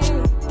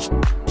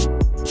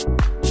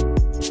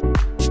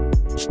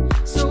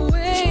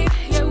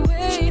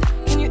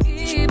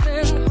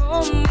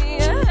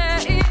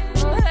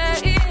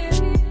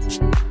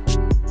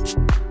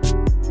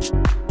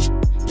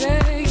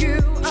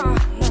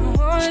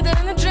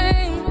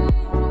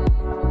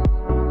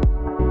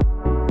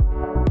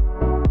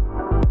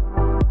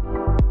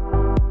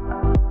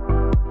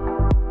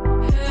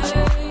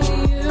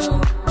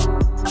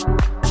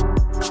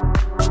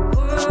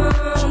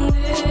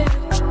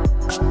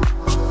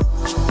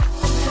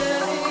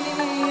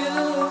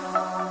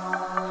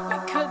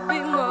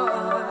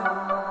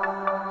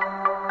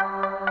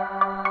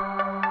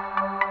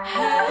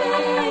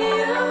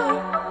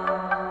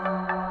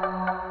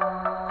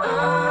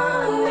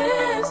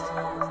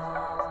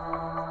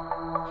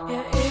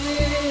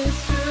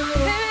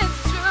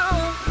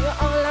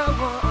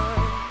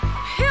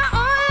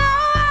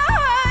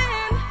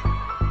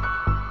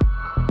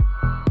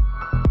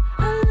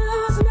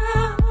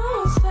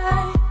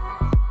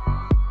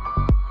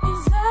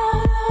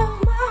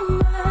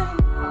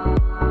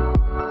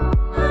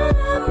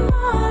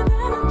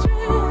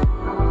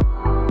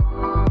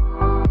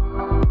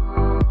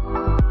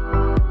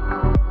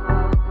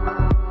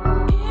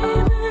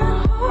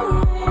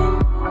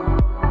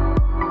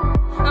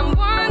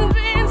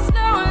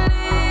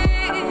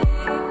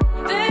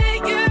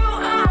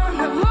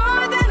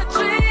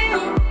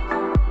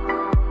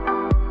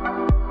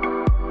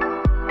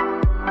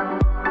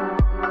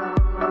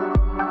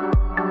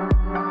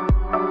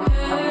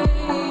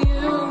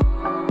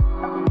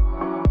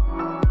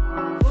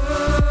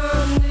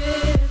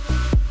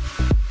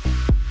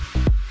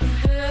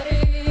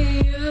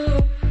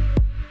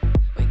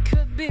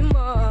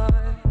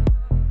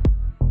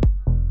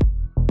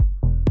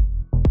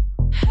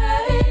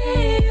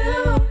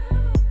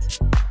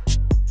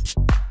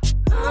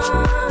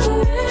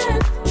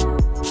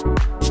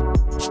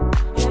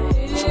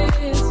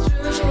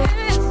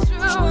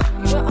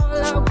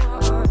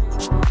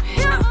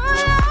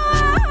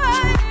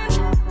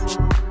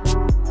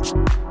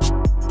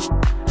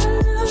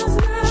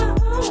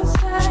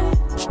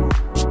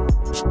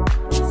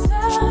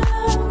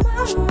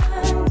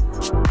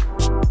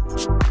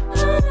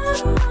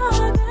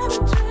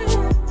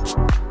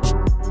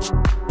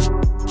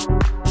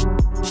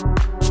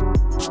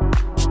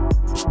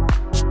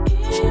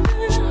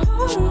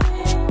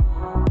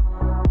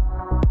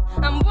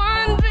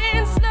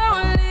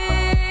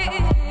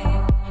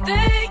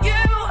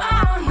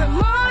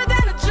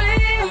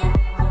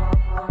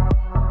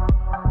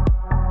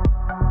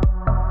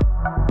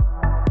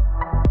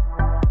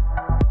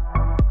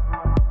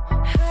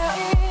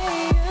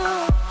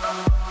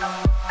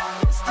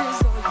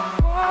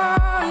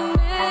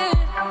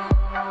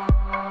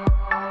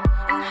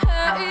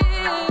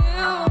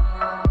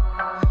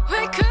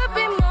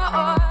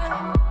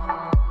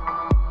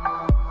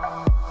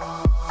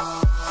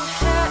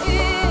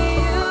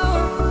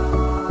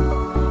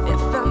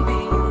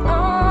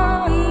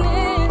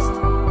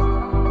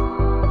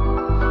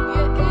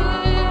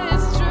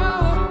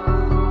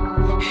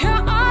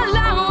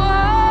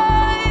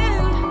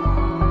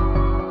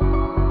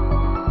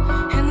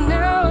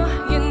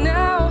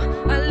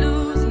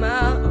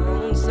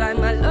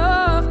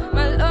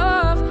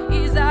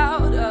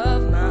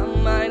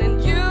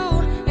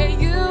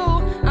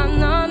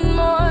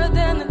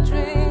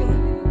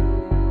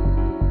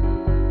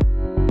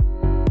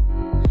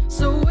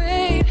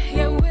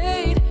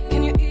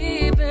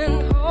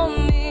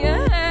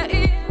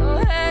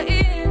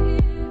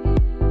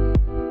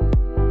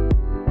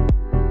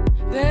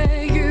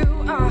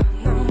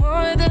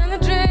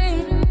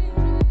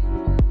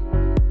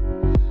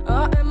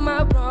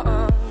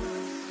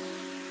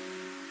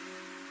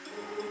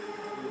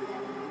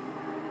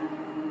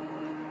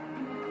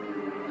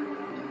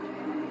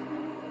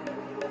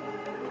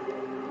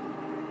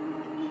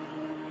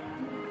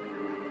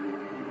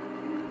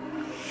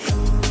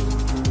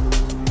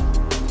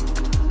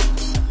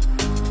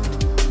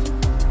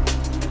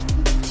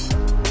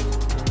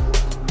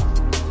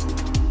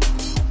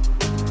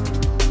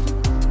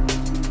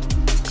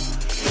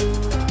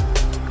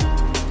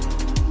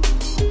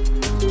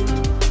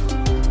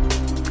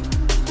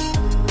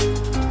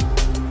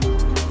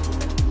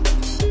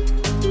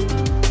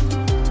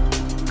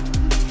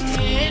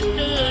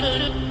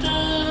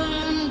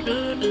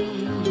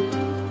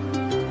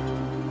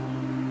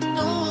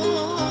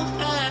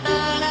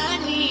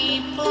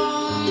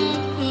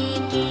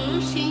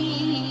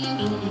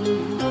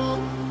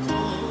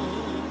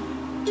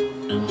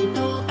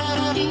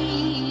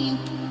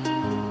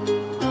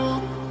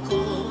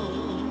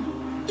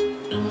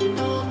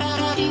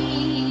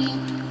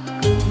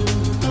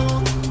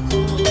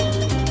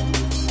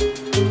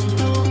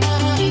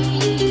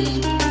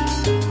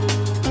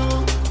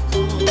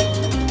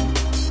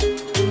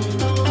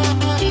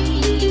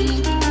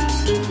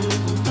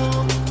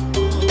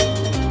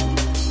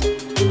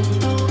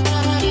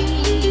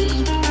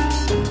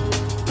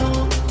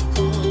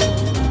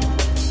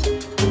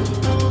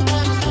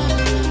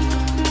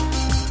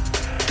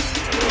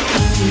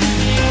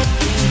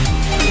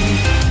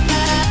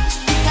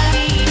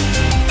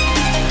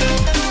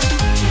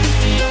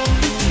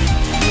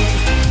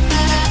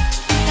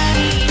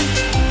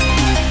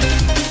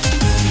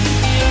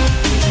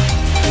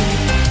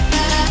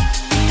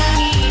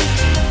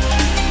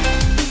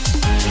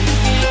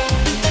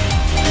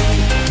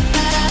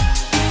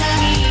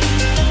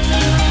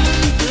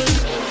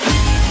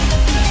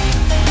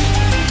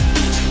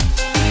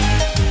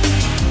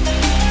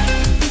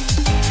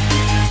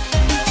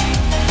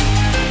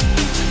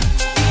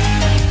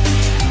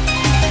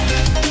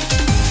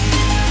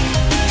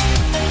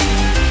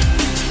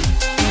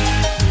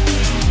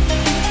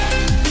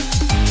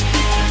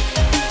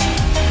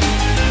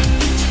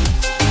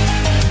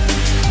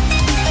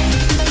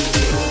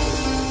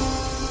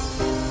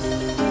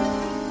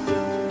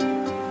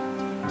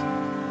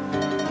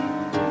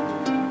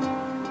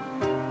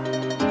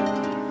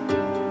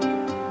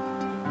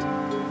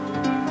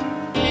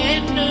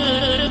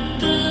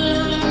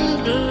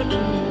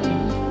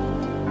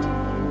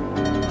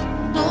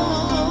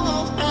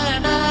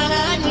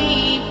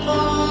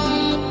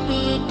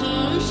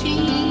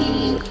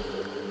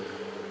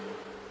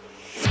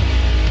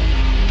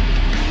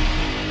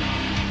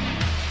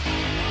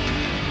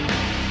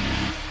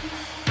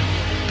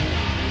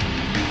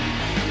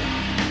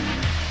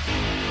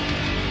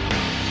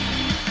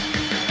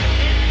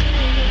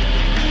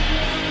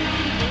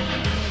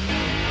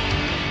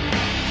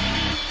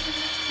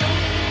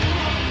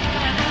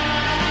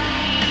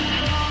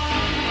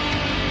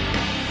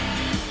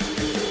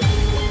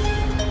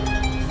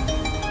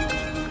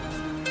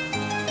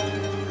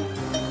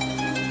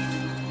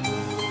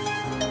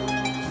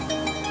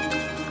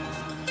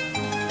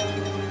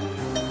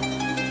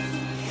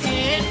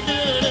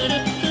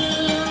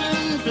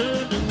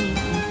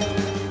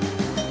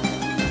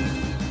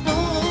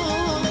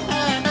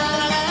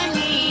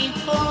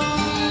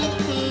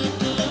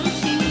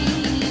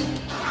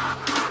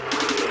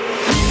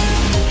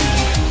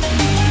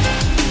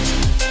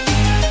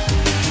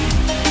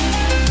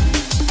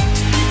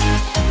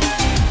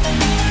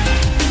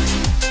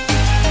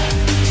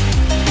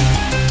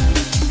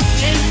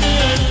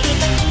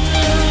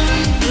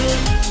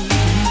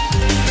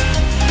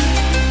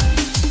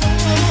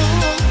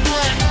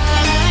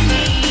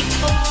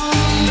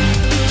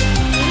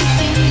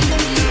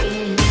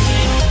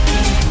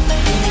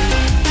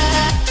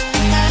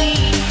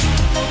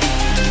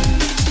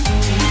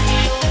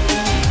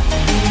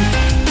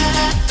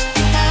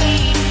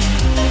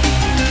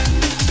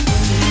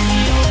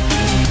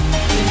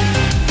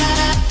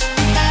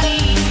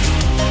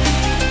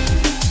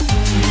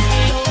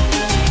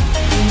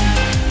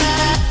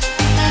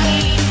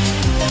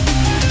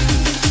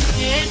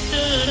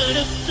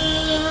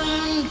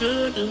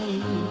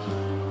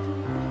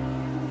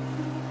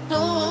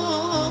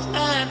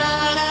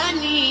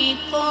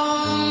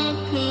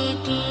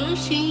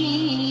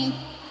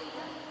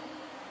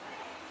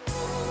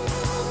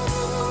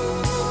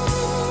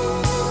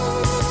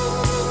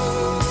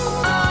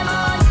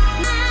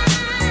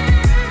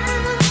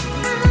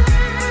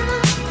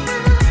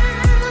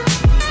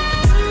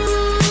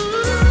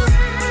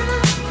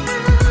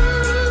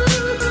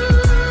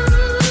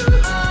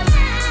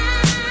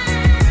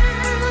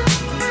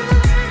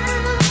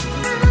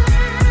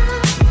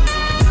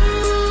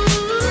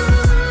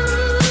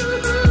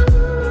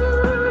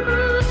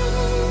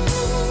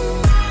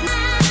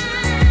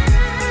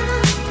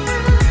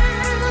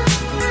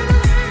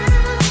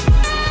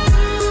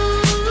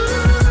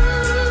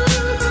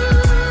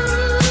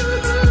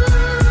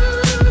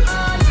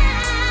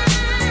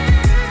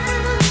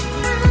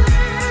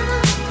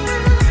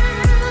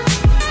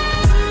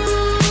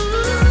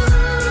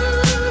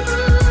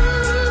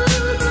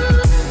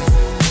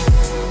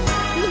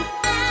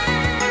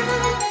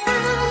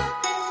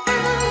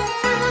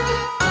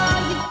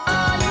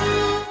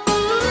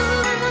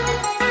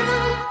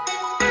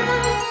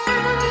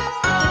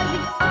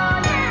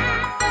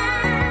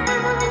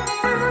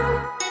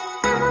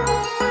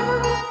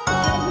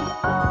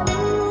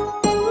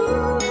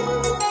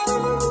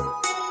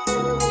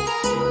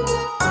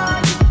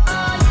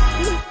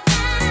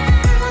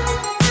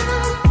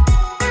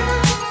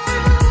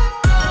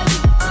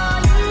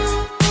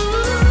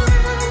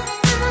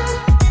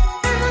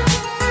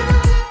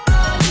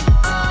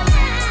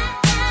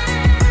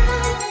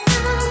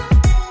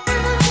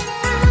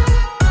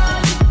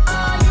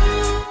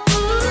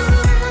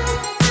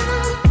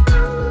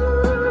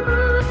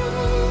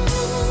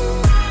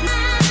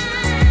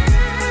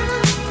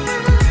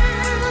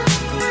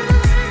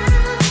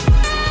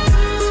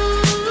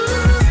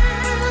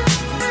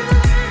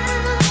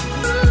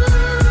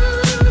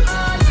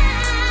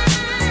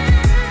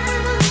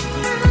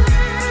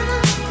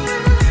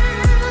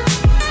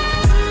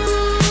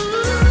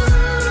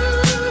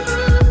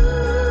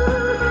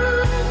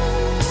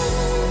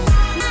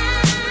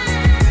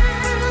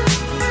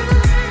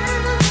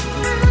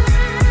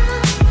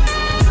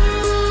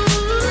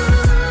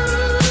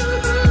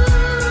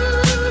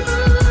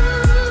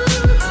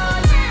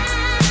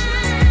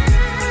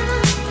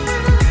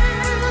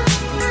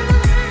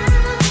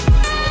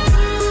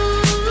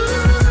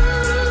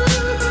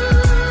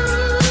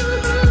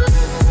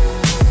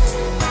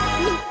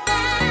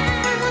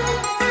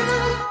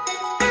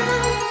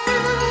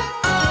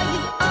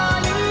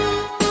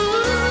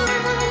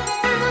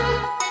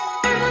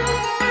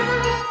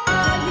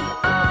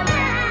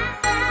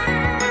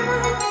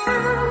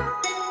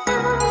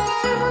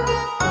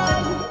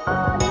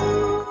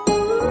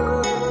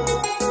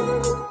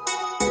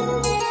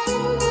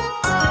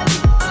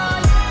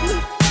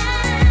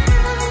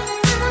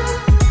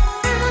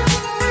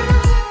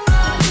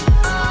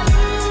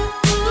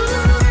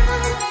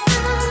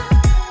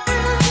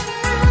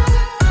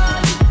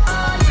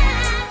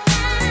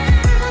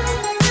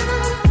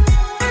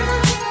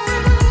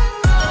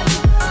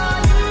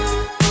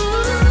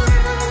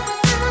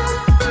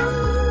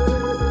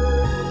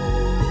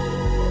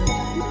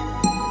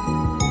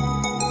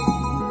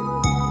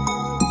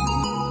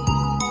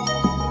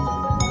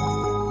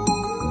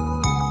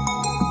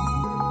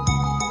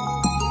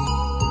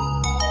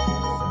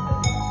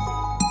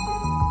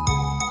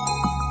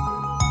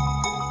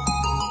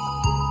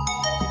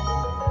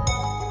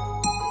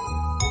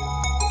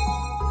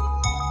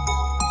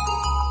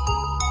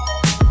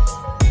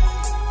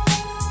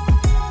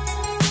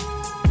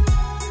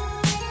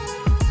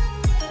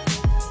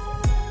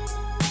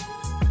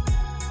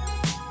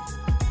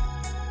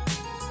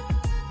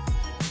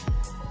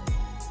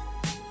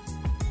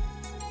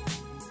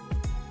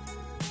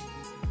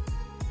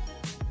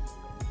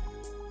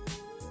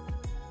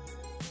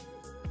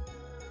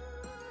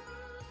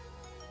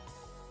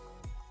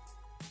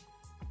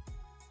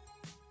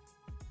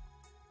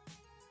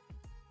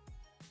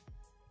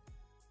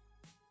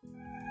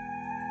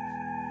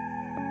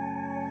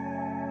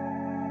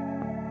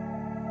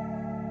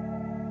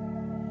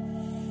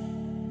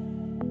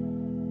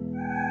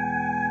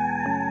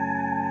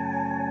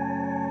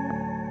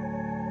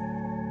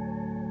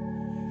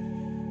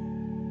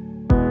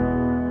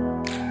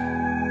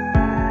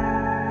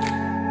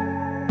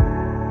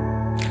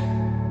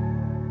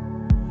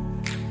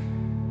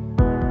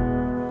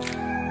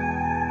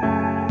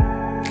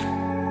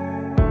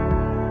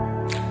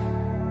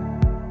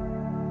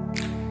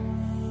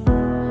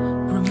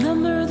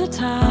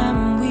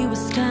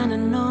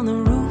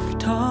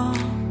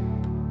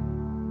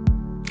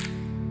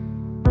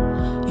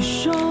You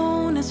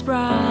shone as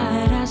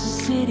bright as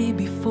the city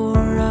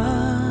before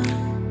us.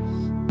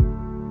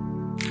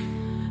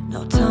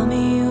 Now tell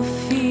me you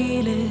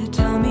feel it,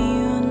 tell me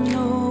you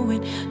know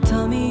it,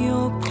 tell me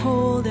you're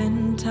cold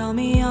and tell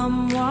me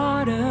I'm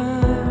water.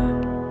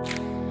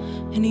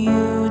 And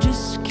you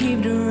just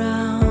keep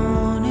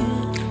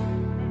drowning.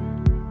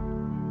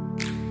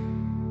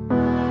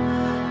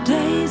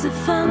 Days of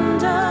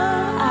thunder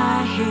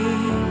I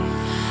hear,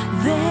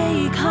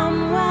 they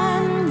come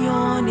when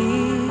you're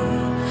near.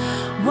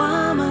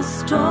 Why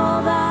must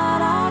all that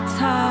I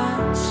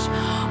touch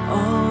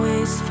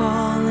always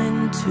fall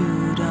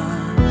into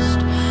dust?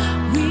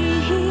 We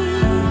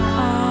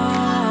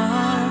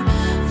are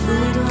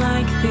fluid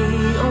like the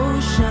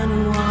ocean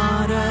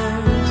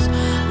waters,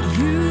 but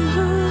you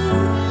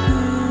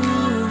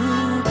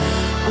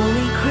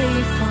only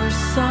crave for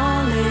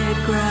solid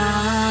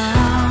ground.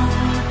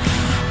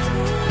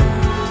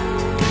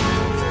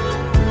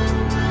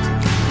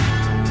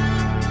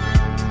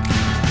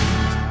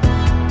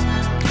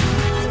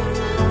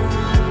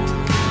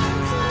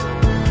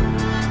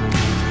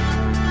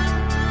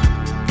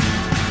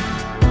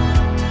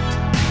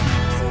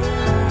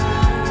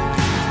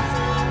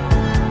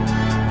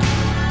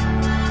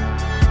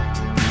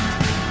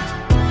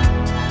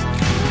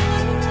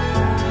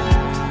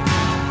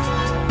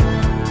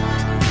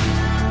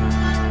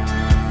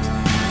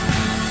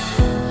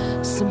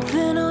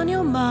 Something on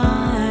your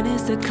mind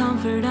is the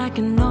comfort I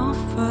can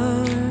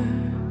offer.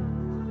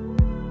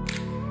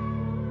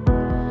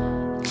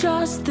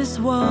 Just this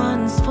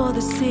once for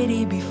the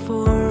city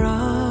before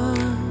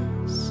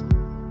us.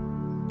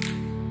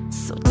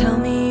 So tell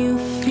me you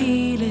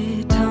feel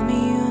it, tell me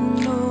you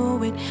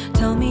know it,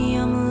 tell me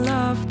I'm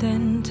loved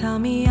and tell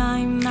me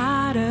I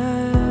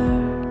matter.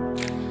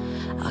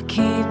 I'll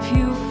keep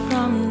you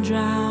from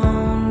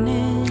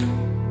drowning.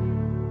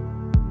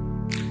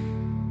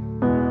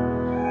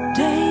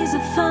 Days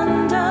of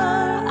thunder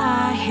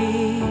I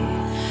hear,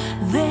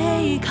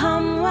 they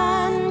come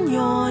when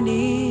you're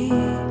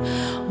near.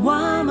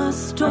 Why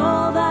must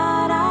all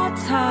that I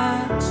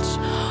touch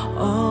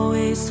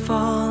always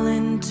fall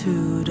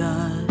into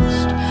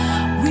dust?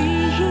 We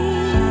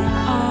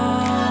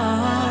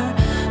are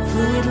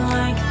fluid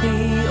like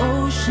the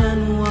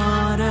ocean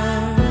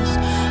waters,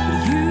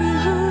 but you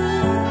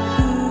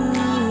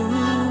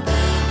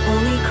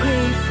only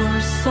crave for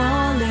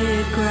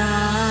solid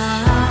ground.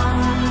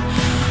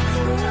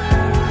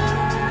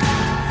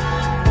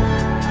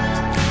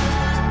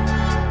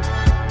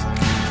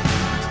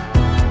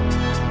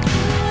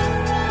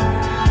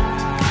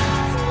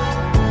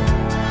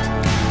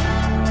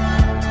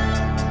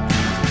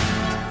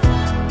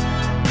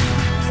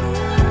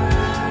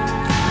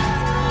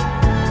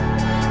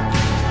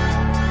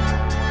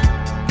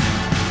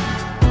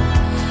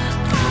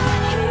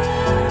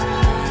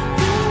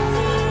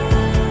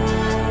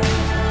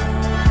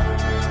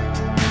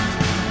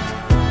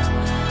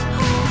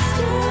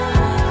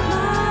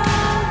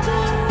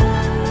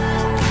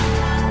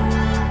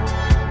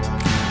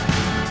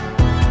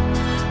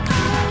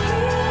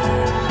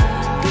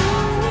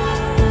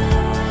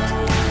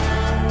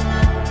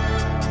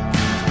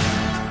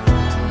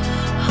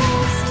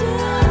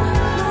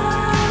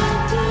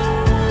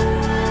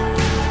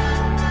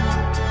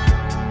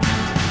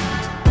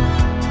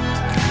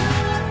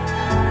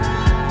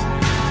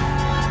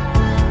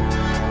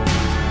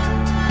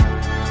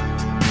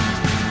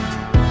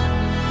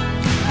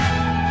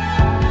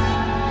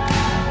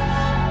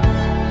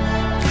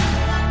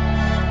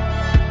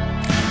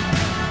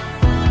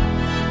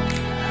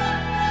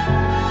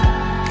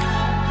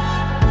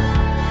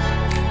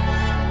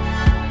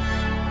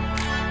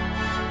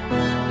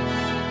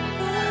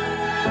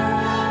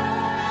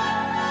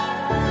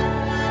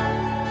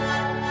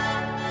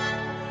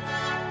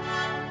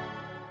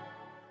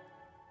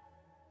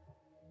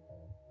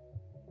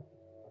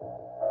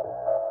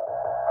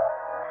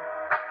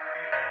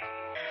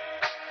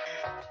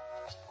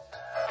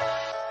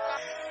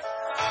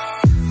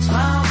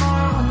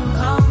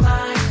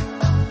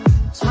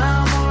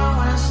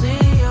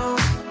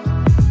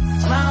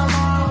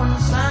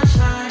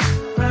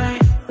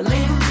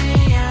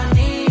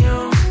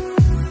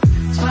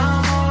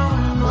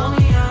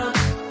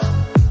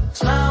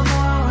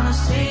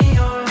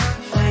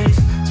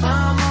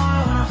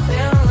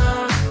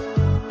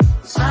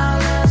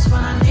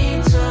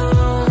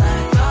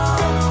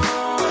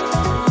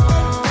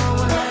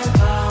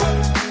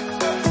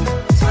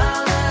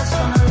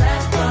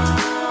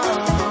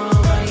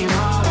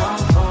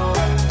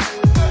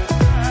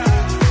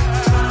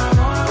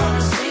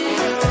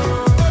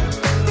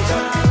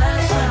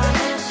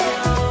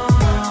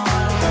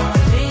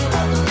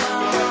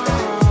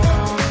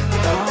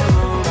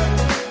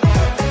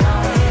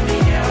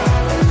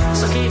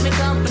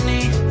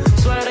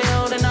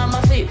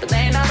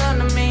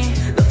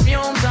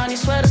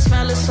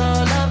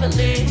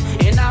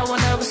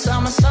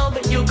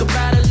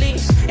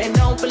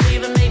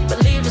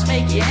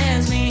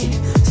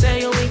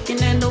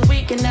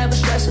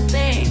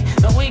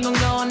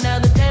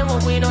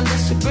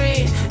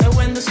 disagree. And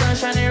when the sun's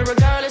shining,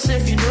 regardless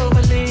if you do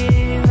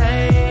believe,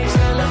 hey,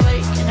 celebrate.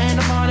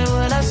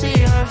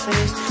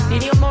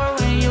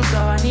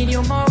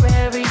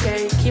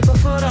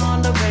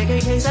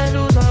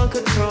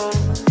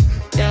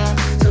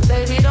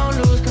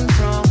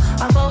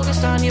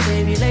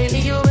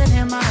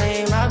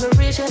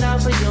 reaching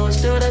out for you and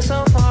still they're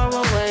so far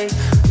away.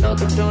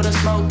 Looking through the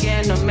smoke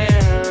in the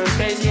mirror.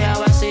 Crazy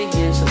how I see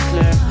you so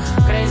clear.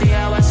 Crazy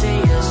how I see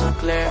you so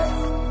clear.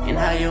 And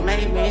how you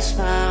make me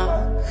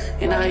smile.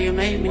 And how you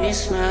make me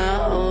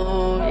smile,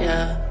 oh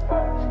yeah.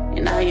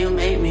 And how you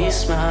make me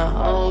smile,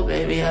 oh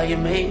baby, how you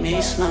make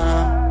me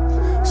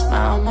smile.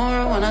 Smile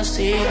more when I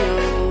see you.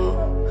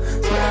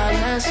 Smile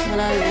less when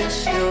I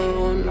miss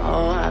you.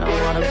 No, I don't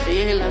wanna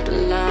be left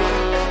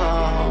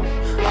alone.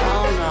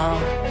 Oh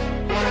no.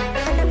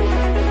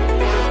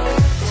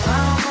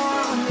 Smile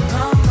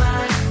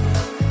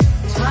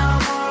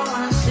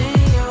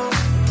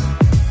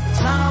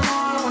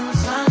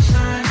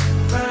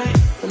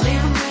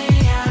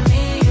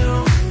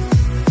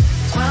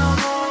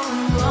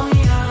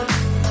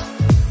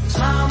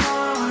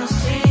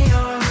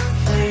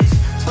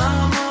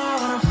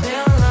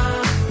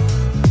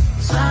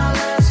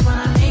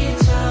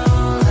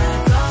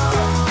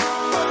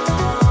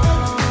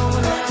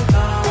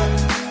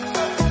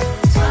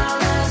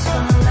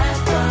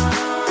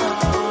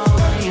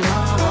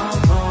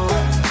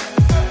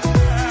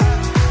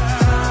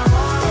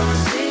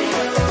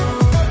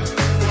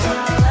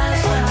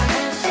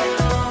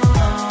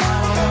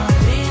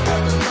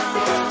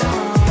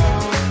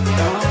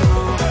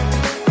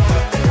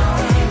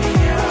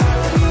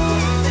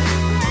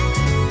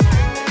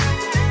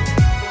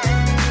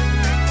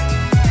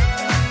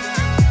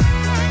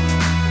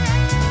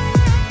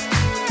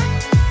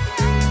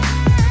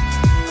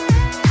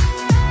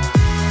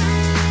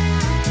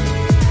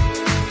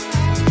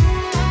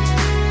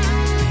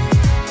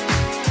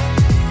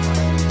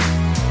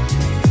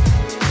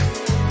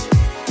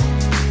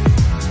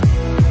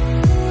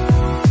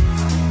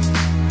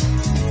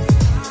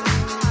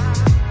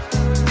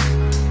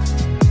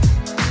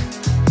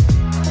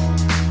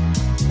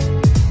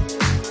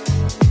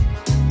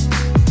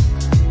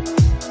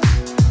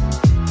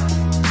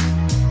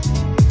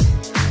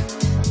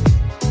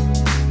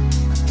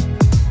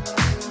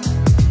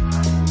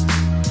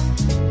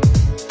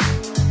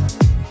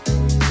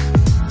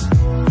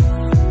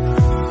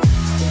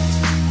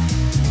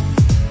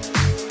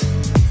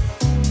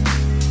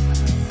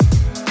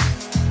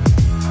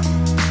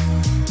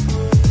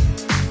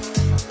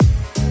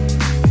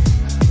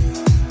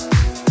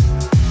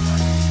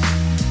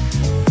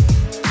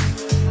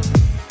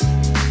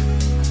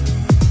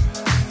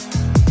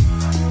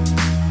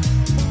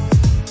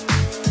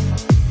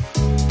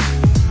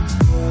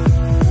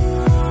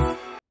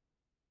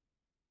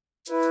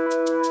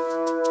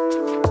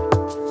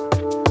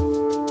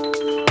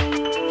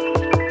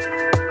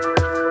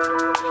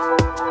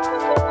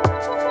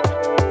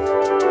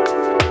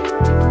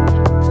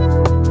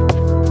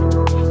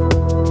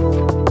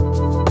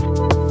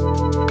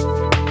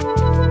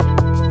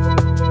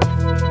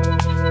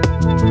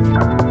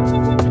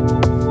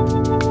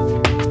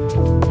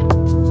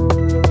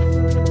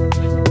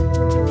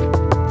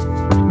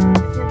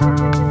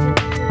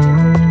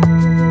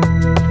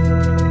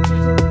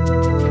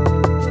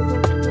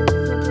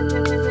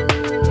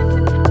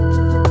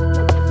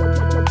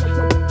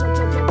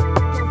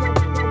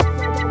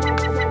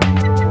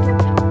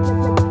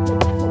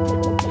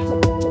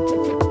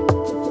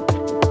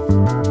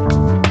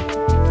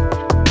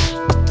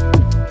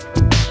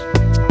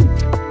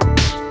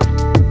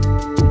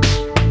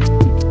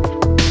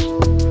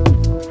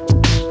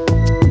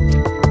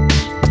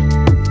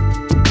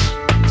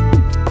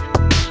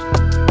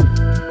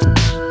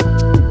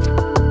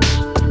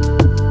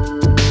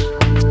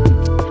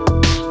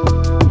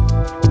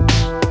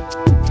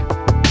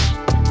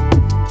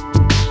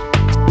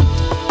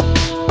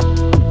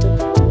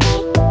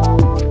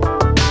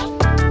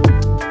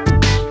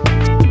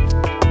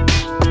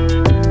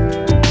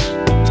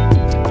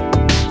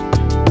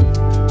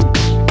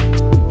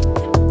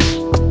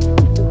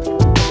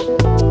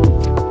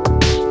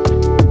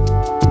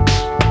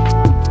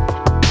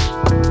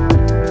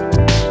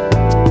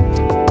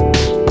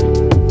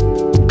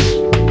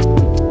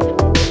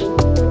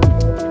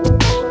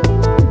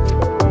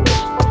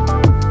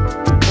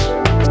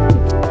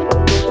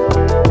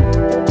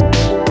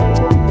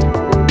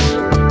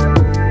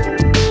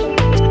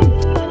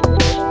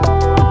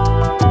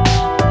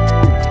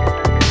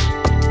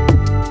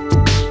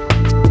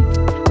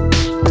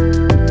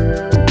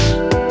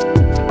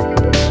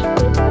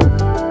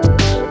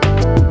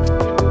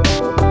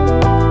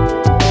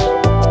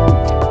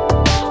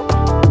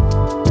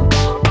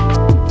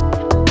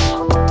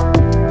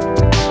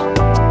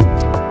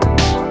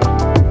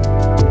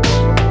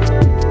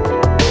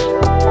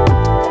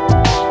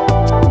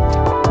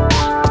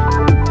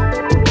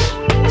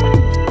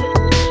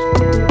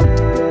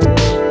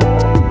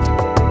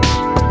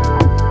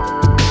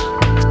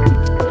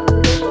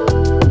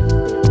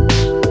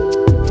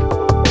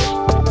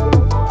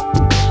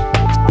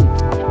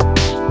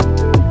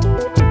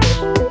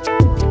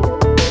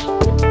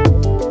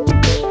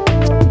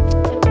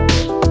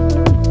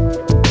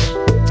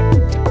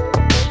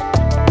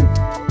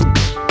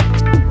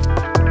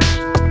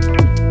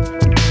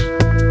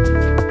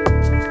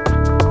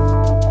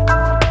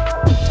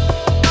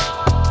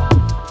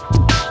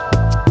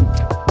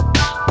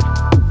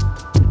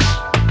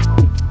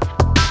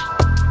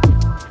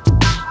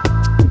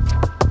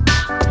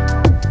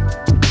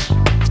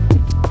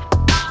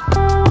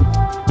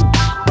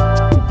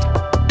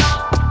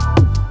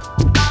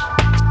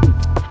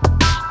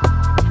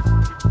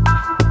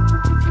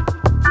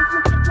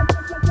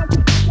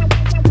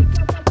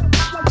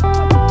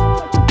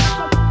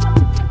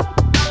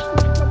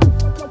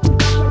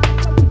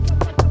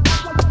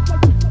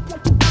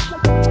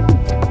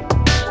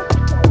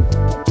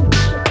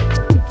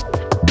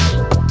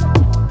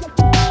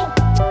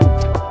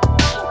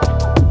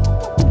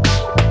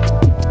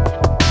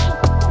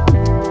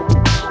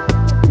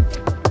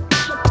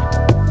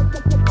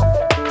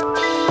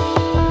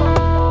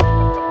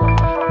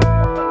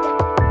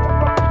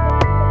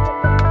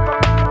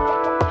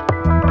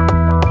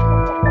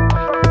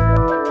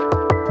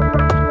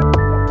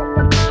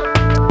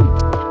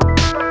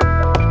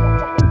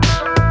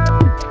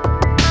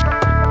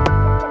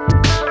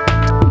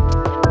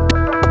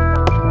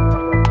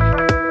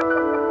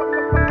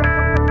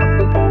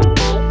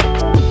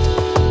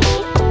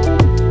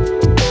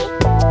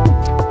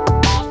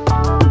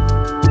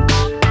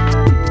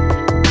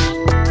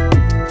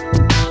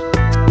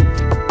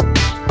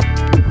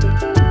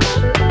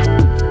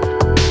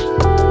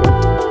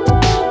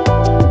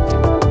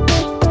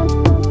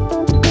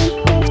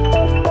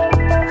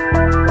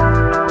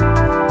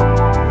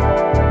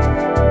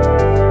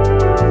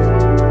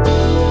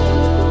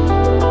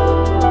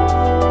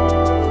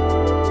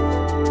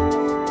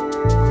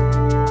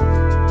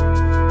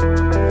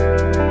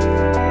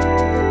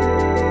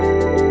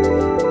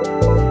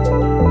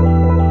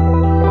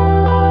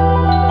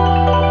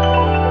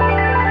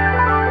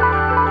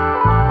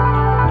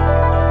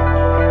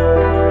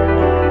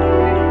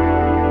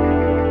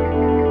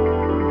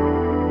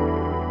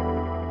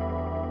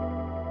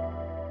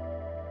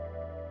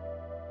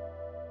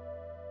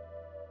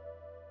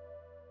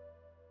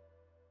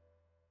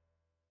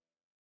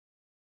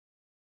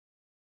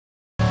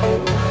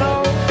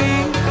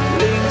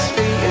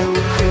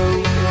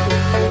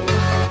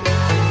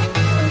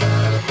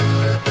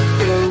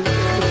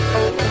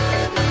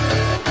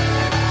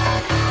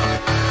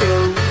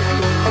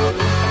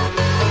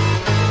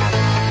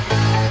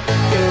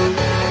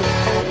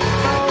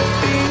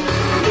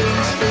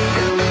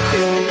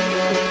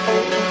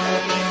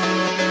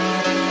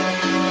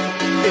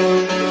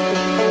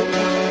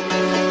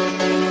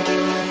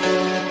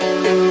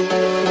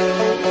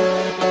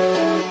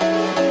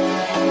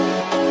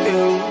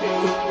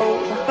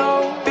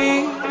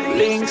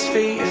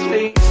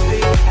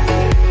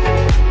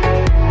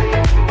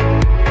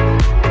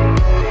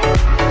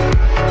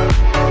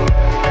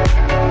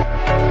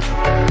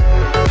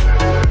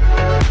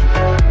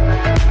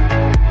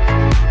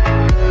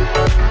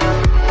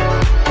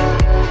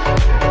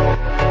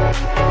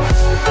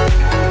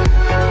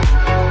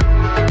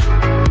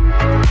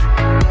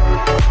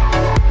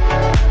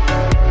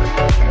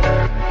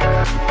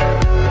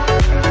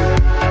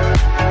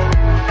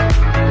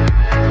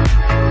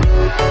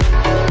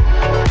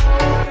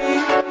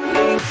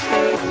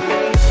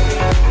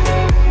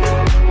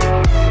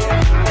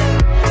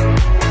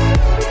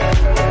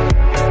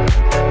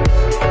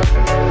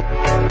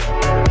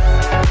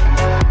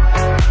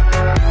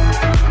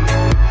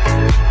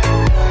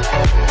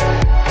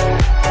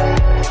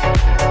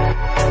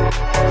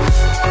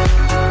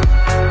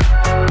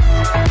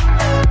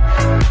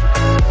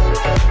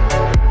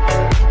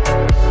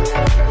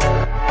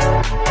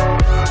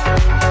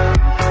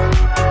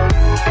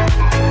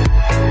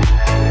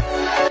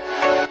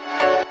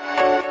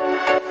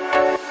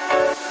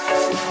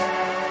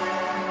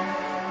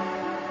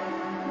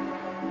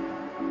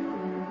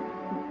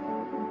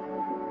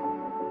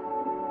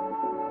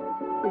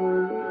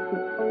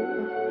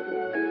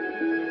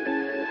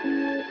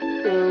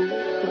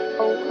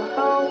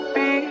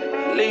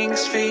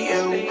links for you.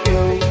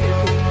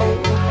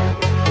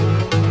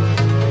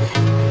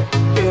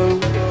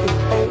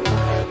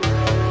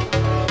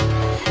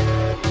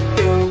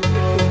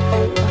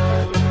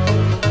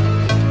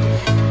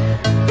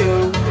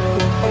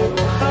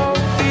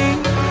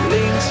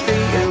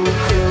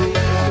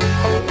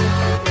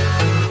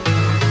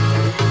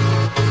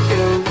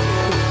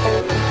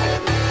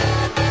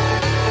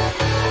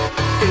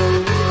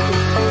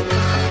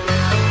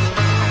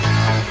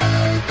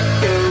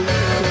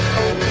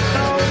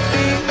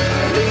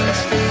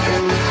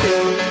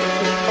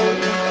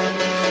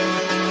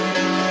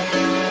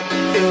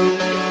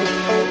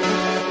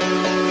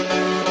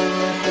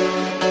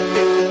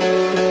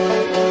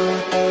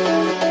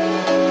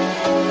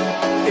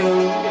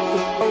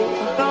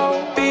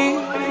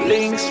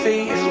 Links for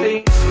you.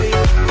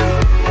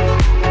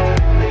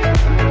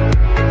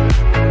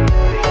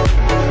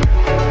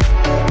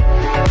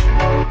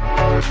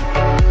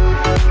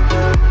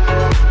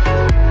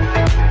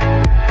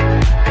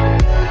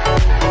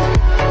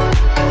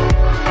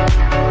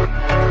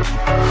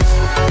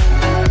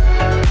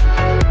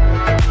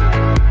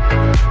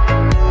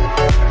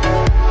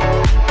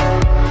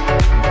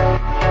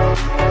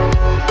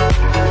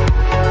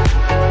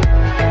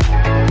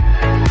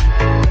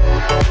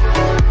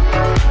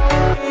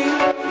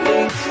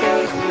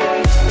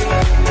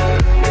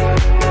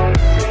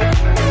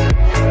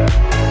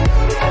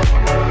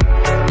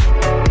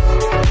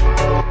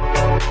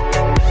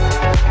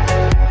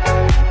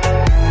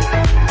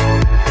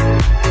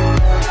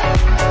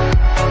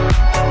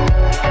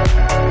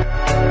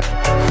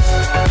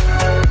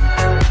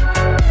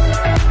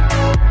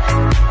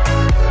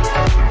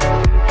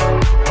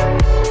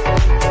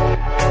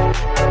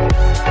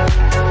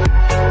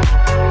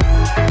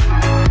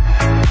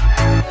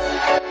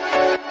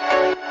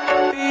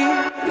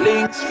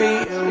 Links for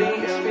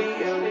you.